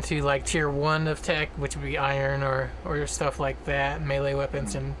you get into like tier 1 of tech, which would be iron or stuff like that, melee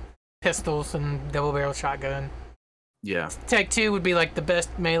weapons and pistols and double barrel shotgun. Yeah. Tech 2 would be like the best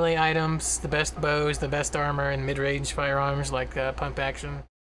melee items, the best bows, the best armor, and mid-range firearms like pump action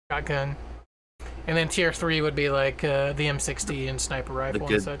shotgun. And then tier 3 would be like the M60 and sniper rifle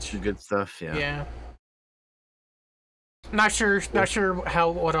and such. The good stuff, yeah. Yeah. Not sure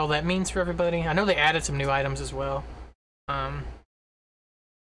what all that means for everybody. I know they added some new items as well. The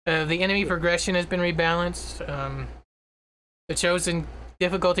enemy progression has been rebalanced. The chosen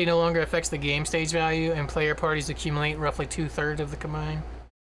difficulty no longer affects the game stage value, and player parties accumulate roughly 2/3 of the combine.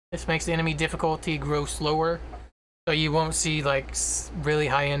 This makes the enemy difficulty grow slower, so you won't see like really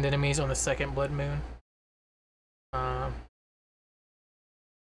high-end enemies on the second blood moon. And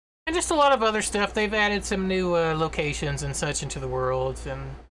just a lot of other stuff. They've added some new locations and such into the worlds,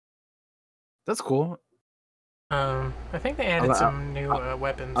 and that's cool. I think they added some new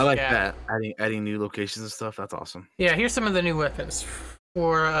weapons. I like that. Adding new locations and stuff. That's awesome. Yeah, here's some of the new weapons.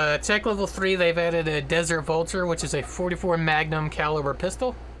 For tech level 3, they've added a Desert Vulture, which is a 44 Magnum caliber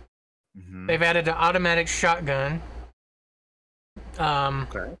pistol. Mm-hmm. They've added an automatic shotgun,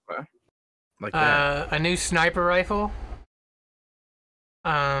 Okay. Okay. Like that. a new sniper rifle,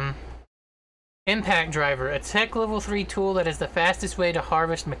 um, impact driver, a tech level 3 tool that is the fastest way to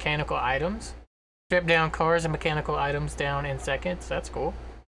harvest mechanical items. Strip down cars and mechanical items down in seconds. That's cool.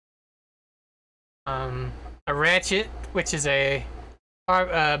 A ratchet, which is a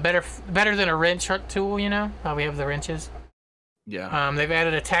better than a wrench tool. You know how we have the wrenches. Yeah. They've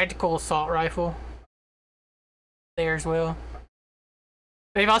added a tactical assault rifle there as well.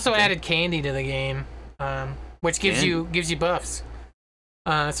 They've also added candy to the game, which gives you buffs.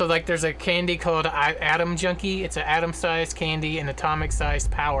 So like, there's a candy called Atom Junkie. It's an atom-sized candy and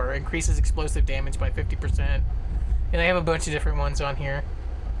atomic-sized power. Increases explosive damage by 50%. And they have a bunch of different ones on here.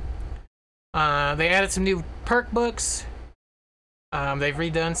 They added some new perk books. They've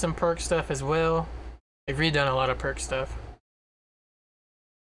redone some perk stuff as well. They've redone a lot of perk stuff.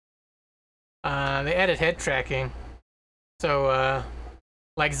 They added head tracking. So,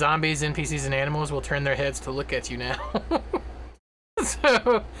 like zombies, NPCs, and animals will turn their heads to look at you now.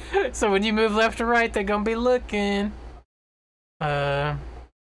 So when you move left or right, they're gonna be looking. A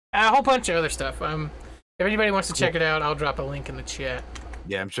whole bunch of other stuff. If anybody wants to check it out, I'll drop a link in the chat.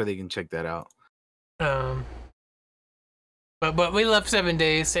 Yeah, I'm sure they can check that out. But we love 7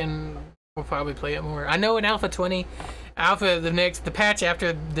 days, and we'll probably play it more. I know in Alpha 20, the patch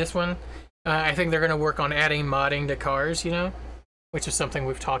after this one, I think they're gonna work on adding modding to cars, you know, which is something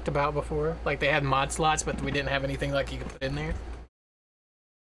we've talked about before. Like, they had mod slots, but we didn't have anything like you could put in there.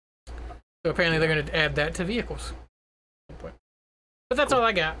 So apparently they're gonna add that to vehicles. But that's all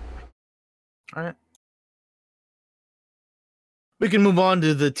I got. All right. We can move on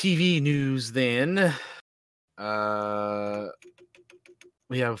to the TV news then.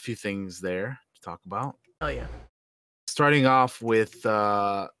 We have a few things there to talk about. Oh yeah. Starting off with, we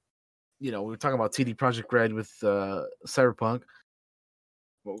were talking about CD Projekt Red with Cyberpunk.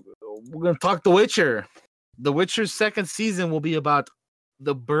 We're going to talk The Witcher. The Witcher's second season will be about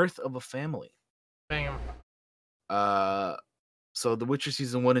the birth of a family. Damn. So The Witcher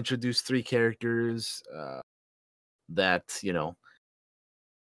season 1 introduced 3 characters that,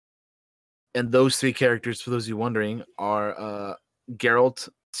 and those 3 characters, for those of you wondering, are Geralt,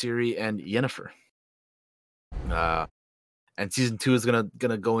 Ciri, and Yennefer. And season 2 is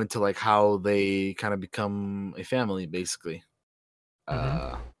gonna go into like how they kind of become a family, basically.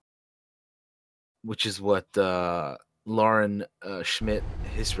 Which is what Lauren Schmidt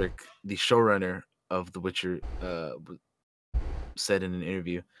Hisrick, the showrunner of The Witcher, said in an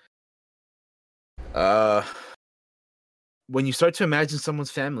interview. When you start to imagine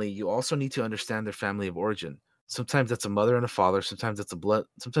someone's family, you also need to understand their family of origin. Sometimes that's a mother and a father. Sometimes that's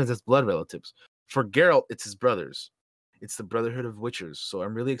blood relatives. For Geralt, it's his brothers. It's the Brotherhood of Witchers. So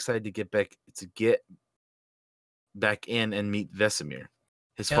I'm really excited to get back in and meet Vesemir,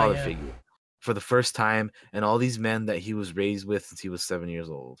 his father figure, for the first time, and all these men that he was raised with since he was 7 years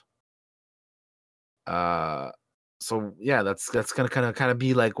old. So yeah, that's gonna kind of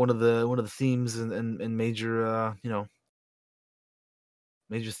be like one of the themes and major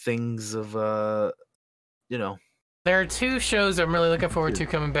major things of There are 2 shows I'm really looking forward to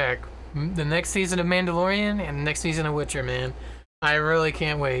coming back. The next season of Mandalorian and the next season of Witcher, man. I really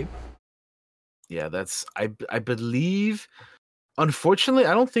can't wait. Yeah, that's I believe. Unfortunately,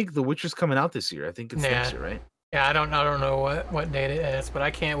 I don't think The Witcher's coming out this year. I think it's next year, right? Yeah, I don't know what date it is, but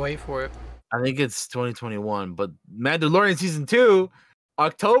I can't wait for it. I think it's 2021. But Mandalorian season 2,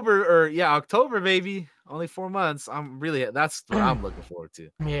 October, baby. Only 4 months. That's what I'm looking forward to.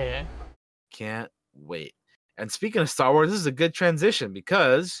 Yeah. Can't wait. And speaking of Star Wars, this is a good transition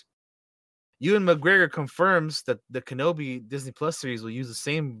because Ewan McGregor confirms that the Kenobi Disney Plus series will use the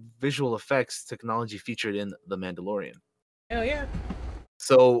same visual effects technology featured in The Mandalorian. Hell yeah.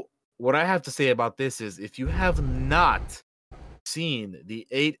 So what I have to say about this is, if you have not seen the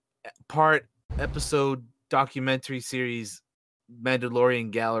 8-part episode documentary series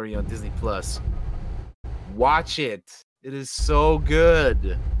Mandalorian Gallery on Disney Plus, watch it. It is so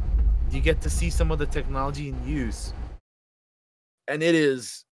good. You get to see some of the technology in use, and it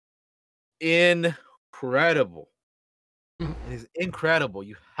is incredible. It is incredible.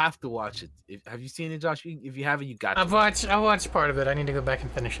 You have to watch it. Have you seen it, Josh? If you haven't, you got to. I watched part of it. I need to go back and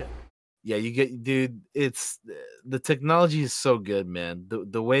finish it. Yeah, dude. It's the technology is so good, man.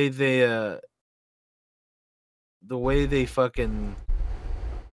 The way they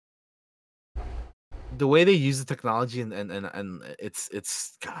use the technology and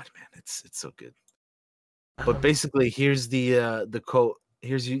it's God, man, it's so good. But basically, here's the quote.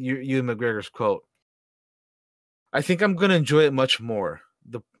 Here's Ewan McGregor's quote. I think I'm gonna enjoy it much more.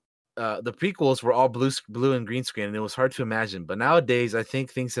 the prequels were all blue and green screen, and it was hard to imagine. But nowadays, I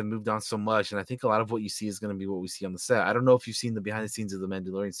think things have moved on so much, and I think a lot of what you see is going to be what we see on the set. I don't know if you've seen the behind the scenes of the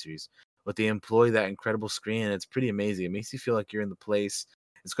Mandalorian series, but they employ that incredible screen, and it's pretty amazing. It makes you feel like you're in the place.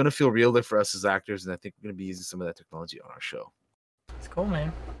 It's going to feel realer for us as actors, and I think we're going to be using some of that technology on our show. It's cool,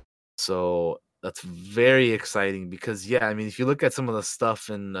 man. So that's very exciting because, yeah, I mean, if you look at some of the stuff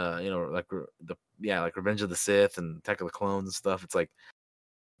in, like like Revenge of the Sith and Attack of the Clones and stuff, it's like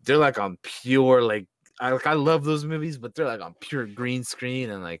they're like on pure I love those movies, but they're like on pure green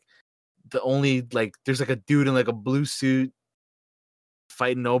screen and like the only like there's like a dude in like a blue suit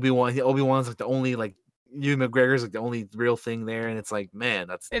fighting Obi-Wan. Obi-Wan's like the only like Ewan McGregor's like the only real thing there, and it's like, man,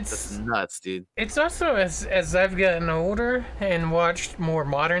 that's nuts, dude. It's also as I've gotten older and watched more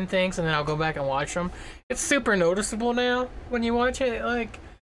modern things, and then I'll go back and watch them. It's super noticeable now when you watch it. Like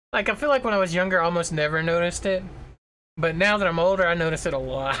I feel like when I was younger, I almost never noticed it, but now that I'm older, I notice it a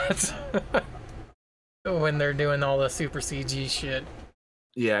lot when they're doing all the super CG shit.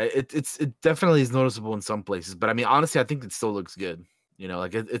 Yeah, it definitely is noticeable in some places, but I mean, honestly, I think it still looks good. You know,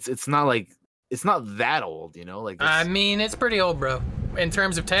 like it's not like it's not that old. You know, like I mean, it's pretty old, bro. In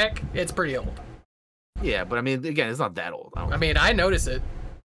terms of tech, it's pretty old. Yeah, but I mean, again, it's not that old. I mean, I notice it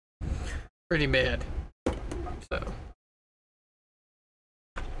pretty bad. So.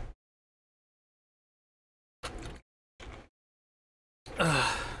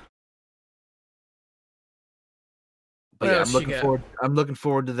 But yeah, I'm looking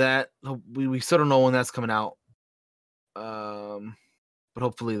forward to that. We still don't know when that's coming out. But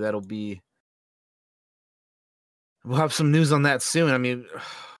hopefully we'll have some news on that soon. I mean,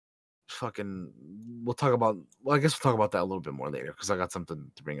 we'll talk about. Well, I guess we'll talk about that a little bit more later because I got something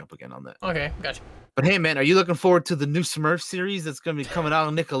to bring up again on that. Okay, gotcha. But hey, man, are you looking forward to the new Smurf series that's going to be coming out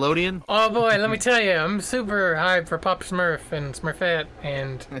on Nickelodeon? Oh boy, let me tell you, I'm super hyped for Pop Smurf and Smurfette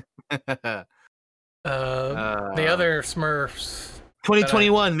and the other Smurfs.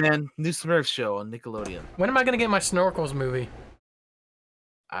 2021, man, new Smurf show on Nickelodeon. When am I gonna get my Snorkels movie?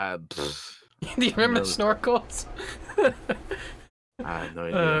 Do you remember the Snorkels? I have no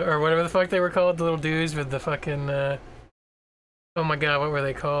idea. Or whatever the fuck they were called, the little dudes with the fucking. Oh my god, what were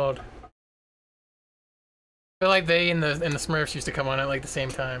they called? I feel like they and the Smurfs used to come on at like the same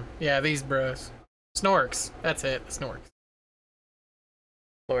time. Yeah, these bros. Snorks. That's it. Snorks.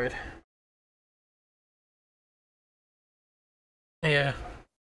 Lord. Yeah.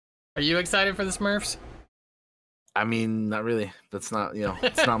 Are you excited for the Smurfs? I mean, not really. That's not,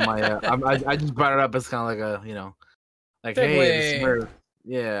 it's not my. I just brought it up as kind of like a, like, hey, the Smurf.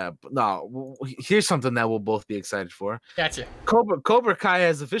 Yeah, but no. Here's something that we'll both be excited for. Gotcha. Cobra Kai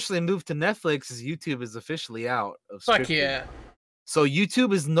has officially moved to Netflix as YouTube is officially out of scripted. Fuck yeah. So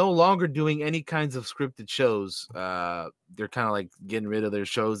YouTube is no longer doing any kinds of scripted shows. They're kind of like getting rid of their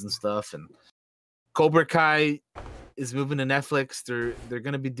shows and stuff. And Cobra Kai is moving to Netflix. They're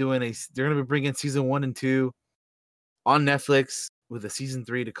gonna be bringing season 1 and 2 on Netflix with a season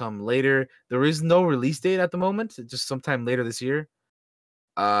 3 to come later. There is no release date at the moment. It's just sometime later this year.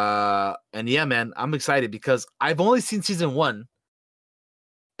 And yeah, man, I'm excited because I've only seen season 1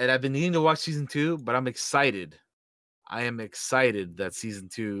 and I've been needing to watch season 2, but I'm excited. I am excited that season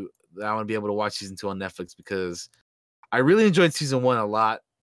 2, that I want to be able to watch season 2 on Netflix because I really enjoyed season 1 a lot.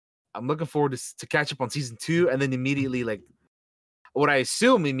 I'm looking forward to catch up on season 2 and then immediately, like what I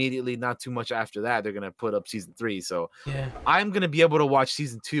assume immediately, not too much after that, they're gonna put up season 3. So yeah, I'm gonna be able to watch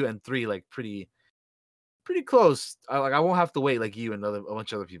season 2 and 3 like pretty close. I won't have to wait like you and a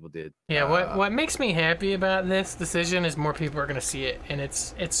bunch of other people did. Yeah, what makes me happy about this decision is more people are gonna see it, and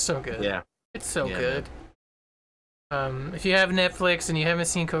it's so good. Yeah, it's so good. If you have Netflix and you haven't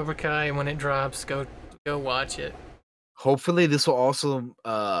seen Cobra Kai, when it drops, go watch it. Hopefully, this will also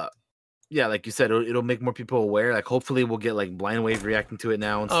yeah, like you said, it'll make more people aware. Like, hopefully, we'll get like Blind Wave reacting to it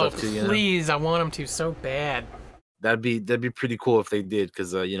now and stuff too. Please, I want them to so bad. That'd be pretty cool if they did,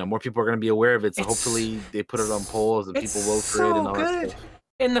 because more people are gonna be aware of it. So hopefully, they put it on polls and people vote for it and all that stuff.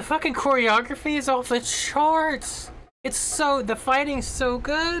 And the fucking choreography is off the charts. The fighting's so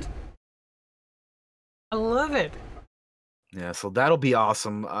good. I love it. Yeah, so that'll be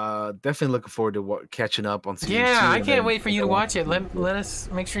awesome. Definitely looking forward to catching up on season 2. Yeah, I can't wait for you to watch it. Let us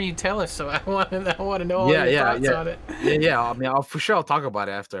make sure you tell us. So I want to know all your thoughts on it. Yeah. I mean, I'll talk about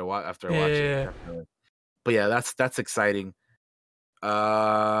it after I watch it. But yeah, that's exciting. Yeah,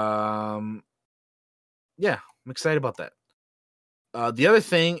 I'm excited about that. The other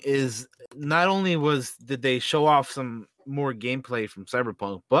thing is, not only did they show off some more gameplay from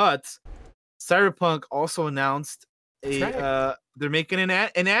Cyberpunk, but Cyberpunk also announced they're making an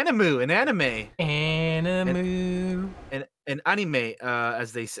anime. And an anime,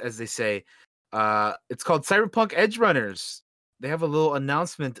 as they say. It's called Cyberpunk Edge Runners. They have a little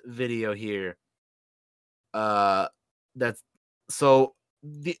announcement video here. That's so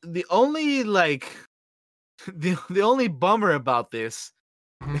the only like the only bummer about this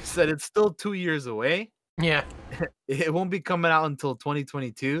is that it's still 2 years away. Yeah. It won't be coming out until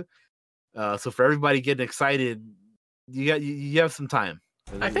 2022. So for everybody getting excited, you have some time.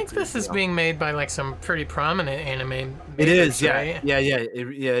 I think this is being made by like some pretty prominent anime makers, It is, yeah, right? yeah,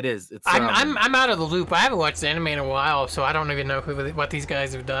 it is. It's I'm out of the loop. I haven't watched anime in a while, so I don't even know what these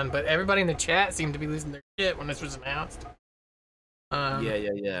guys have done. But everybody in the chat seemed to be losing their shit when this was announced.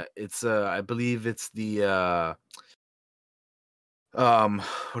 Yeah. It's I believe it's the what are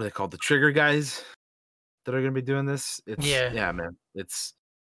they called? The Trigger guys that are gonna be doing this. Yeah, man. It's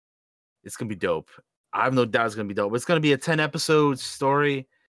gonna be dope. I have no doubt it's gonna be dope. It's gonna be a 10-episode story,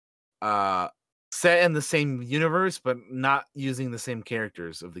 set in the same universe, but not using the same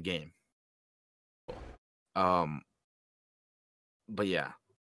characters of the game. But yeah,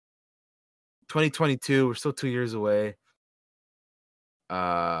 2022. We're still 2 years away.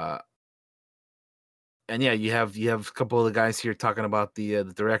 And yeah, you have a couple of the guys here talking about the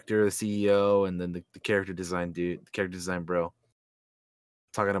director, the CEO, and then the character design dude, the character design bro,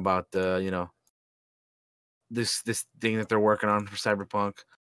 talking about this thing that they're working on for Cyberpunk.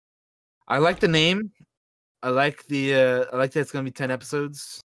 I like the name. I like that it's gonna be 10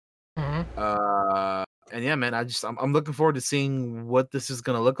 episodes. And yeah, man, I'm looking forward to seeing what this is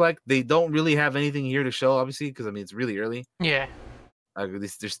gonna look like. They don't really have anything here to show, obviously, because I mean it's really early. Yeah.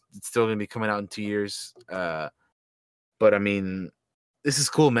 It's still gonna be coming out in 2 years. But I mean, this is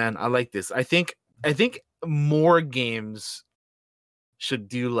cool, man. I like this. I think more games should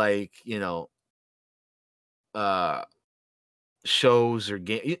do like shows or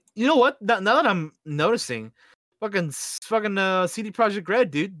game. You know what? Now that I'm noticing, fucking CD Projekt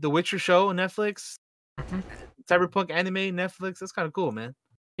Red, dude, The Witcher show on Netflix, Cyberpunk anime Netflix. That's kind of cool, man.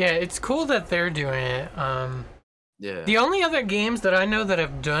 Yeah, it's cool that they're doing it. Yeah. The only other games that I know that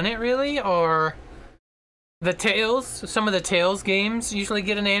have done it really are the Tales. Some of the Tales games usually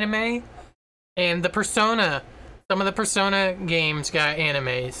get an anime, and the Persona. Some of the Persona games got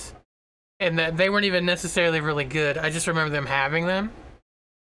animes, and that they weren't even necessarily really good. I just remember them having them.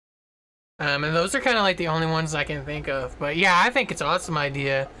 And those are kind of like the only ones I can think of. But yeah, I think it's an awesome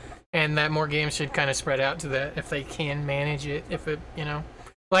idea, and that more games should kind of spread out to that if they can manage it. If it,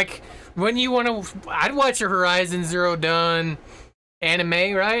 like when you want to, I'd watch a Horizon Zero Dawn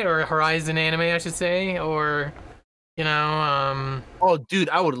anime, right? Or a Horizon anime, I should say, or Oh, dude,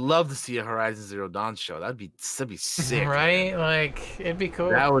 I would love to see a Horizon Zero Dawn show. That'd be sick, right? Man. Like it'd be cool.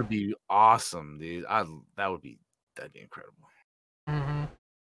 That would be awesome, dude. That'd be incredible.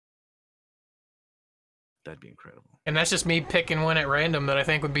 That'd be incredible. And that's just me picking one at random that I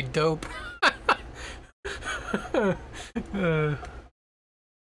think would be dope. I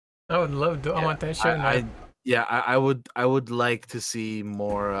would love to. I want that show. I would like to see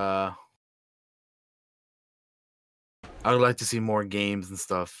more. I would like to see more games and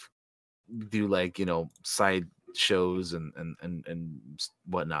stuff do like side shows and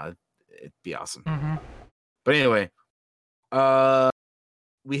whatnot. It'd be awesome. But anyway,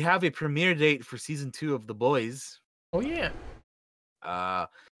 we have a premiere date for season 2 of The Boys. Oh yeah.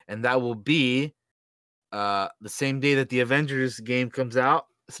 And that will be the same day that the Avengers game comes out,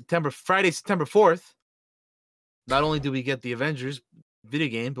 Friday, September 4th. Not only do we get the Avengers video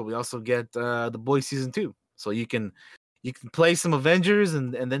game, but we also get The Boys season 2. So you can play some Avengers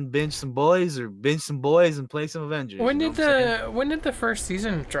and then binge some Boys, or binge some Boys and play some Avengers. When did the first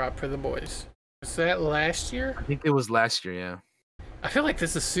season drop for The Boys? Was that last year? I think it was last year, yeah. I feel like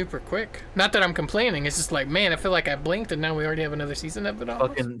this is super quick. Not that I'm complaining. It's just like, man, I feel like I blinked and now we already have another season of it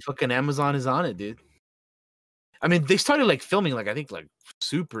all. Fucking Amazon is on it, dude. I mean, they started like filming like I think like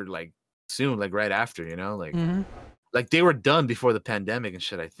super like soon, like right after, like they were done before the pandemic and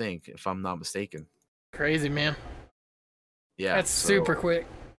shit. I think, if I'm not mistaken. Crazy, man. Yeah, that's super quick.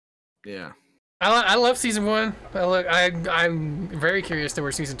 Yeah, I love season 1. I'm very curious to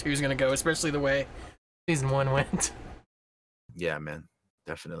where season 2 is gonna go, especially the way season 1 went. Yeah, man,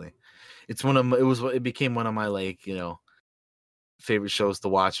 definitely. It became one of my like favorite shows to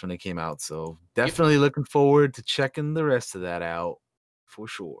watch when it came out. So definitely looking forward to checking the rest of that out for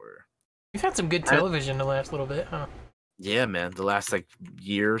sure. You've had some good television the last little bit, huh? Yeah, man. The last like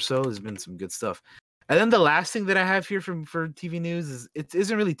year or so has been some good stuff. And then the last thing that I have here for TV news is it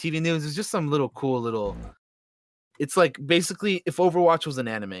isn't really TV news. It's just some cool little. It's like basically if Overwatch was an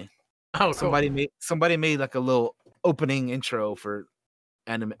anime. Oh, somebody made like a little opening intro for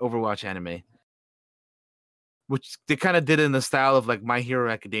Overwatch anime. which they kind of did in the style of like My Hero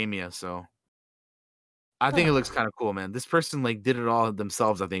Academia. So I think it looks kind of cool, man. This person like did it all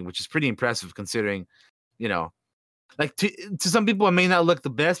themselves, I think, which is pretty impressive considering, you know, like to some people it may not look the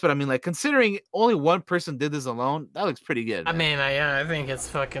best, but I mean, like considering only one person did this alone, that looks pretty good. I Man. mean, I think it's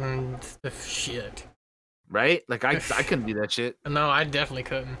fucking the shit. Right? Like I couldn't do that shit. No, I definitely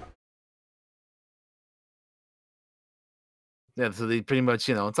couldn't. Yeah, so they pretty much,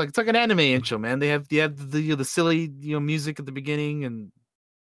 it's like an anime intro, man. They have the silly, music at the beginning and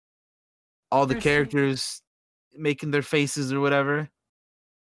all the characters making their faces or whatever,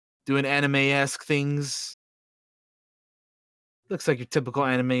 doing anime-esque things. Looks like your typical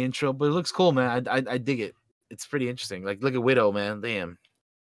anime intro, but it looks cool, man. I dig it. It's pretty interesting. Like, look at Widow, man. Damn.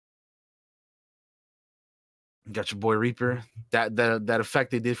 You got your boy Reaper. That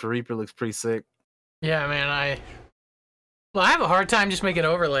effect they did for Reaper looks pretty sick. Yeah, man. I have a hard time just making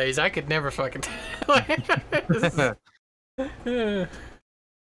overlays. I could never fucking. It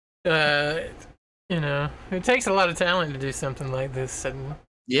takes a lot of talent to do something like this. And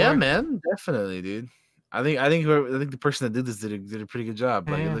yeah, man, definitely, dude. I think the person that did this did a pretty good job.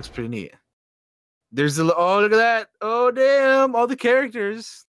 Like, it looks pretty neat. There's look at that. Oh damn, all the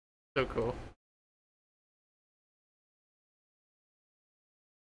characters. So cool.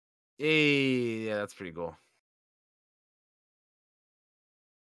 Hey, yeah, that's pretty cool.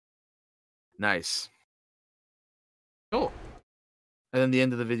 Nice. Cool. And then the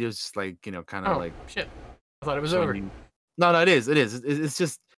end of the video is just like, kind of like shit. I thought it was over. No, it is. It's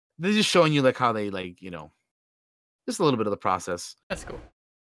just they're just showing you like how they like, just a little bit of the process. That's cool.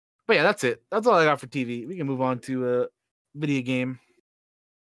 But yeah, that's it. That's all I got for TV. We can move on to a video game.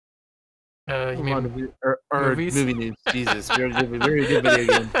 You mean movie news? Jesus, we already did video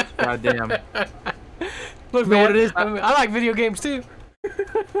games. God damn. Look, man, what it is? I like video games too.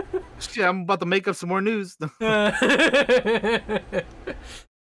 Shit, I'm about to make up some more news.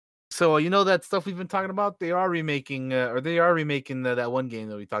 So that stuff we've been talking about, they are remaking that one game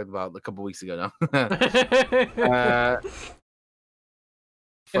that we talked about a couple weeks ago now.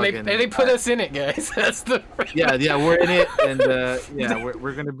 And they put us in it, guys. That's the yeah, we're in it, and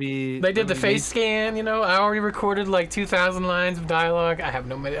we're gonna be. They did the face scan. I already recorded like 2,000 lines of dialogue. I have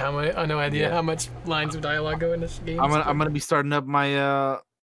no idea how much lines of dialogue go in this game. I'm gonna be starting up my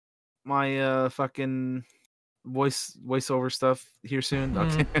fucking voiceover stuff here soon.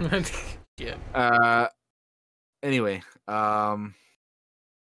 Yeah. Anyway. Oh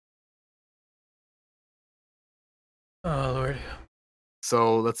Lord.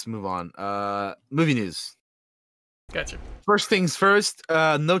 So let's move on. Movie news. Gotcha. First things first.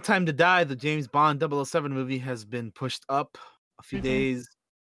 No Time to Die, the James Bond 007 movie, has been pushed up a few days.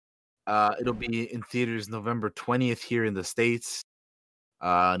 It'll be in theaters November 20th here in the States.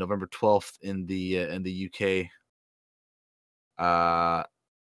 November 12th in the UK.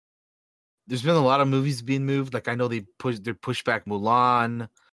 There's been a lot of movies being moved. Like I know they pushed back Mulan.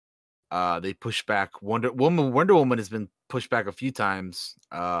 They pushed back Wonder Woman has been pushed back a few times.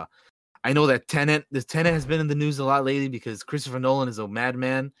 I know that Tenet has been in the news a lot lately because Christopher Nolan is a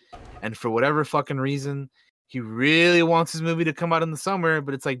madman, and for whatever fucking reason, he really wants his movie to come out in the summer.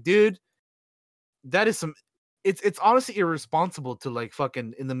 But it's like, dude, that is some. It's honestly irresponsible to like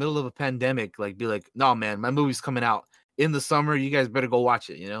fucking in the middle of a pandemic like be like, no man, my movie's coming out in the summer. You guys better go watch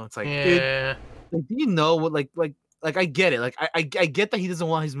it. It's like, dude, like, do you know what like I get it. Like I get that he doesn't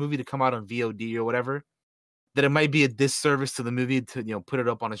want his movie to come out on VOD or whatever. That it might be a disservice to the movie to put it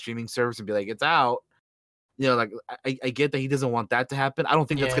up on a streaming service and be like it's out. Like I get that he doesn't want that to happen. I don't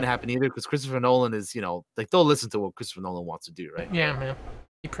think that's gonna happen either because Christopher Nolan is like they'll listen to what Christopher Nolan wants to do, right? Yeah, man.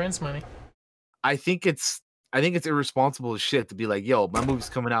 He prints money. I think it's irresponsible as shit to be like, yo, my movie's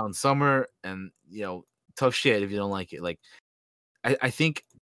coming out in summer and tough shit if you don't like it. Like I think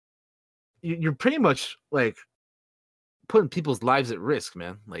you're pretty much like putting people's lives at risk,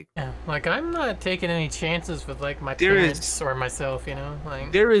 man. Like I'm not taking any chances with like my parents or myself,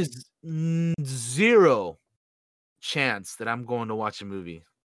 like there is zero chance that I'm going to watch a movie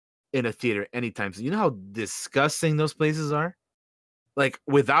in a theater anytime soon. You know how disgusting those places are? Like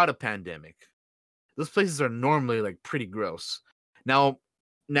without a pandemic. Those places are normally like pretty gross. Now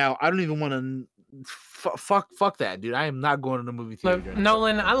I don't even want to fuck that, dude. I am not going to the movie theater. Look,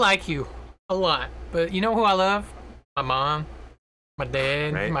 Nolan, I like you a lot, but you know who I love? My mom, my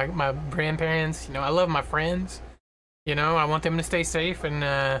dad, right? my grandparents. I love my friends. I want them to stay safe,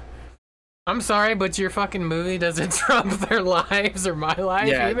 and I'm sorry, but your fucking movie doesn't trump their lives or my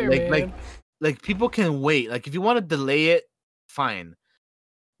life either, man. Like people can wait. Like if you want to delay it, fine.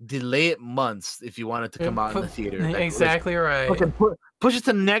 Delay it months if you want it to come out in the theater. Exactly right. push it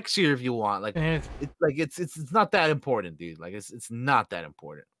to next year if you want. Like Eh, it's not that important, dude. Like it's not that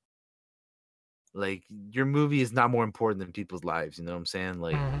important. Like your movie is not more important than people's lives. You know what I'm saying?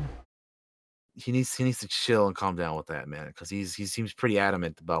 Like mhm. he needs to chill and calm down with that, man, because he seems pretty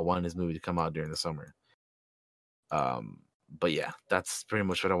adamant about wanting his movie to come out during the summer. But yeah, that's pretty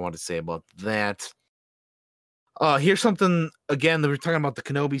much what I wanted to say about that. Here's something again that we were talking about the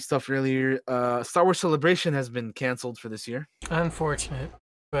Kenobi stuff earlier. Star Wars Celebration has been canceled for this year. Unfortunate,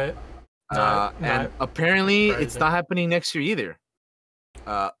 but not And not apparently it's surprising. not happening next year either.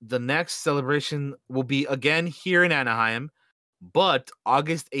 The next celebration will be again here in Anaheim, but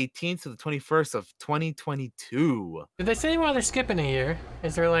August 18th to the 21st of 2022. Did they say why they're skipping a year?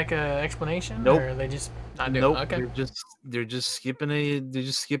 Is there like a explanation, Nope. or are they just not doing? Nope. Okay. They're just skipping to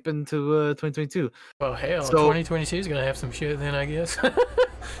 2022. Well, hell, So 2022 is gonna have some shit then, I guess.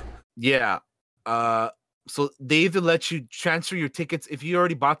 yeah. Uh so they either let you transfer your tickets if you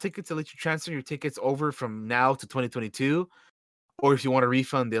already bought tickets, they let you transfer your tickets over from now to 2022, or if you want a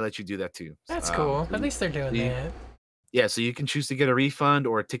refund, they let you do that too. That's cool. So At least they're doing you, that. yeah, so you can choose to get a refund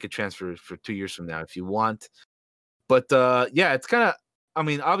or a ticket transfer for 2 years from now if you want. But yeah, it's kind of, I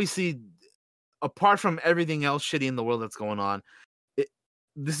mean, obviously, apart from everything else shitty in the world that's going on, it,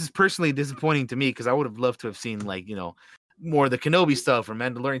 this is personally disappointing to me because I would have loved to have seen like more of the Kenobi stuff or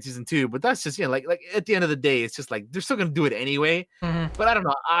Mandalorian season 2. But that's just like at the end of the day, it's just like they're still gonna do it anyway. Hmm. But I don't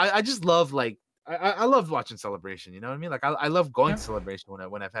know. I just love like I love watching Celebration. You know what I mean? Like I love going Yeah. to Celebration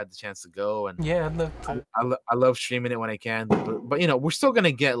when I've had the chance to go, and Yeah, I'd love to. I love streaming it when I can. But we're still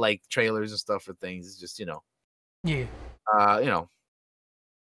gonna get like trailers and stuff for things. It's just Yeah. you know.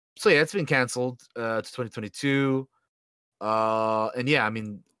 So yeah, it's been canceled to 2022. And yeah, I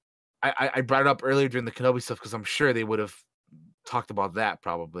mean, I brought it up earlier during the Kenobi stuff because I'm sure they would have talked about that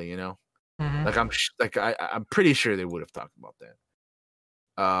probably. Hmm. Like I'm pretty sure they would have talked about that.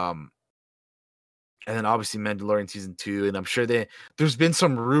 And then obviously Mandalorian season 2, and I'm sure there's been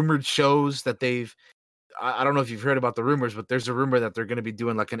some rumored shows that they've. I don't know if you've heard about the rumors, but there's a rumor that they're going to be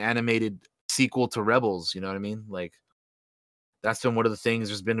doing like an animated sequel to Rebels. You know what I mean? Like that's been one of the things.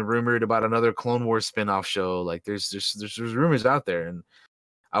 There's been rumored about another Clone Wars spin-off show. Like there's rumors out there, and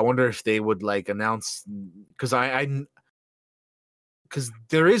I wonder if they would like announce because I because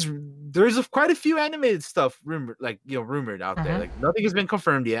there is quite a few animated stuff rumored out there. Hmm. Like nothing has been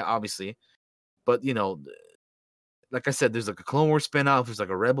confirmed yet, obviously, but like I said, there's like a Clone Wars spinoff. There's like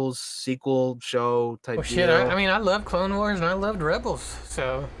a Rebels sequel show Well, type shit. I, deal. I mean, I love Clone Wars and I loved Rebels.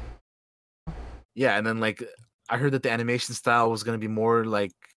 So Yeah, and then like I heard that the animation style was gonna be more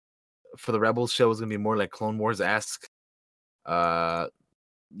like for the Rebels show was gonna be more like Clone Wars esque. Uh,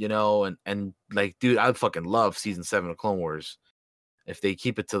 and like, dude, I'd fucking love season 7 of Clone Wars. If they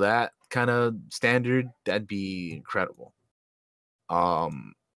keep it to that kind of standard, that'd be incredible.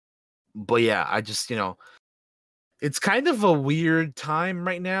 Um, but yeah, I just it's kind of a weird time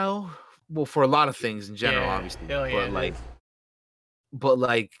right now. Well, for a lot of things in general, yeah, obviously, hell yeah, but it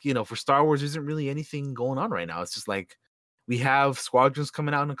like, is. for Star Wars, there isn't really anything going on right now. It's just like we have Squadrons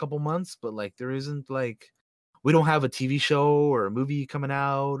coming out in a couple months, but like there isn't like we don't have a TV show or a movie coming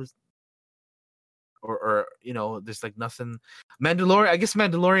out, or there's like nothing. Mandalorian, I guess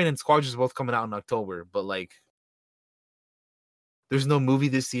Mandalorian and Squadrons both coming out in October, but like there's no movie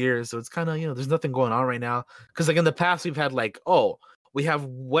this year, so it's kind of there's nothing going on right now. Because like in the past, we've had like we have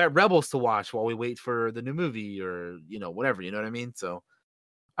Rebels to watch while we wait for the new movie or whatever. You know what I mean? So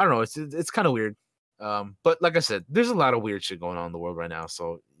I don't know. It's kind of weird. But like I said, there's a lot of weird shit going on in the world right now.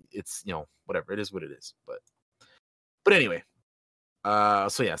 So it's whatever. It is what it is. But anyway,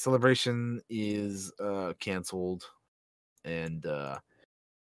 so yeah, Celebration is canceled, and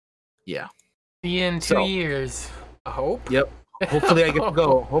yeah. See you in two So years. I hope. yep. Hopefully I get to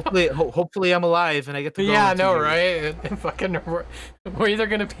go. Hopefully I'm alive and I get to go. Yeah, I in 2 know, years. right? Fucking, we're either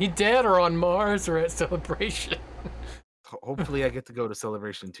gonna be dead or on Mars or at Celebration. Hopefully I get to go to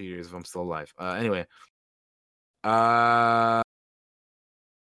Celebration in 2 years if I'm still alive. Anyway, uh,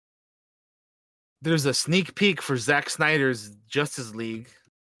 there's a sneak peek for Zack Snyder's Justice League.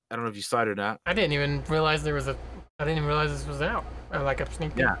 I don't know if you saw it or not. I didn't even realize I didn't even realize this was out. I like a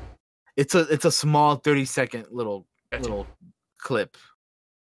sneak peek. Yeah, it's a small 30-second little Gotcha. clip,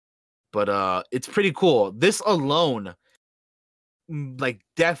 but it's pretty cool. This alone, like,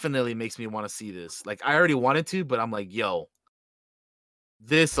 definitely makes me want to see this. Like, I already wanted to, but I'm like, yo,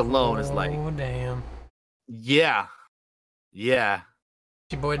 this alone is like, Oh damn. yeah, yeah,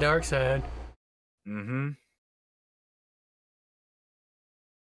 Your boy Darkseid. mm-hmm.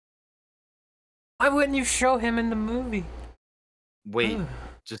 Why wouldn't you show him in the movie? Wait, Ugh.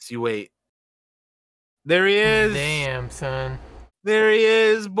 just you wait. There he is. Damn, son. There he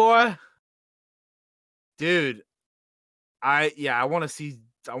is, boy. Dude, I want to see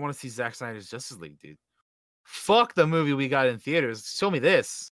Zack Snyder's Justice League, dude. Fuck the movie we got in theaters. Show me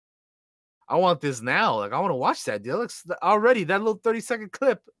this. I want this now. Like I want to watch that, dude. It looks already that little 30-second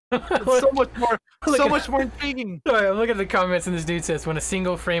clip. It's so much more, much more intriguing. Sorry, I'm looking at the comments, and this dude says, "When a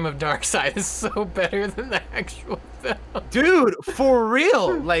single frame of Darkseid is so better than the actual film." Dude, for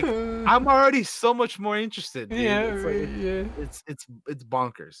real. Like I'm already so much more interested. Dude. Yeah, it's like, yeah. it's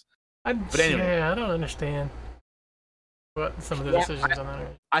bonkers. But anyway. yeah, I don't understand what some of the decisions on that are.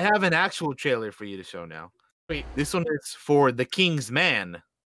 I have an actual trailer for you to show now. Wait. This one is for The King's Man,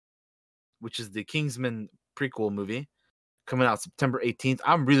 which is the Kingsman prequel movie coming out September 18th.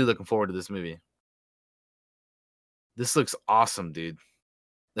 I'm really looking forward to this movie. This looks awesome, dude.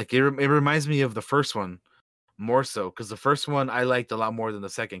 Like it reminds me of the first one more so because the first one I liked a lot more than the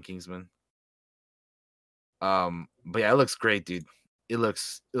second Kingsman. But yeah, it looks great, dude. It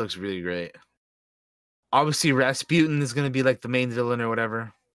looks really great. Obviously, Rasputin is gonna be like the main villain or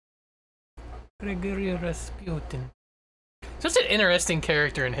whatever. Gregory Rasputin. Such an interesting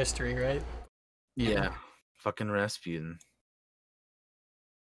character in history, right? Yeah, fucking Rasputin.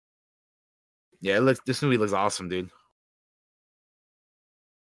 Yeah, this movie looks awesome, dude.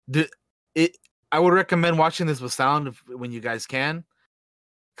 I would recommend watching this with sound when you guys can,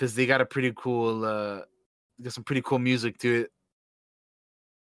 because they got a pretty cool, got some pretty cool music to it.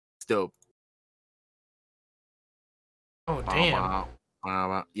 It's dope. Oh damn!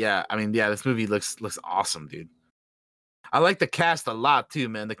 Yeah, I mean, yeah, this movie looks awesome, dude. I like the cast a lot too,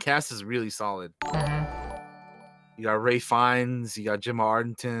 man. The cast is really solid. You got Ray Fiennes, you got Gemma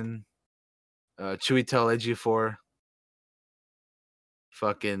Arterton, Chiwetel Ejiofor.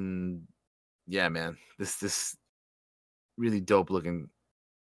 Fucking yeah, man. This really dope looking.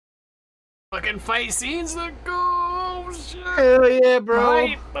 Fucking fight scenes look cool. Shit. Hell yeah, bro!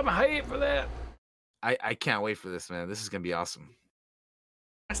 I'm hyped for that. I can't wait for this, man. This is gonna be awesome.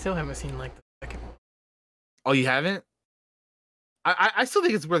 I still haven't seen like the second one. Oh, you haven't? I still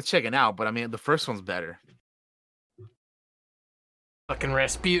think it's worth checking out, but I mean the first one's better. Fucking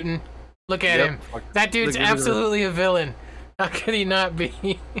Rasputin. Look at him. That dude's absolutely a villain. How could he not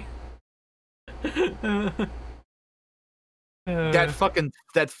be?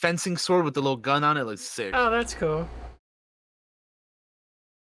 that fencing sword with the little gun on it looks sick. Oh, that's cool.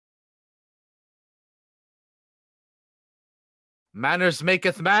 Manners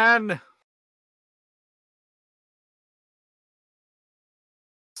maketh man.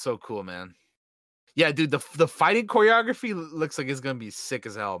 So cool, man. Yeah, dude, the fighting choreography looks like it's gonna be sick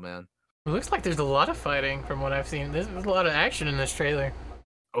as hell, man. It looks like there's a lot of fighting from what I've seen. There's a lot of action in this trailer.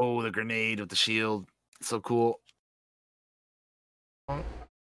 Oh, the grenade with the shield. So cool.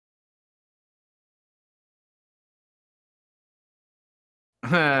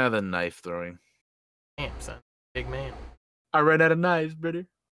 The knife throwing. Damn, son. Big man. I ran out of knives, brother.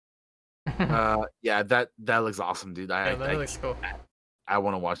 Yeah, that looks awesome, dude. That looks cool. I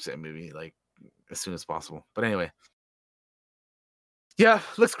want to watch that movie like as soon as possible. But anyway. Yeah,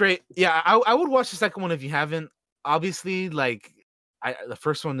 looks great. Yeah, I would watch the second one if you haven't. Obviously, like the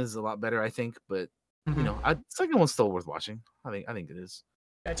first one is a lot better, I think, but you know, the second one's still worth watching. I think it is.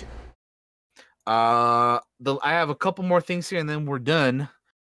 Gotcha. I have a couple more things here, and then we're done.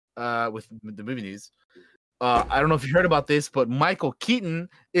 With the movie news. I don't know if you heard about this, but Michael Keaton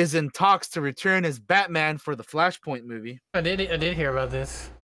is in talks to return as Batman for the Flashpoint movie. I did hear about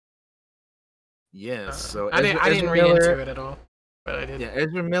this. Yes, so I didn't read into it at all, but I did. Yeah,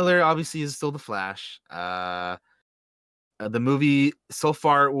 Ezra Miller obviously is still the Flash. The movie so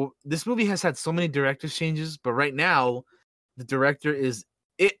far, this movie has had so many director's changes, but right now, the director is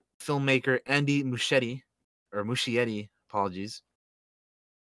filmmaker Andy Muschietti, apologies.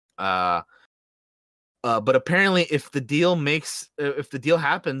 But apparently, if the deal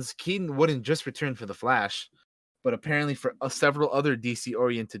happens, Keaton wouldn't just return for the Flash, but apparently for several other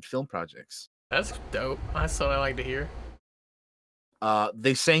DC-oriented film projects. That's dope. That's what I like to hear.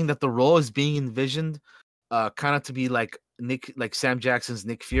 They're saying that the role is being envisioned, kind of to be like Sam Jackson's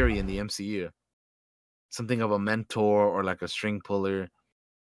Nick Fury in the MCU, something of a mentor or like a string puller.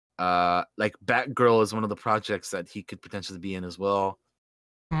 Like Batgirl is one of the projects that he could potentially be in as well.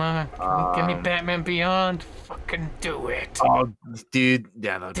 Come on, give me Batman Beyond. Fucking do it. Oh, dude,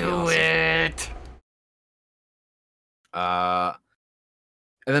 yeah, that'd be awesome. Do it.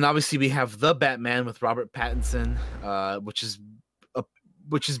 And then obviously we have The Batman with Robert Pattinson, which is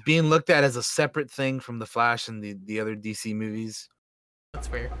being looked at as a separate thing from The Flash and the other DC movies. That's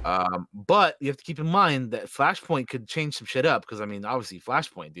weird. But you have to keep in mind that Flashpoint could change some shit up because I mean, obviously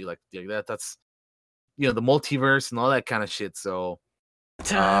Flashpoint, dude, like that's the multiverse and all that kind of shit. So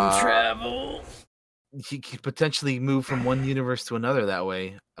Time travel. he could potentially move from one universe to another that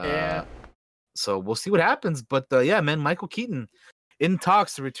way. Yeah. So we'll see what happens. But yeah, man, Michael Keaton in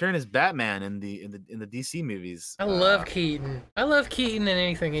talks to return as Batman in the DC movies. I love Keaton. I love Keaton in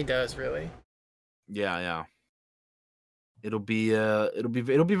anything he does, really. Yeah. It'll be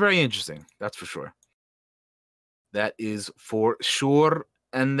very interesting. That's for sure. That is for sure.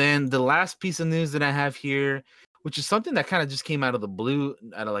 And then the last piece of news that I have here, which is something that kind of just came out of the blue,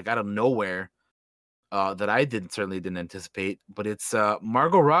 out of nowhere, that I certainly didn't anticipate. But it's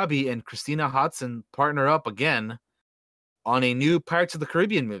Margot Robbie and Christina Hodson partner up again on a new Pirates of the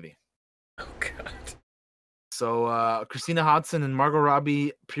Caribbean movie. Oh God. So Christina Hodson and Margot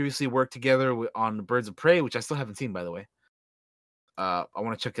Robbie previously worked together on Birds of Prey, which I still haven't seen, by the way. I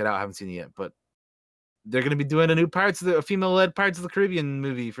want to check it out. I haven't seen it yet, but they're going to be doing a female-led Pirates of the Caribbean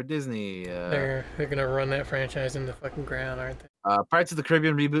movie for Disney. They're going to run that franchise into the fucking ground, aren't they? Pirates of the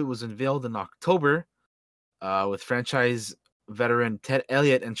Caribbean reboot was unveiled in October, with franchise veteran Ted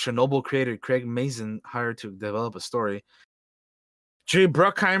Elliott and Chernobyl creator Craig Mazin hired to develop a story. Jerry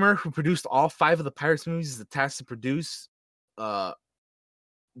Bruckheimer, who produced all 5 of the Pirates movies, is tasked to produce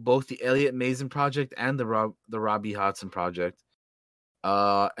both the Elliott Mazin project and the Robbie Hodson project.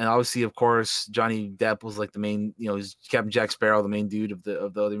 And obviously, of course, Johnny Depp was like the main, he's Captain Jack Sparrow, the main dude of the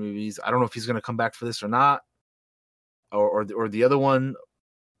other movies. I don't know if he's gonna come back for this or not, or the other one,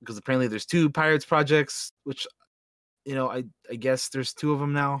 because apparently there's 2 Pirates projects, which, I guess there's 2 of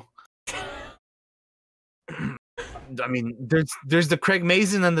them now. I mean, there's the Craig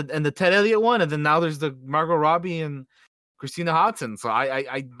Mazin and the Ted Elliott one, and then now there's the Margot Robbie and Christina Hodson. So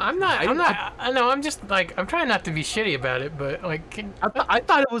I'm just like, I'm trying not to be shitty about it, but like, I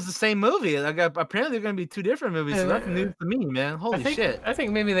thought it was the same movie. Like, apparently they're gonna be 2 different movies. So that's news to me, man. Holy shit! I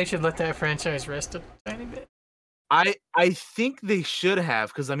think maybe they should let that franchise rest a tiny bit. I think they should have,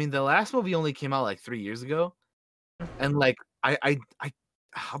 because I mean the last movie only came out like 3 years ago, and like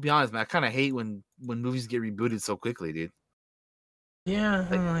I'll be honest, man, I kind of hate when movies get rebooted so quickly, dude. Yeah,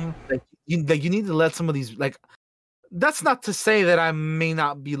 you need to let some of these, like, that's not to say that I may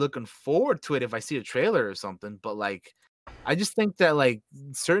not be looking forward to it if I see a trailer or something, but like, I just think that like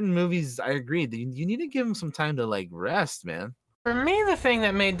certain movies, I agree, you need to give them some time to like rest, man. For me, the thing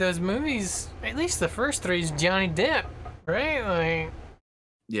that made those movies, at least the first 3, is Johnny Depp, right? Like,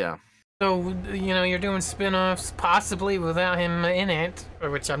 yeah. So, you're doing spin-offs possibly without him in it, or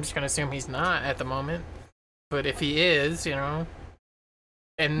which I'm just going to assume he's not at the moment. But if he is, and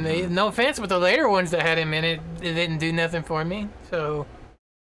no offense, but the later ones that had him in it didn't do nothing for me. So,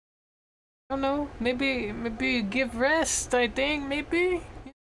 I don't know. Maybe give rest, I think, maybe.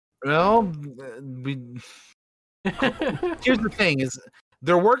 Well, here's the thing: is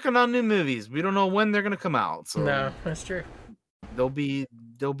they're working on new movies. We don't know when they're gonna come out. So no, that's true. They'll be.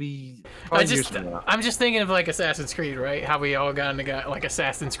 I'm just thinking of like Assassin's Creed, right? How we all got like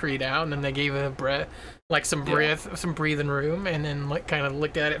Assassin's Creed out, and then they gave it a breath, like some breathing room, and then like kind of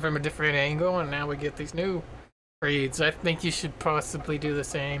looked at it from a different angle, and now we get these new Creeds. I think you should possibly do the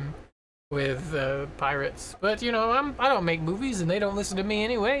same with Pirates, but I don't make movies, and they don't listen to me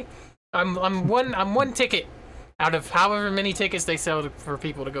anyway. I'm one ticket out of however many tickets they sell for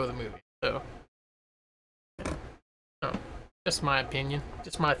people to go to the movie. So, just my opinion,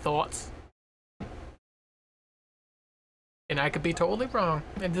 just my thoughts, and I could be totally wrong.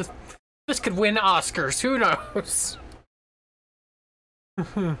 And this could win Oscars. Who knows?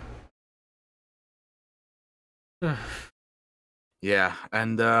 Yeah,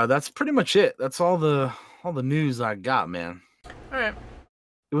 and that's pretty much it. That's all the news I got, man. All right.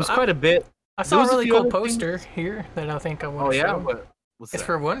 It was quite a bit. I saw a really cool poster here that I think I want to show. Oh yeah, what's it's that?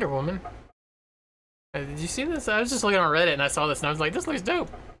 for Wonder Woman. Did you see this? I was just looking on Reddit and I saw this and I was like, this looks dope.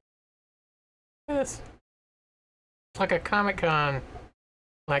 Look at this. It's like a Comic-Con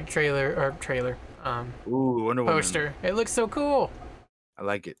like trailer. Ooh, Wonder Woman poster. It looks so cool. I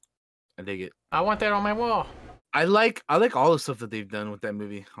like it. I dig it. I want that on my wall. I like all the stuff that they've done with that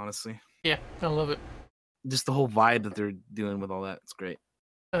movie, honestly. Yeah, I love it. Just the whole vibe that they're doing with all that. It's great.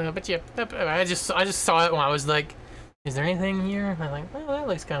 But yeah, I just saw it when I was like, is there anything here? And I'm like, oh, that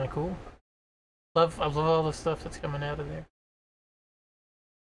looks kind of cool. I love all the stuff that's coming out of there.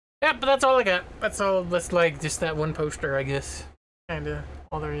 Yeah, but that's all I got. That's all. That's like just that one poster, I guess. Kinda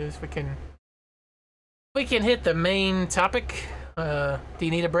all there is. We can hit the main topic. Do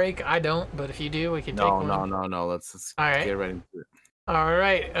you need a break? I don't, but if you do, we can take one. No. Let's all right. Get right into it. All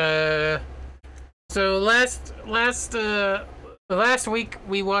right. So last week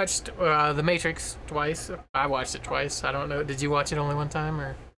we watched The Matrix twice. I watched it twice. I don't know. Did you watch it only one time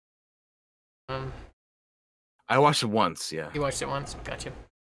or? I watched it once. Yeah, You watched it once. Gotcha.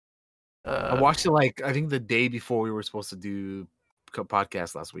 I watched it like I think the day before we were supposed to do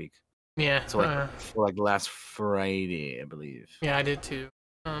podcast last week. Yeah. So like for like last Friday, I believe. Yeah, I did too.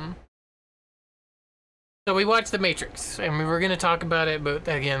 So we watched The Matrix, and we were going to talk about it, but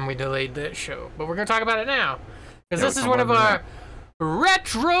again, we delayed that show. But we're going to talk about it now, because this is one of our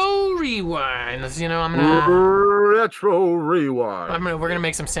retro rewinds. You know, I'm gonna retro rewind. we're gonna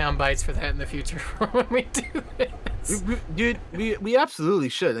make some sound bites for that in the future when we do this. Dude, we absolutely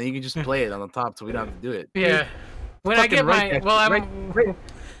should, and you can just play it on the top, so we don't have to do it. Yeah. Dude, when I get my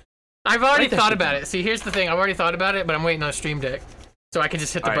I've already thought about it. See, here's the thing. I've already thought about it, but I'm waiting on Stream Deck, so I can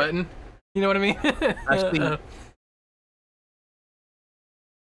just hit the button. You know what I mean? Actually,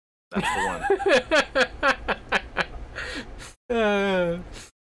 that's the one.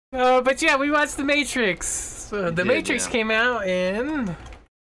 But yeah, we watched The Matrix. The Matrix came out in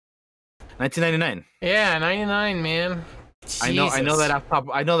 1999. Yeah, 99, man. Jesus. I know that off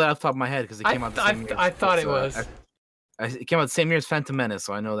the top of my head because it came out the same year. I thought it was. It came out the same year as Phantom Menace,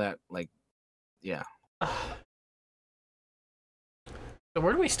 so I know that. Like, yeah. So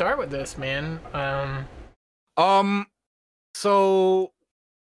where do we start with this, man? So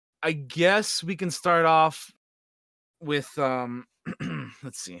I guess we can start off with let's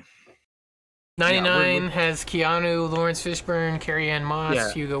see. 99 has Keanu, Lawrence Fishburne, Carrie-Anne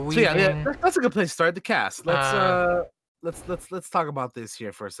Moss, Hugo Weaving. So yeah, that's a good place to start. The cast. Let's talk about this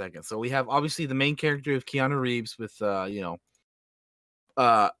here for a second. So we have obviously the main character of Keanu Reeves with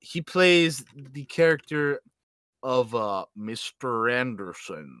he plays the character of Mr.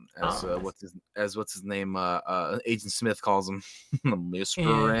 Anderson as what's his name Agent Smith calls him.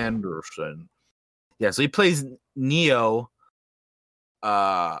 Mr. Anderson. Yeah, so he plays Neo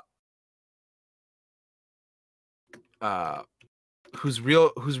whose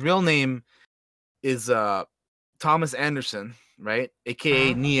real name is Thomas Anderson, right?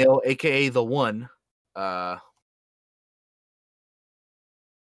 AKA Neo, AKA the One.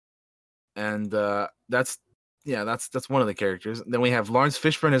 And that's one of the characters. Then we have Lawrence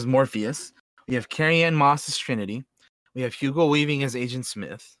Fishburne as Morpheus. We have Carrie-Anne Moss as Trinity. We have Hugo Weaving as Agent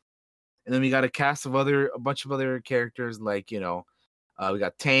Smith. And then we got a cast of a bunch of other characters like, we got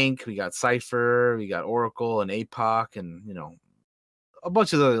Tank, we got Cypher, we got Oracle and APOC, and a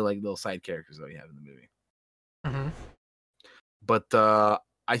bunch of other like little side characters that we have in the movie. Mm-hmm. But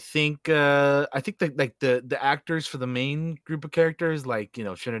I think that like the actors for the main group of characters, like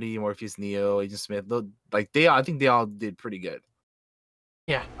Trinity, Morpheus, Neo, Agent Smith, I think they all did pretty good.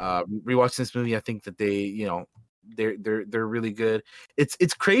 Yeah. Rewatching this movie, I think that they they're really good.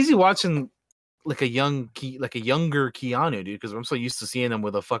 It's crazy watching like a younger Keanu, dude, because I'm so used to seeing him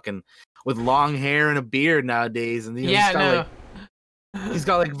with long hair and a beard nowadays, and he's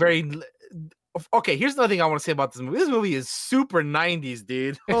got like very. Okay, here's another thing I want to say about this movie. This movie is super 90s,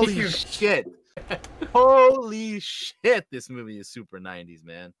 dude. Holy shit. Holy shit, this movie is super 90s,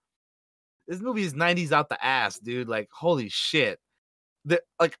 man. This movie is 90s out the ass, dude. Like, holy shit.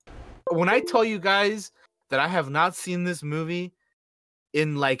 When I tell you guys that I have not seen this movie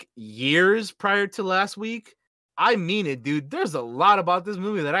in like years prior to last week, I mean it, dude. There's a lot about this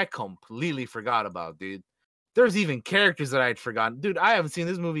movie that I completely forgot about, dude. There's even characters that I had forgotten. Dude, I haven't seen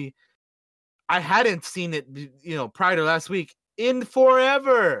this movie. I hadn't seen it, prior to last week in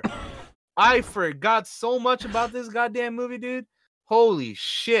forever. I forgot so much about this goddamn movie, dude. Holy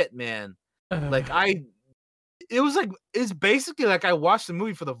shit, man. It's basically like I watched the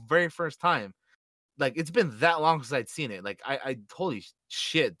movie for the very first time. Like, it's been that long since I'd seen it. Like, I holy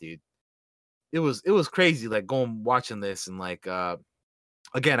shit, dude. It was crazy, like, watching this, and like,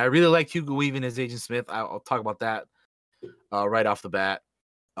 again, I really liked Hugo Weaving as Agent Smith. I'll talk about that right off the bat.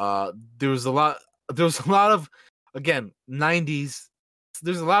 There was a lot of, again, 90s.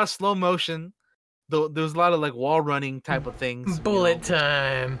 There's a lot of slow motion. There's a lot of like wall running type of things. Bullet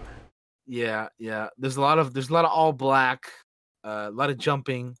time. Yeah. There's a lot of all black, a lot of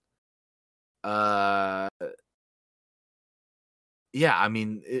jumping. Yeah, I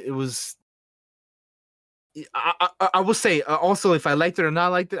mean, it was. I will say also, if I liked it or not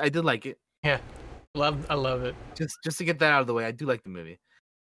liked it, I did like it. Yeah, I love it. Just to get that out of the way, I do like the movie.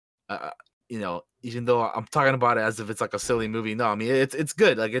 Even though I'm talking about it as if it's like a silly movie. No, I mean it's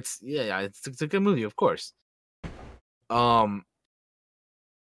good. Like it's a good movie, of course.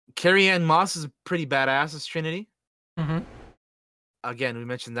 Carrie-Anne Moss is pretty badass as Trinity. Mm-hmm. Again, we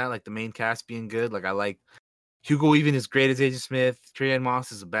mentioned that, like the main cast being good. Like I like Hugo Weaving is great as Agent Smith. Carrie-Anne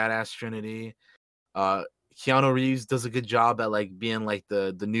Moss is a badass Trinity. Keanu Reeves does a good job at like being like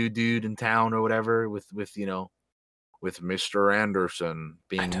the new dude in town or whatever with Mr. Anderson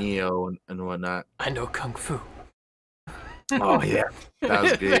being Neo and whatnot. I know Kung Fu. Oh yeah, that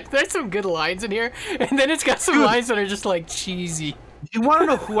was great. There's some good lines in here, and then it's got some Dude. lines that are just like cheesy. You want to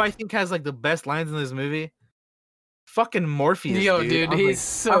know who I think has like the best lines in this movie? Fucking Morpheus, Yo, dude. dude, he's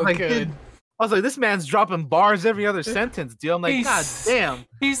so good. Dude, I was like, this man's dropping bars every other sentence, dude. I'm like, God damn.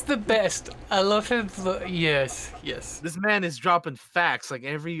 He's the best. I love him. Yes. This man is dropping facts like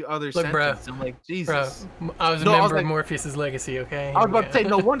every other sentence. I'm like, Jesus. Bro, I was a member of Morpheus' legacy, okay? I was about to say,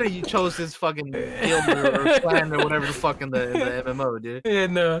 no wonder you chose his fucking guild or clan or whatever the fuck in the MMO, dude. Yeah,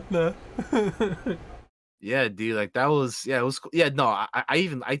 no. Yeah, dude, like that was, it was cool. Yeah, no, I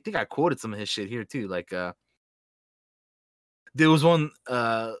think I quoted some of his shit here too. Like, there was one,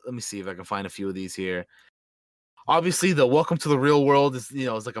 let me see if I can find a few of these here. Obviously, the "Welcome to the Real World" is,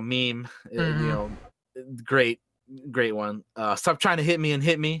 it's like a meme. Great one. "Stop trying to hit me and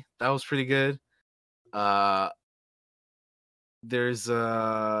hit me." That was pretty good. There's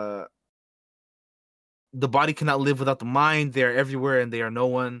 "The body cannot live without the mind. They are everywhere and they are no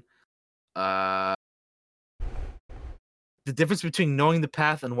one." The difference between knowing the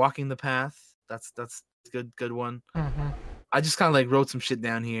path and walking the path. That's good one. I just kind of like wrote some shit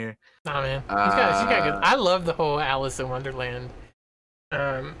down here. Oh man, he's got good. I love the whole Alice in Wonderland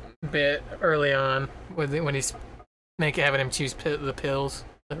bit early on when he's having him choose the pills.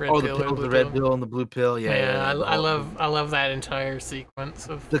 The red pill, the red pill and the blue pill. Yeah, I love that entire sequence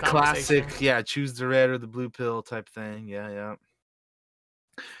of the classic. Yeah, choose the red or the blue pill type thing. Yeah.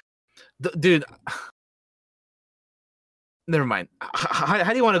 Dude, never mind. How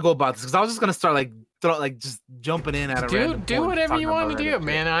do you want to go about this? Because I was just gonna start just jumping in at a random do whatever you want to do,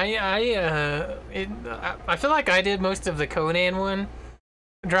 man. I feel like I did most of the Conan one,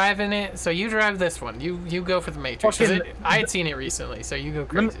 driving it. So you drive this one. You go for the Matrix. I had seen it recently, so you go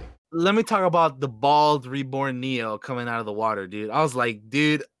crazy. Let me talk about the bald reborn Neo coming out of the water, dude. I was like,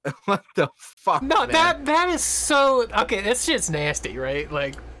 dude, what the fuck? No, man? that is so okay. This shit's nasty, right?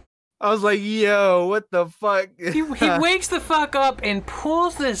 Like. I was like, yo, what the fuck? He wakes the fuck up and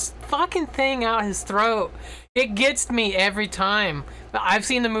pulls this fucking thing out his throat. It gets me every time. I've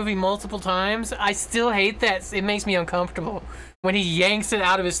seen the movie multiple times. I still hate that. It makes me uncomfortable when he yanks it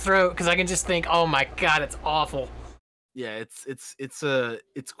out of his throat because I can just think, oh my god, it's awful. Yeah,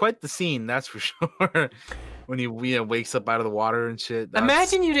 it's quite the scene, that's for sure. When he wakes up out of the water and shit.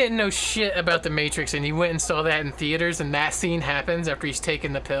 Imagine you didn't know shit about the Matrix and you went and saw that in theaters and that scene happens after he's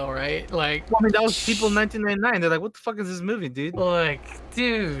taking the pill, right? Like, well, I mean, that was people in 1999. They're like, what the fuck is this movie, dude? Like,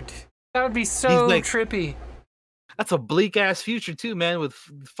 dude, that would be so trippy. That's a bleak ass future too, man, with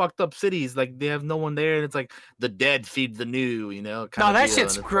fucked up cities. Like, they have no one there and it's like the dead feed the new, No, that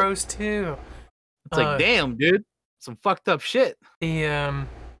shit's gross too. It's like, damn, dude. Some fucked up shit. The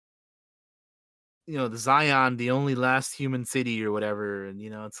Zion, the only last human city or whatever, and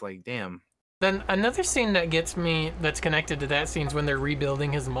it's like, damn. Then another scene that gets me that's connected to that scene is when they're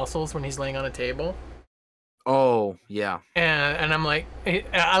rebuilding his muscles when he's laying on a table. Oh yeah. And I'm like,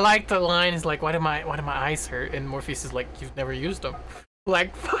 I like the line is like, why do my eyes hurt? And Morpheus is like, you've never used them.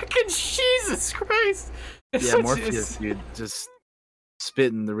 Like, fucking Jesus Christ. Morpheus, dude, just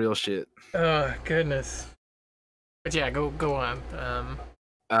spitting the real shit. Oh goodness. But yeah, go on.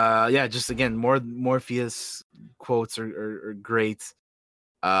 Just again, more Morpheus quotes are great.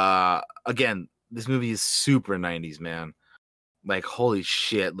 Again, this movie is super 90s, man. Like, holy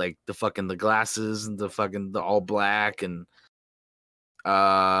shit, like the glasses and the all black, and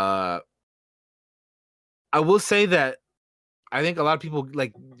I will say that I think a lot of people,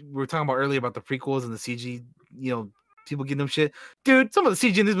 like we were talking about earlier about the prequels and the CG, people getting them shit. Dude, some of the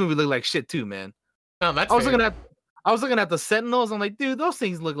CG in this movie look like shit too, man. Oh, that's I was looking at the Sentinels. I'm like, dude, those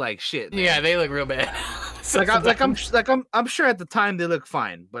things look like shit, man. Yeah, they look real bad. I'm sure at the time they look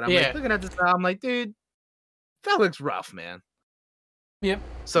fine, but I'm like looking at this now. I'm like, dude, that looks rough, man. Yep.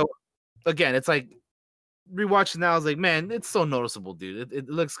 So again, it's like rewatching now. I was like, man, it's so noticeable, dude. It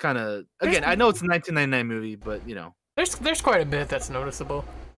looks kind of. Again, I know it's a 1999 movie, but there's quite a bit that's noticeable.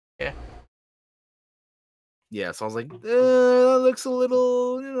 Yeah. Yeah. So I was like, that looks a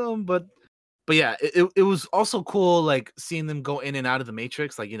little, but. But yeah, it was also cool, like seeing them go in and out of the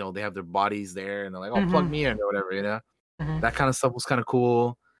Matrix. Like, they have their bodies there, and they're like, "Oh, plug me in" or whatever. That kind of stuff was kind of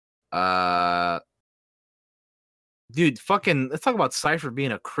cool. Dude, let's talk about Cypher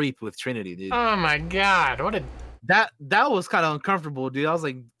being a creep with Trinity, dude. Oh my god, that was kind of uncomfortable, dude. I was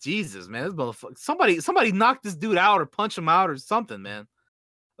like, Jesus, man, this motherfucker. Somebody knock this dude out or punch him out or something, man.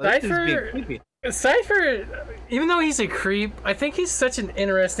 Like, Cypher, even though he's a creep, I think he's such an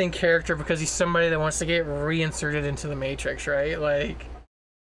interesting character because he's somebody that wants to get reinserted into the Matrix, right? Like,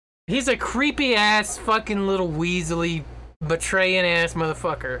 he's a creepy ass fucking little weaselly betraying ass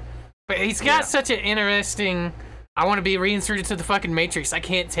motherfucker. But he's got such an interesting I want to be reinserted to the fucking Matrix. I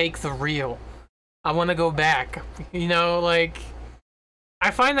can't take the real. I want to go back. You know, like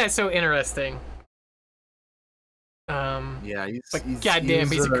I find that so interesting. Yeah, But goddamn,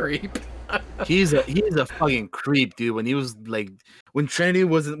 he's a creep. he's a fucking creep, dude. When he was like, when Trinity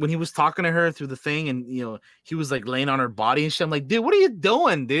was when he was talking to her through the thing, and he was like laying on her body and shit. I'm like, dude, what are you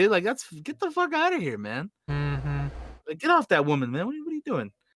doing, dude? Like, get the fuck out of here, man. Mm-hmm. Like, get off that woman, man. What are you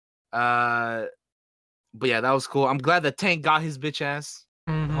doing? But yeah, that was cool. I'm glad that Tank got his bitch ass.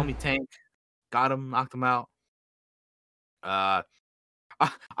 Mm-hmm. Homie Tank got him, knocked him out. I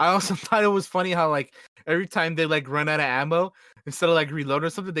also thought it was funny how like every time they like run out of ammo, instead of like reload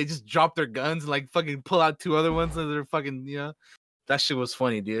or something, they just drop their guns and like fucking pull out two other ones and they're fucking that shit was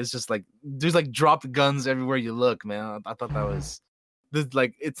funny, dude. It's just like there's like dropped guns everywhere you look, man. I thought that was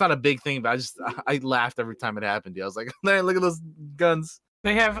like it's not a big thing, but I laughed every time it happened, dude. I was like, man, look at those guns.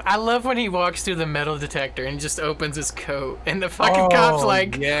 I love when he walks through the metal detector and just opens his coat, and the fucking cop's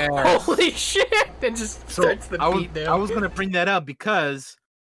like, yes. holy shit, and just starts the beat down. I was gonna bring that up because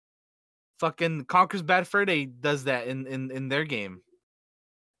fucking Conker's Bad Fur Day does that in their game.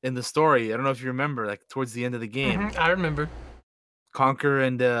 In the story. I don't know if you remember, like towards the end of the game. I remember. Conker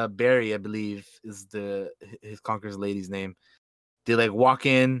and Barry, I believe, is his Conker's lady's name. They like walk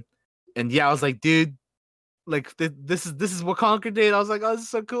in, and yeah, I was like, dude, like this is what Conker did. I was like, oh, this is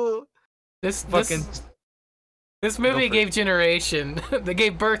so cool. This movie gave they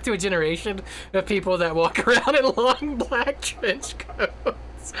gave birth to a generation of people that walk around in long black trench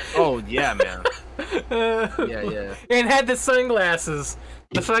coats. Oh yeah, man. Yeah. And had the sunglasses.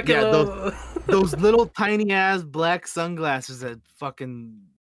 The fucking those little tiny ass black sunglasses that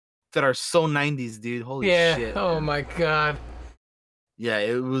are so 90s, dude. Holy shit. Oh man. My god. Yeah,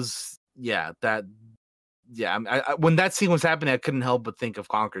 it was. Yeah, that. Yeah, I when that scene was happening, I couldn't help but think of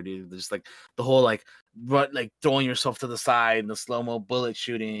Conker, dude. Just like the whole like throwing yourself to the side, and the slow mo bullet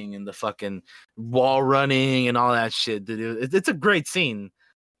shooting, and the fucking wall running, and all that shit, dude. It's a great scene,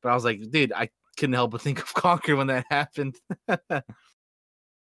 but I was like, dude, I couldn't help but think of Conker when that happened.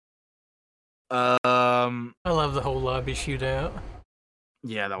 I love the whole lobby shootout.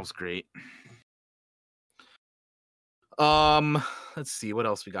 Yeah, that was great. Let's see what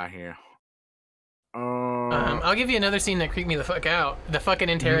else we got here. I'll give you another scene that creeped me the fuck out. The fucking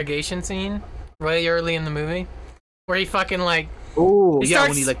interrogation scene, way early in the movie, where he fucking like. Oh yeah,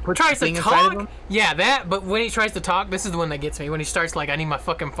 when he like tries to talk. Yeah, that. But when he tries to talk, this is the one that gets me. When he starts like, I need my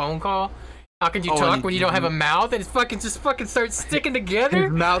fucking phone call. How can you talk when you don't have a mouth? And it's fucking starts sticking together.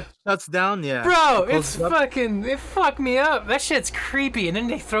 His mouth shuts down. Yeah, bro, it fucked me up. That shit's creepy. And then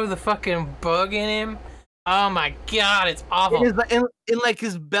they throw the fucking bug in him. Oh my god, it's awful. It is in like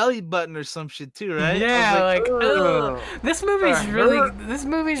his belly button or some shit too, right? Yeah, this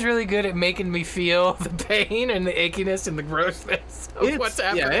movie's really good at making me feel the pain and the achiness and the grossness of what's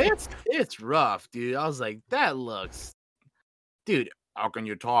happening. Yeah, it's rough, dude. I was like, that looks, dude. How can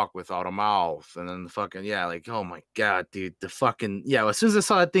you talk without a mouth? And then the fucking like, oh my god, dude. The fucking As soon as I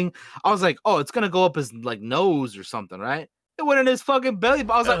saw that thing, I was like, oh, it's gonna go up his like nose or something, right? It went in his fucking belly.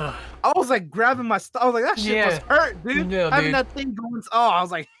 But I was like grabbing my stuff. I was like, that shit must hurt, dude. Having that thing going. Oh, I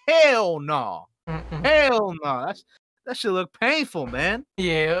was like, hell no, hell no. That shit look painful, man.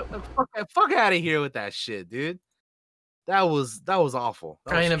 Yeah. Fuck out of here with that shit, dude. That was awful.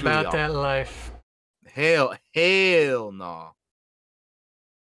 Crying about that life. Hell no.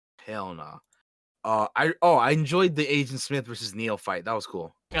 Hell no. I enjoyed the Agent Smith versus Neo fight. That was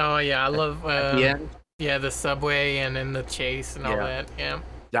cool. Oh yeah, I love the subway and then the chase and all that. Yeah.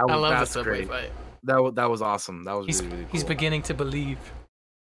 I love the subway fight. That was awesome. That was really cool. He's beginning to believe.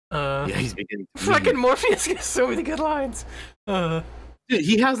 He's beginning to believe. Fucking Morpheus gets so many good lines. Dude,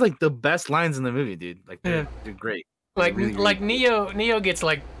 he has like the best lines in the movie, dude. Like they're great. Like really, really cool. Neo gets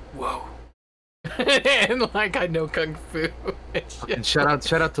like, whoa. And like I know kung fu. And shout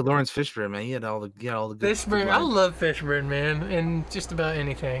out to Lawrence Fishburne, man. He had all the good Fishburne. I love Fishburne, man, and just about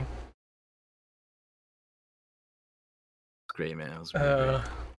anything. Great, man. It was really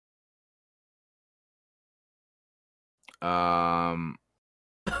great.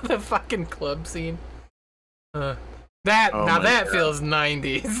 The fucking club scene. That feels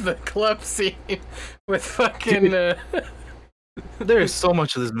 90s. The club scene with fucking. There is so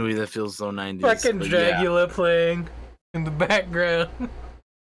much of this movie that feels so 90s. Fucking Dracula playing in the background.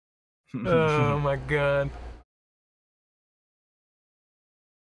 Oh my god.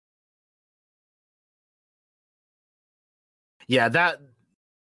 Yeah, that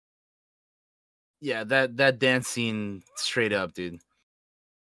dance scene straight up, dude.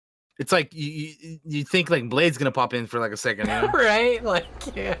 It's like you think like Blade's gonna pop in for like a second, you know? Right? Like,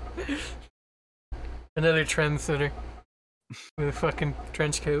 yeah. Another trendsetter with a fucking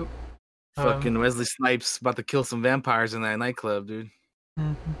trench coat. Fucking Wesley Snipes about to kill some vampires in that nightclub, dude.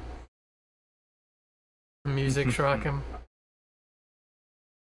 Mm-hmm. Music's rocking.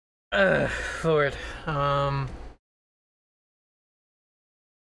 Lord. I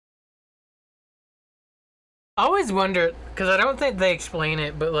always wonder, because I don't think they explain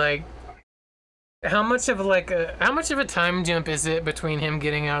it, but like, how much of a time jump is it between him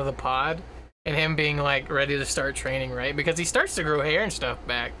getting out of the pod and him being like ready to start training, right? Because he starts to grow hair and stuff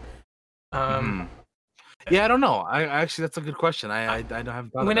back. Yeah, I don't know. I actually, that's a good question. I don't have.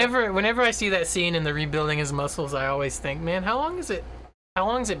 Whenever I see that scene in the rebuilding his muscles, I always think, man, how long has it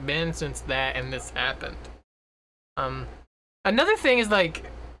been since that and this happened? Another thing is like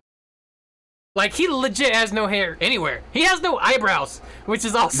he legit has no hair anywhere. He has no eyebrows, which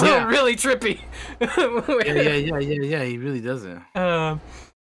is also really trippy. yeah. He really doesn't.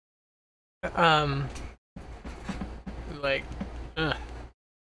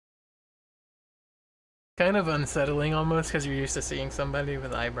 Kind of unsettling almost because you're used to seeing somebody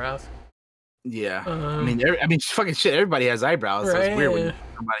with eyebrows. Yeah, I mean, fucking shit. Everybody has eyebrows. Right? So it's weird when you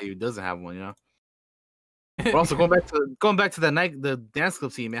somebody who doesn't have one, you know. But also going back to the dance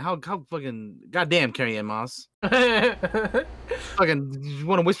club scene, man. How fucking goddamn Carrie-Anne Moss. Fucking, you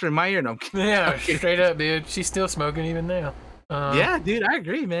want to whisper in my ear? No, yeah, straight up, dude. She's still smoking even now. Yeah, dude, I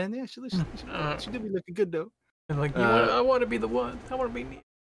agree, man. Yeah, she did be looking good though. And like, I want to be the one. I want to be me.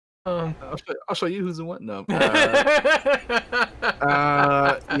 I'll show you who's the one. No.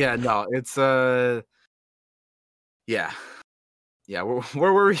 Yeah, no, it's yeah.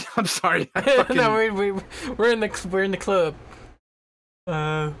 Where were we? I'm sorry. No, we're in the club.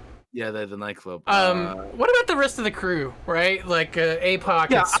 Yeah, the nightclub. What about the rest of the crew? Right, like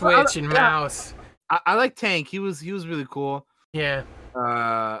APOC and Switch and Mouse. I like Tank. He was really cool. Yeah.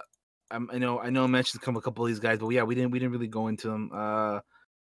 I know I mentioned a couple of these guys, but yeah, we didn't really go into them.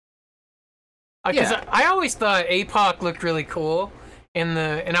 Because I always thought APOC looked really cool, and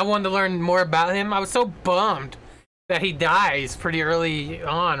I wanted to learn more about him. I was so bummed that he dies pretty early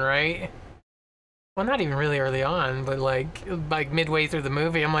on, right? Well, not even really early on, but like midway through the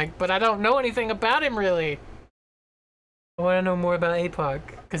movie, I'm like, but I don't know anything about him really. I want to know more about APOC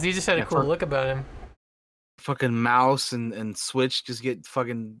because he just had a cool look about him. Fucking Mouse and Switch just get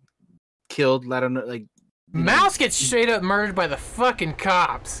fucking killed. I don't know, like Mouse gets straight up murdered by the fucking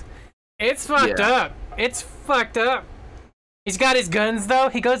cops. It's fucked up. It's fucked up. He's got his guns though.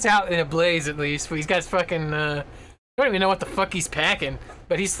 He goes out in a blaze at least. But he's got his fucking. I don't even know what the fuck he's packing,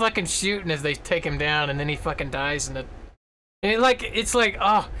 but he's fucking shooting as they take him down, and then he fucking dies in the. And it's like,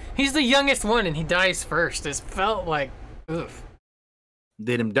 oh, he's the youngest one, and he dies first. It felt like, oof.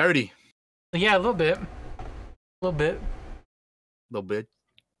 Did him dirty. Yeah, a little bit.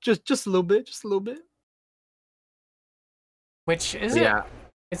 Just a little bit. Which is it? Yeah.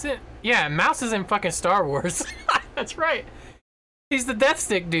 Is it? Yeah, Mouse is in fucking Star Wars. That's right. He's the Death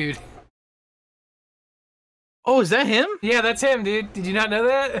Stick dude. Oh, is that him? Yeah, that's him, dude. Did you not know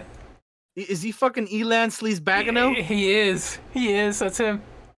that? Is he fucking Elan Sleaze Bagano? He is. That's him.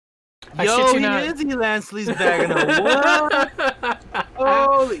 Yo, he is Elan Sleaze Bagano. What?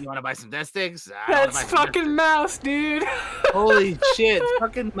 Oh, you want to buy some Death Sticks? That's fucking Mouse, dude. Holy shit.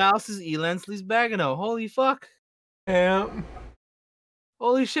 Fucking Mouse is Elan Sleaze Bagano. Holy fuck. Yeah.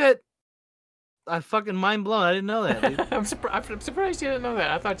 Holy shit. I'm fucking mind blown. I didn't know that, dude. I'm surprised you didn't know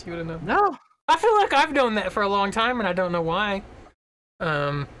that. I thought you would have known. No. I feel like I've known that for a long time, and I don't know why.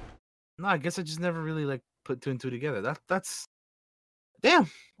 No, I guess I just never really like put two and two together. That's damn.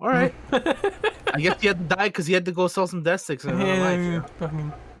 All right. I guess he had to die because he had to go sell some Death Sticks in another life.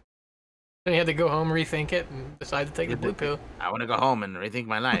 Yeah. Then he had to go home, rethink it, and decide to take the blue pill. I want to go home and rethink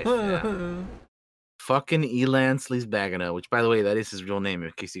my life. Yeah. Fucking Elan Sleaze Bagano, which, by the way, that is his real name,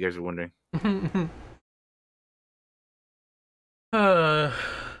 in case you guys are wondering.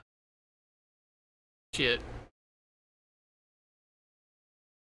 Shit.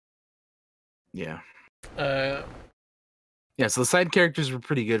 Yeah. Yeah. So the side characters were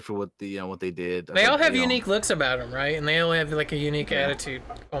pretty good for what they did. They all have unique looks about them, right? And they all have like a unique attitude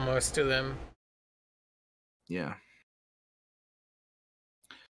almost to them. Yeah.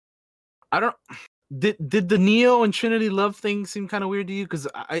 I don't. Did the Neo and Trinity love thing seem kind of weird to you? Because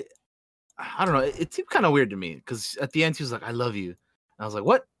I don't know. It seemed kind of weird to me. Because at the end he was like, "I love you," and I was like,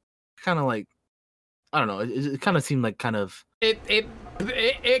 "What?" Kind of like, I don't know. It kind of seemed like kind of.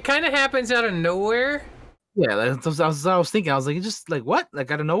 It kind of happens out of nowhere. Yeah, that's what I was thinking. I was like, it just like what?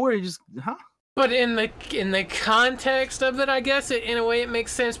 Like out of nowhere, you just huh? But in the context of it, I guess in a way it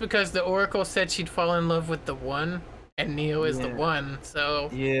makes sense because the Oracle said she'd fall in love with the one, and Neo is the Yeah. one. So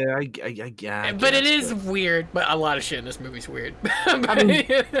Yeah, I but it guess, is weird. But a lot of shit in this movie's weird. I mean,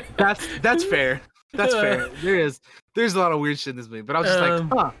 that's fair. That's fair. There's a lot of weird shit in this movie, but I was just like,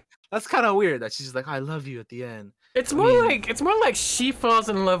 Um, huh, that's kind of weird that she's like, I love you at the end. it's I more mean, like she falls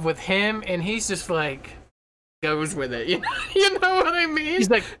in love with him, and he's just like goes with it. You know what I mean? he's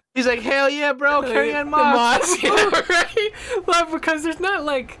like, hell yeah, bro, carry on, The Moss. yeah, right? Like, because there's not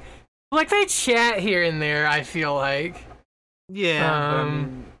like they chat here and there. I feel like Yeah, but I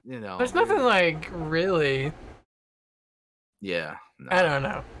mean, you know, there's nothing like really. Yeah, no. I don't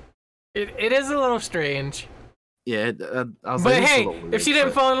know. It is a little strange. Yeah, I was But like, hey, this is a little if she weird,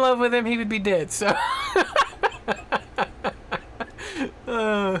 didn't fall in love with him, he would be dead. So.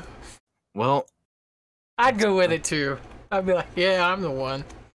 Well, I'd go with it too. I'd be like, yeah, I'm the one.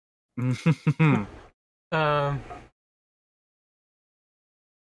 But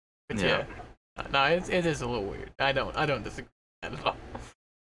yeah. No, it is a little weird. I don't disagree with that at all.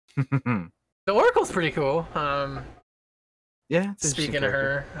 The Oracle's pretty cool. Yeah. Speaking of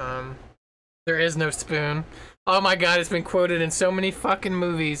her, there is no spoon. Oh my god, it's been quoted in so many fucking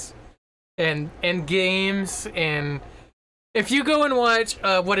movies and games. And if you go and watch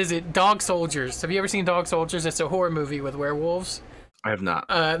what is it, Dog Soldiers? Have you ever seen Dog Soldiers? It's a horror movie with werewolves. I have not.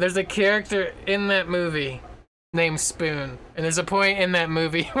 There's a character in that movie named Spoon, and there's a point in that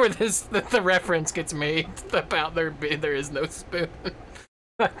movie where the reference gets made about there is no spoon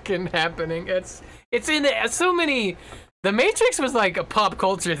fucking happening. It's in so many. The Matrix was like a pop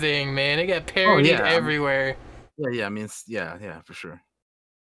culture thing, man. It got parodied everywhere. Yeah. I mean, yeah, for sure.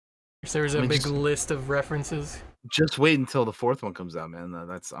 So there's a big list of references. Just wait until the fourth one comes out, man.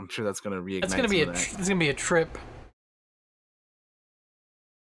 I'm sure that's gonna reignite. It's gonna be a trip.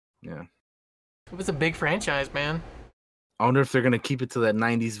 Yeah. It was a big franchise, man. I wonder if they're gonna keep it to that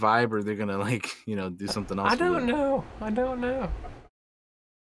 '90s vibe, or they're gonna do something else. I don't know.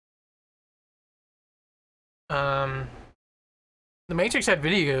 The Matrix had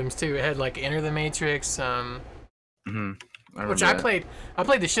video games too. It had like Enter the Matrix, which I played. I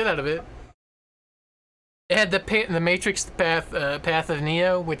played the shit out of it. It had the Matrix Path of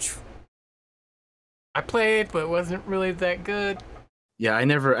Neo, which I played, but wasn't really that good. Yeah, I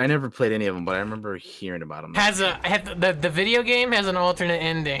never played any of them, but I remember hearing about them. The video game has an alternate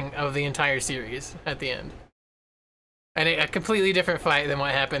ending of the entire series at the end, and a completely different fight than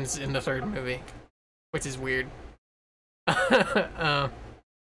what happens in the third movie, which is weird. That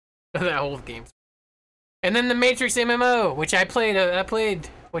whole game. And then the Matrix MMO, which I played,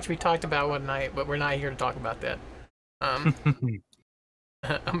 which we talked about one night, but we're not here to talk about that.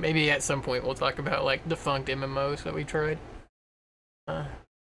 Maybe at some point we'll talk about like defunct MMOs that we tried.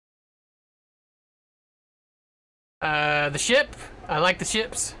 The ship. I like the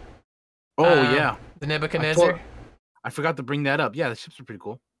ships. Oh yeah, the Nebuchadnezzar. I forgot to bring that up. Yeah, the ships are pretty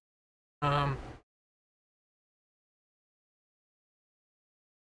cool.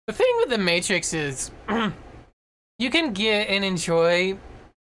 The thing with the Matrix is you can get and enjoy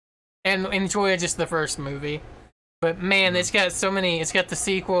just the first movie. But man, it's got so many, it's got the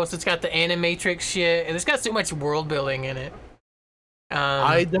sequels, it's got the Animatrix shit, and it's got so much world building in it.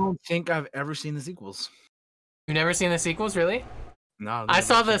 I don't think I've ever seen the sequels. You've never seen the sequels, really? No. I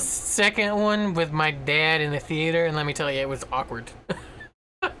saw the second one with my dad in the theater, and let me tell you, it was awkward.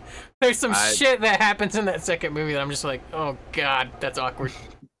 There's some shit that happens in that second movie that I'm just like, oh god, that's awkward.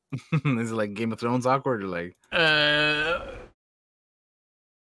 Is it like Game of Thrones awkward or like?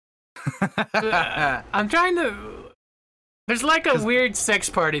 I'm trying to. There's like a weird sex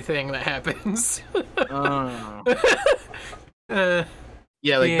party thing that happens. No,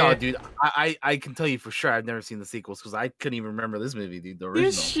 dude. I can tell you for sure I've never seen the sequels because I couldn't even remember this movie, dude. The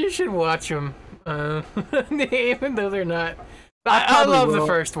original. You should watch them, even though they're not. I love the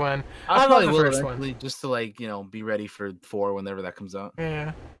first one. I love the first one just to be ready for 4 whenever that comes out.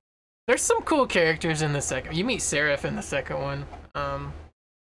 Yeah, there's some cool characters in the second. You meet Seraph in the second one.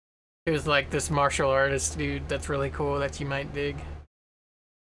 He was like this martial artist dude that's really cool that you might dig.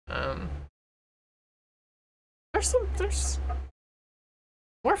 There's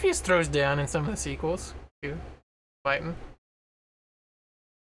Morpheus throws down in some of the sequels too, fighting.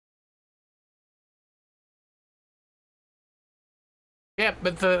 Yeah,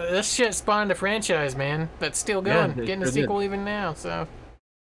 but this shit spawned a franchise, man. That's still going, getting a sequel even now. So.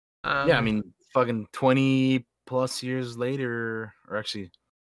 Yeah, I mean, fucking 20 plus years later, or actually,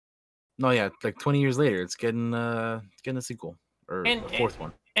 no, yeah, like 20 years later, it's getting a sequel or a fourth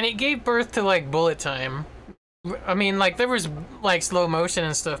one. And it gave birth to like Bullet Time. I mean, like there was like slow motion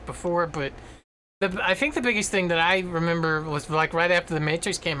and stuff before, but I think the biggest thing that I remember was like right after the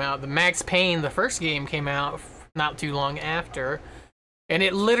Matrix came out, the Max Payne, the first game came out not too long after. And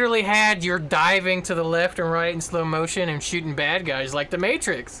it literally had you're diving to the left and right in slow motion and shooting bad guys like the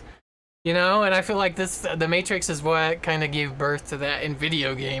Matrix. You know, and I feel like the Matrix is what kind of gave birth to that in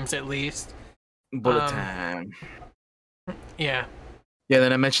video games, at least. Bullet time. Yeah. Yeah,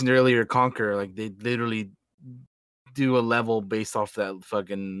 then I mentioned earlier Conquer, like they literally do a level based off that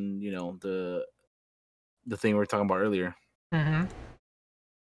fucking, you know, the thing we were talking about earlier. Mm-hmm.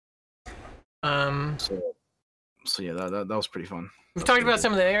 So yeah, that was pretty fun. We've talked about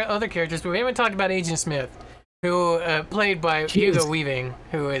some of the other characters, but we haven't talked about Agent Smith, who played by Hugo Weaving,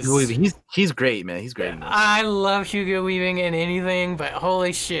 who is he's great, man. He's great. I love Hugo Weaving in anything, but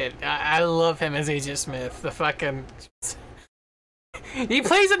holy shit, I love him as Agent Smith. The fucking he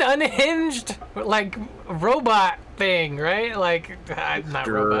plays an unhinged like robot thing, right? Like not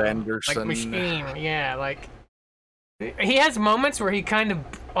robot, Anderson. like machine. Yeah, like he has moments where he kind of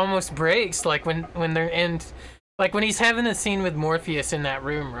almost breaks, like when they're in. Like when he's having a scene with Morpheus in that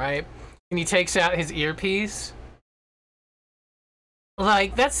room, right? And he takes out his earpiece.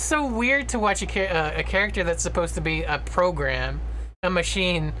 Like, that's so weird to watch a character that's supposed to be a program, a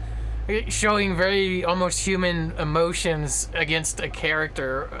machine, showing very almost human emotions against a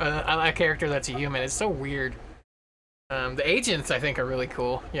character that's a human. It's so weird. The agents, I think, are really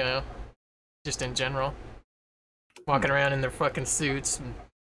cool, you know? Just in general. Walking around in their fucking suits and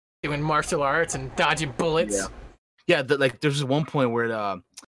doing martial arts and dodging bullets. Yeah. Yeah, like there's one point where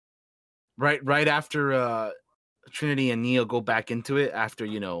right after Trinity and Neo go back into it after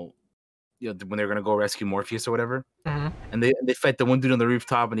you know when they're gonna go rescue Morpheus or whatever, and they fight the one dude on the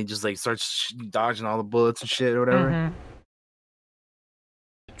rooftop and he just like starts dodging all the bullets and shit or whatever.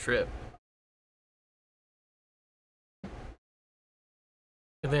 Trip.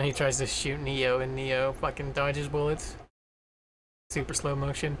 And then he tries to shoot Neo and Neo fucking dodges bullets. Super slow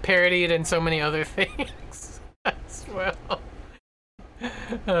motion, parodied in so many other things. As well.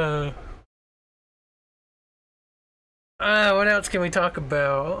 What else can we talk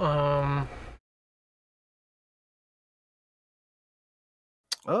about?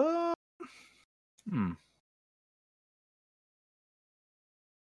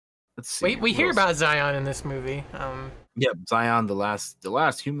 Let's see. We hear about Zion in this movie. Yeah, Zion, the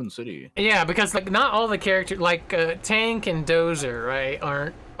last human city. Yeah, because like not all the characters, like Tank and Dozer, right,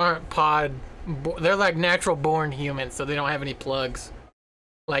 aren't pod. They're like natural born humans, so they don't have any plugs,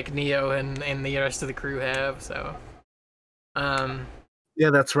 like Neo and the rest of the crew have. So,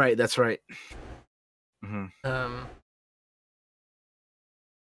 yeah, that's right.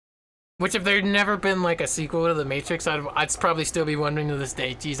 Which if there'd never been like a sequel to The Matrix, I'd probably still be wondering to this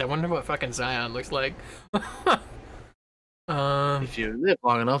day. Geez, I wonder what fucking Zion looks like. If you live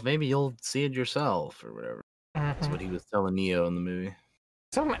long enough, maybe you'll see it yourself or whatever. That's what he was telling Neo in the movie.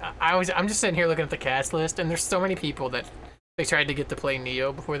 So I'm just sitting here looking at the cast list, and there's so many people that they tried to get to play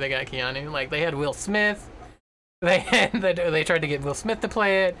Neo before they got Keanu. Like they had Will Smith, they tried to get Will Smith to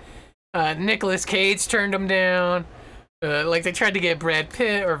play it. Nicolas Cage turned him down. Like they tried to get Brad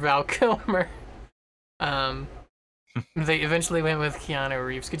Pitt or Val Kilmer. They eventually went with Keanu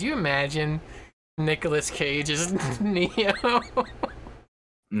Reeves. Could you imagine Nicolas Cage as Neo?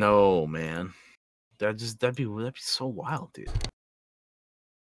 No, man. That'd be so wild, dude.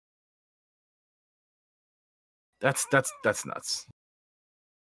 That's nuts.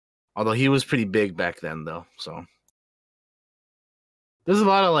 Although he was pretty big back then, though. So there's a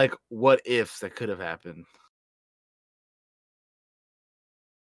lot of like what ifs that could have happened.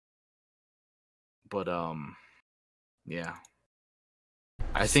 But yeah.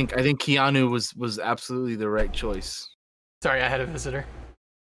 I think Keanu was absolutely the right choice. Sorry, I had a visitor.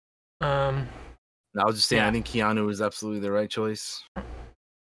 I was just saying, yeah. I think Keanu was absolutely the right choice.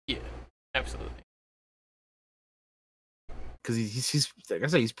 Yeah, absolutely. Because he's like I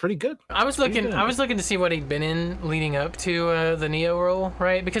said, he's pretty good. I was looking to see what he'd been in leading up to the Neo role,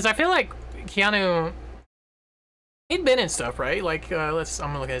 right? Because I feel like Keanu, he'd been in stuff, right? Like I'm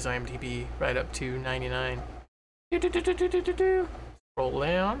gonna look at his IMDb right up to 99. Roll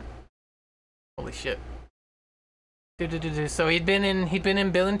down. Holy shit. So he'd been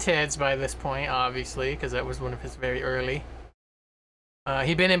in Bill and Ted's by this point, obviously, because that was one of his very early.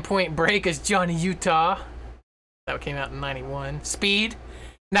 He'd been in Point Break as Johnny Utah. That came out in 91. Speed.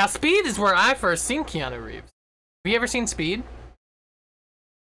 Now Speed is where I first seen Keanu Reeves. Have you ever seen Speed?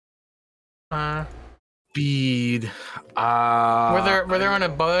 Speed. Where they're on a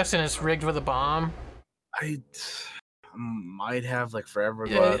bus and it's rigged with a bomb. I might have like forever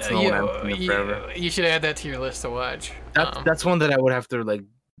ago. Forever. You should add that to your list to watch. That's one that I would have to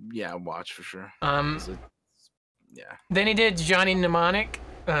watch for sure. Yeah. Then he did Johnny Mnemonic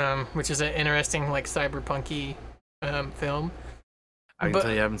which is an interesting like cyberpunky film. I can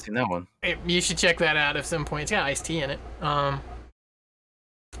tell you, I haven't seen that one. You should check that out at some point. It's got Ice-T in it.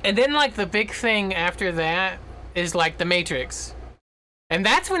 And then like the big thing after that is like The Matrix. And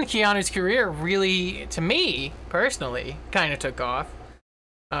that's when Keanu's career really, to me personally, kind of took off.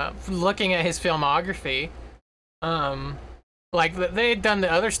 Looking at his filmography, like they had done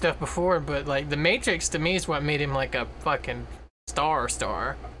the other stuff before, but like The Matrix to me is what made him like a fucking star.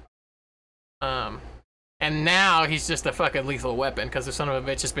 And now he's just a fucking lethal weapon because the son of a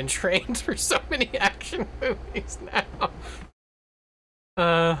bitch has been trained for so many action movies now.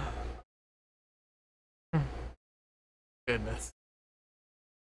 Goodness.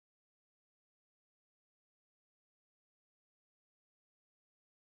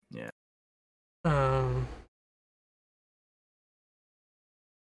 Yeah.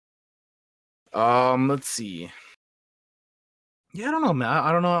 Let's see. Yeah, I don't know, man.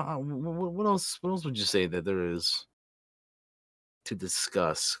 I don't know. What else? What else would you say that there is to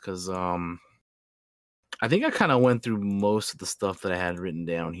discuss? Because I think I kind of went through most of the stuff that I had written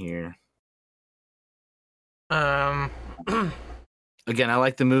down here. Again, I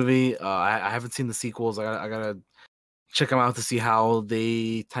like the movie. I haven't seen the sequels. I gotta check them out to see how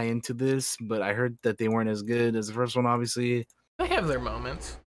they tie into this. But I heard that they weren't as good as the first one. Obviously, they have their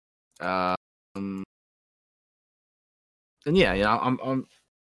moments. And yeah,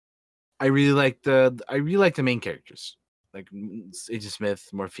 I really like the main characters, like Agent Smith,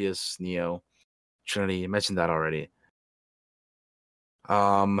 Morpheus, Neo, Trinity. I mentioned that already.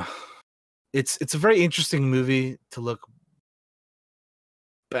 It's a very interesting movie to look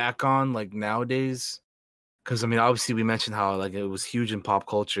back on, like nowadays, because I mean, obviously, we mentioned how like it was huge in pop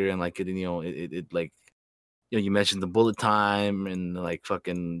culture, and like it like you mentioned the bullet time and like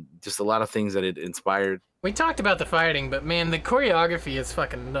fucking just a lot of things that it inspired. We talked about the fighting, but man, the choreography is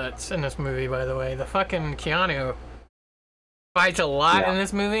fucking nuts in this movie, by the way. The fucking Keanu fights a lot in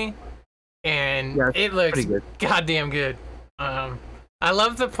this movie, and it looks goddamn good. I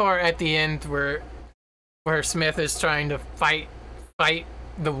love the part at the end where Smith is trying to fight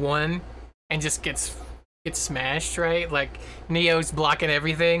the one and just gets smashed, right? Like Neo's blocking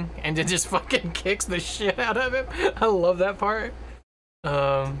everything and it just fucking kicks the shit out of him. I love that part.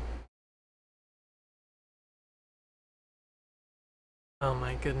 Oh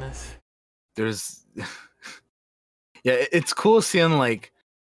my goodness. There's yeah, it's cool seeing like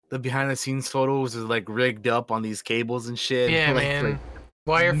the behind the scenes photos is like rigged up on these cables and shit. Yeah, like, man.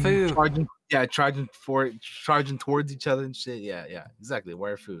 Wire fu. Charging towards each other and shit. Yeah, exactly.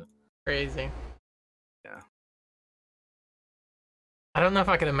 Wire fu. Crazy. Yeah. I don't know if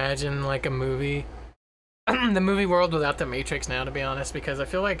I could imagine like a movie, the movie world without the Matrix now, to be honest, because I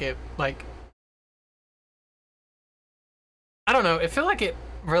feel like it like I don't know. It feel like it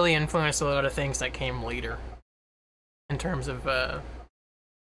really influenced a lot of things that came later, in terms of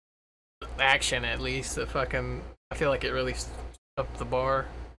action, at least. I feel like it really upped the bar.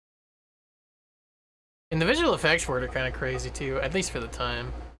 And the visual effects for it are kind of crazy too, at least for the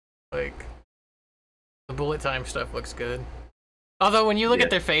time. Like the bullet time stuff looks good. Although when you look at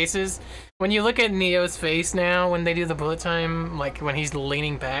their faces, when you look at Neo's face now, when they do the bullet time, like when he's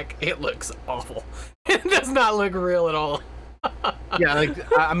leaning back, it looks awful. It does not look real at all. Yeah, like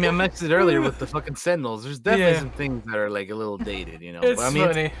I mean, I mentioned it earlier with the fucking Sentinels. There's definitely some things that are like a little dated, you know. It's funny.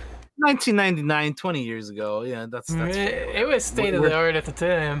 It's 1999, 20 years ago. Yeah, that's it was state of the art at the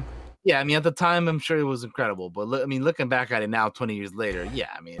time. Yeah, I mean, at the time, I'm sure it was incredible. But looking back at it now, 20 years later, yeah,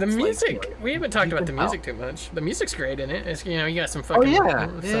 I mean, the music. Like, we haven't talked about the music too much. The music's great in it. It's, you got some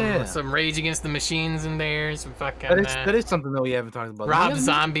fucking some Rage Against the Machines in there. Some fucking that is something that we haven't talked about. Rob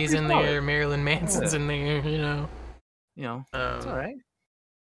Zombie's in there. Marilyn Manson's in there. It's all right.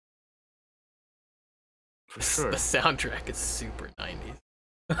 For sure. The soundtrack is super 90s.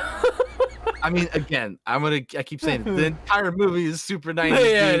 I mean, again, I keep saying it, the entire movie is super 90s.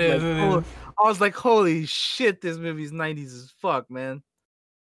 Yeah, it is. I was like, holy shit, this movie's 90s as fuck, man.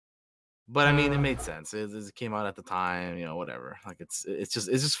 But I mean, it made sense. It came out at the time, whatever. Like it's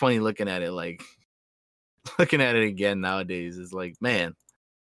just funny looking at it, like looking at it again nowadays is like, man,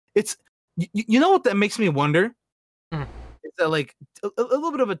 it's you know what that makes me wonder? It's that like a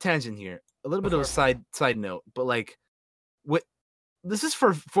little bit of a tangent here, a little bit of a side note, but like what this is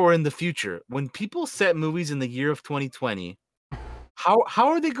for in the future when people set movies in the year of 2020. How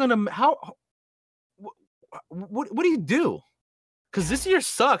are they gonna what do you do? Because this year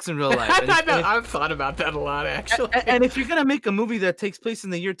sucks in real life. I know. I've thought about that a lot, actually. And if you're gonna make a movie that takes place in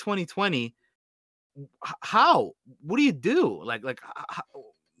the year 2020, how? What do you do? Like,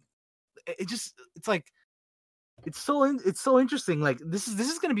 it's like it's so interesting. Like this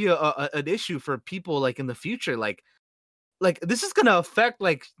is gonna be an issue for people like in the future. Like this is gonna affect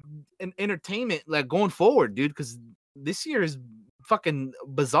like entertainment like going forward, dude. Because this year is fucking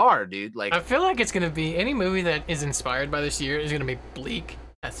bizarre, dude. I Like feel like it's gonna be any movie that is inspired by this year is gonna be bleak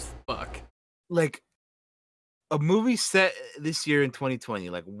as fuck. like a movie set this year in 2020.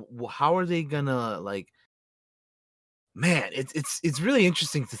 Like how are they gonna like? Man, it's really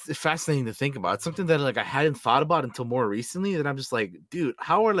interesting, fascinating to think about. It's something that like I hadn't thought about until more recently. That I'm just like, dude,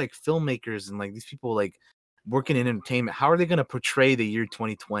 how are like filmmakers and like these people like working in entertainment? How are they gonna portray the year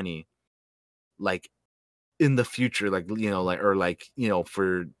 2020 like in the future? Like like or like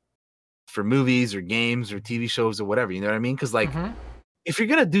for movies or games or TV shows or whatever. You know what I mean? Because like Mm-hmm. if you're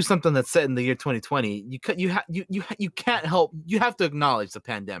gonna do something that's set in the year 2020, you can't help. You have to acknowledge the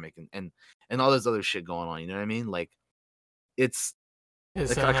pandemic and all this other shit going on. You know what I mean? Like it's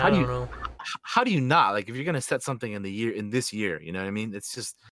It's like I don't know. how do you not like if you're gonna set something in this year, you know what I mean?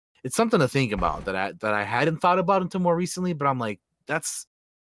 It's something to think about that I hadn't thought about until more recently, but I'm like, that's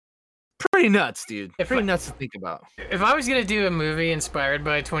pretty nuts, dude. If Pretty nuts to think about. if I was gonna do a movie inspired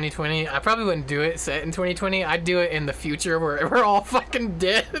by 2020, I probably wouldn't do it set in 2020. I'd do it in the future where we're all fucking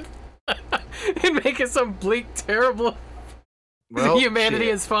dead and make it some bleak, terrible Well, humanity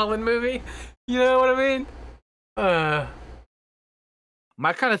shit. has fallen movie. You know what I mean?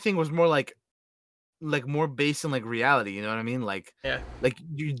 My kind of thing was more like more based on like reality, you know what I mean? Yeah. Like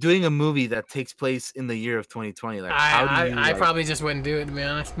you're doing a movie that takes place in the year of 2020. Like how do you I like probably just wouldn't do it, to be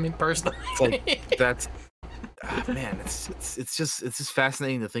honest. I mean, personally. it's like that's man, it's just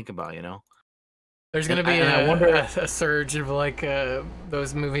fascinating to think about, you know? There's And gonna be I wonder a surge of like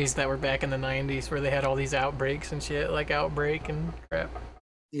those movies that were back in the 90s where they had all these outbreaks and shit, like Outbreak and crap.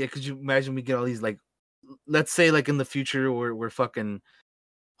 yeah, could you imagine we get all these like let's say like in the future we're fucking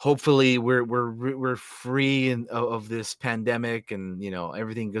hopefully we're free of this pandemic and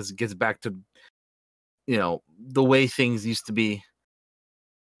everything gets back to the way things used to be.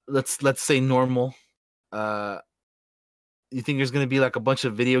 Let's say normal. Uh you think there's gonna be like a bunch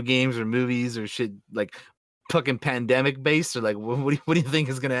of video games or movies or shit like fucking pandemic based or like what do you think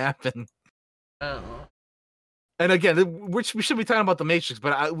is gonna happen? Oh. And again, we should be talking about the Matrix,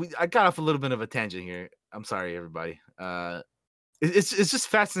 but I got off a little bit of a tangent here. I'm sorry, everybody. It's just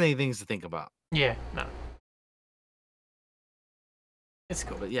fascinating things to think about. Yeah, no. It's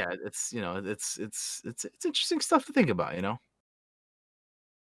cool. But yeah, it's interesting stuff to think about, you know.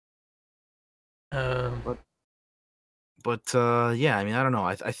 Um, But yeah, I mean, I don't know.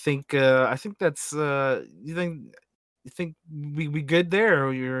 I think that's you think we good there,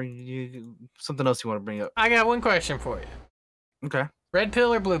 or you something else you want to bring up? I got one question for you. Okay. Red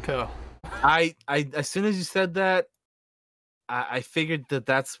pill or blue pill? I as soon as you said that, I figured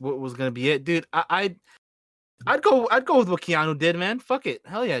that's what was gonna be it, dude. I'd go with what Keanu did, man. Fuck it,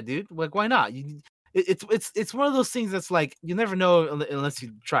 hell yeah, dude. Like, why not? It's one of those things that's like you never know unless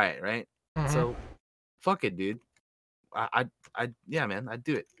you try it, right? Mm-hmm. So, fuck it, dude. Yeah, man, I'd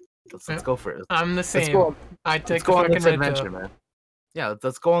do it. Let's go for it. I'm the Let's same. go. I'd Let's take the go on fucking this red adventure, pill. man. Yeah,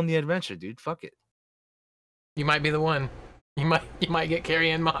 let's go on the adventure, dude. Fuck it. You might be the one. You might get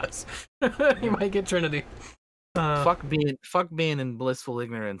Carrie Ann Moss. You might get Trinity. Fuck being in blissful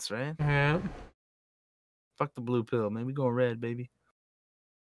ignorance, right? Yeah. Fuck the blue pill, man. We going red, baby.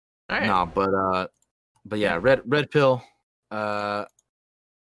 All right. No, but yeah, red pill. Yeah.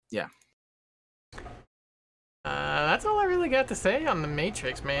 That's all I really got to say on the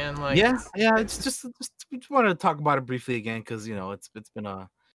Matrix, man. Like, Yeah. It's just we just wanted to talk about it briefly again because it's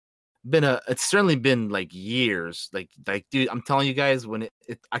been it's certainly been like years. Like dude, I'm telling you guys, when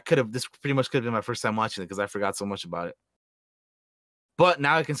I could have this pretty much could have been my first time watching it because I forgot so much about it. But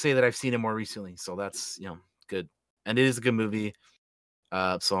now I can say that I've seen it more recently, so that's good. And it is a good movie.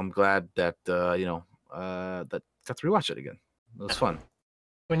 So I'm glad that that got to rewatch it again. It was fun.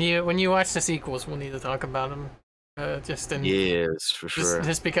 when you watch the sequels, we'll need to talk about them. Yes, for sure.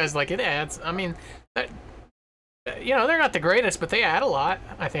 Just because like it adds. I mean, they're not the greatest, but they add a lot.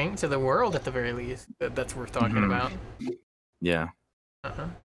 I think to the world at the very least. That's worth talking about. Yeah. Uh-huh.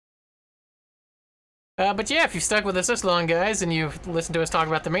 But yeah, if you've stuck with us this long, guys, and you've listened to us talk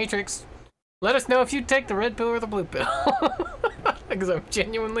about the Matrix, let us know if you'd take the red pill or the blue pill. Because I'm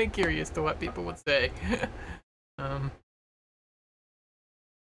genuinely curious to what people would say.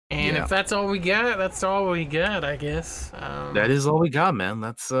 And if that's all we got, that's all we got, I guess. That is all we got, man.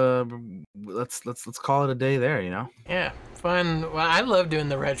 Let's call it a day there, Yeah, fun. Well, I love doing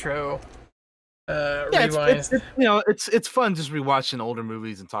the retro Yeah, rewinds. it's fun just rewatching older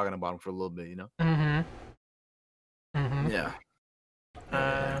movies and talking about them for a little bit, Mm-hmm. Mm-hmm. Yeah.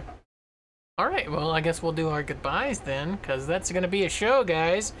 Uh, All right, well, I guess we'll do our goodbyes then, because that's going to be a show,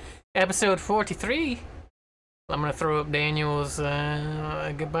 guys. Episode 43. I'm going to throw up Daniel's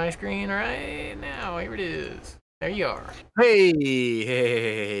goodbye screen right now. Here it is. There you are. Hey,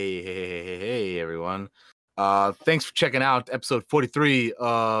 everyone. Thanks for checking out episode 43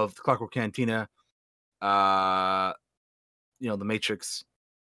 of the Clockwork Cantina. The Matrix.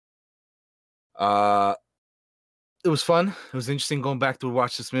 It was fun. It was interesting going back to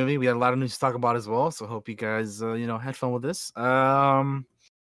watch this movie. We had a lot of news to talk about as well, so hope you guys, had fun with this.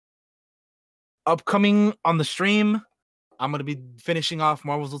 Upcoming on the stream, I'm gonna be finishing off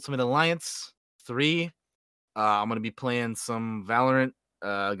Marvel's Ultimate Alliance 3. I'm gonna be playing some Valorant.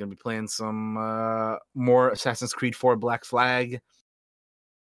 Gonna be playing some more Assassin's Creed 4 Black Flag.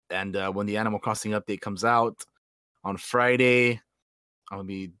 And when the Animal Crossing update comes out on Friday, I'm gonna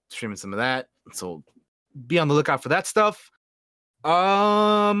be streaming some of that. So be on the lookout for that stuff.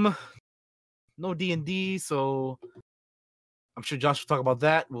 No D&D, so I'm sure Josh will talk about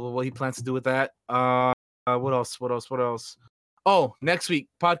that. What he plans to do with that. What else? Oh, next week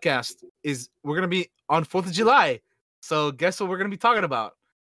podcast is we're gonna be on 4th of July. So guess what we're gonna be talking about?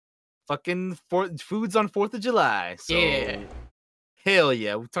 Fucking foods on 4th of July. So Yeah. hell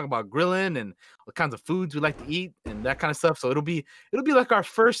yeah, we talk about grilling and what kinds of foods we like to eat and that kind of stuff. So it'll be like our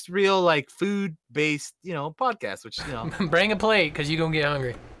first real like food based podcast, which Bring a plate because you're going to get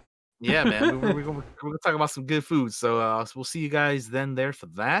hungry. Yeah, man, we're gonna talk about some good food. So we'll see you guys then there for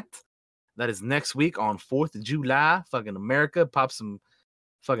that. That is next week on 4th of July. Fucking America, pop some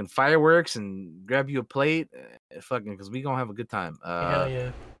fucking fireworks and grab you a plate. Fucking, because we gonna have a good time. Hell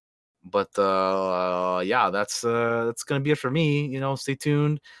yeah. But yeah, that's gonna be it for me. Stay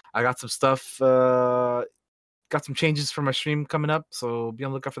tuned. I got some stuff. Got some changes for my stream coming up, so be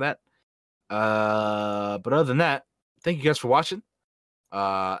on the lookout for that. But other than that, thank you guys for watching.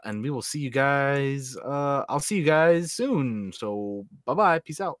 And we will see you guys. I'll see you guys soon. So bye-bye.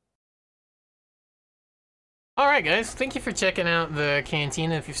 Peace out. All right, guys. Thank you for checking out the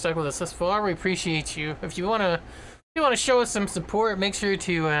Cantina. If you've stuck with us this far, we appreciate you. If you want to show us some support, make sure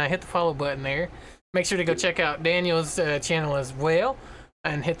to hit the follow button there. Make sure to go check out Daniel's channel as well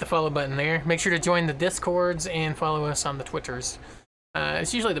and hit the follow button there. Make sure to join the Discords and follow us on the Twitters.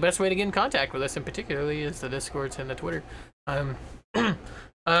 It's usually the best way to get in contact with us, and particularly is the Discords and the Twitter.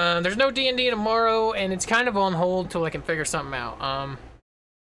 There's no D&D tomorrow, and it's kind of on hold till I can figure something out.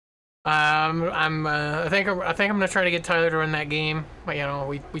 I think I'm gonna try to get Tyler to run that game.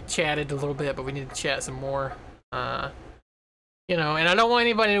 We chatted a little bit, but we need to chat some more. And I don't want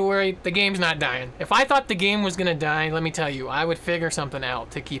anybody to worry. The game's not dying. If I thought the game was gonna die, let me tell you, I would figure something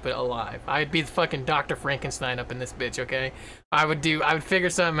out to keep it alive. I'd be the fucking Dr. Frankenstein up in this bitch, okay? I would figure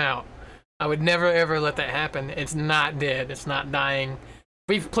something out. I would never ever let that happen. It's not dead. It's not dying.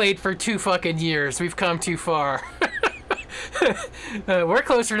 We've played for 2 fucking years. We've come too far. We're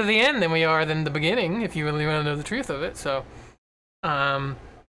closer to the end than we are than the beginning, if you really want to know the truth of it. So, don't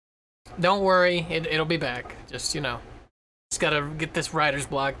worry. It'll be back. Just gotta get this writer's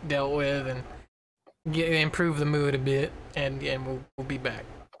block dealt with and improve the mood a bit, and we'll be back.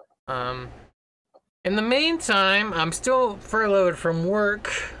 In the meantime, I'm still furloughed from work,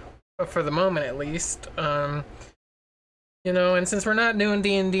 for the moment at least. And since we're not doing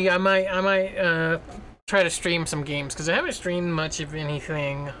D&D, I might try to stream some games, because I haven't streamed much of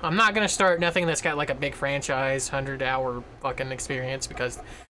anything. I'm not gonna start nothing that's got like a big franchise 100-hour fucking experience, because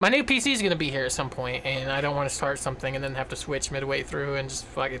my new PC is gonna be here at some point, and I don't want to start something and then have to switch midway through and just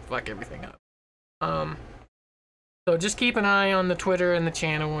fuck everything up. So just keep an eye on the Twitter and the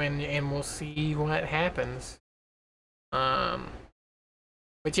channel, and we'll see what happens. But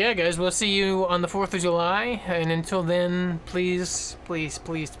yeah, guys, we'll see you on the 4th of July, and until then, please, please,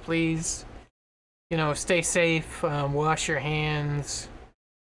 please, please, stay safe, wash your hands,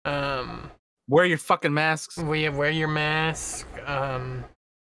 wear your fucking masks. Wear your mask,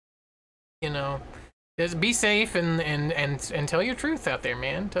 just be safe and tell your truth out there,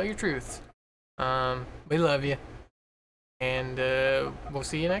 man. Tell your truth. We love you, and we'll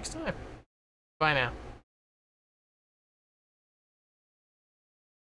see you next time. Bye now.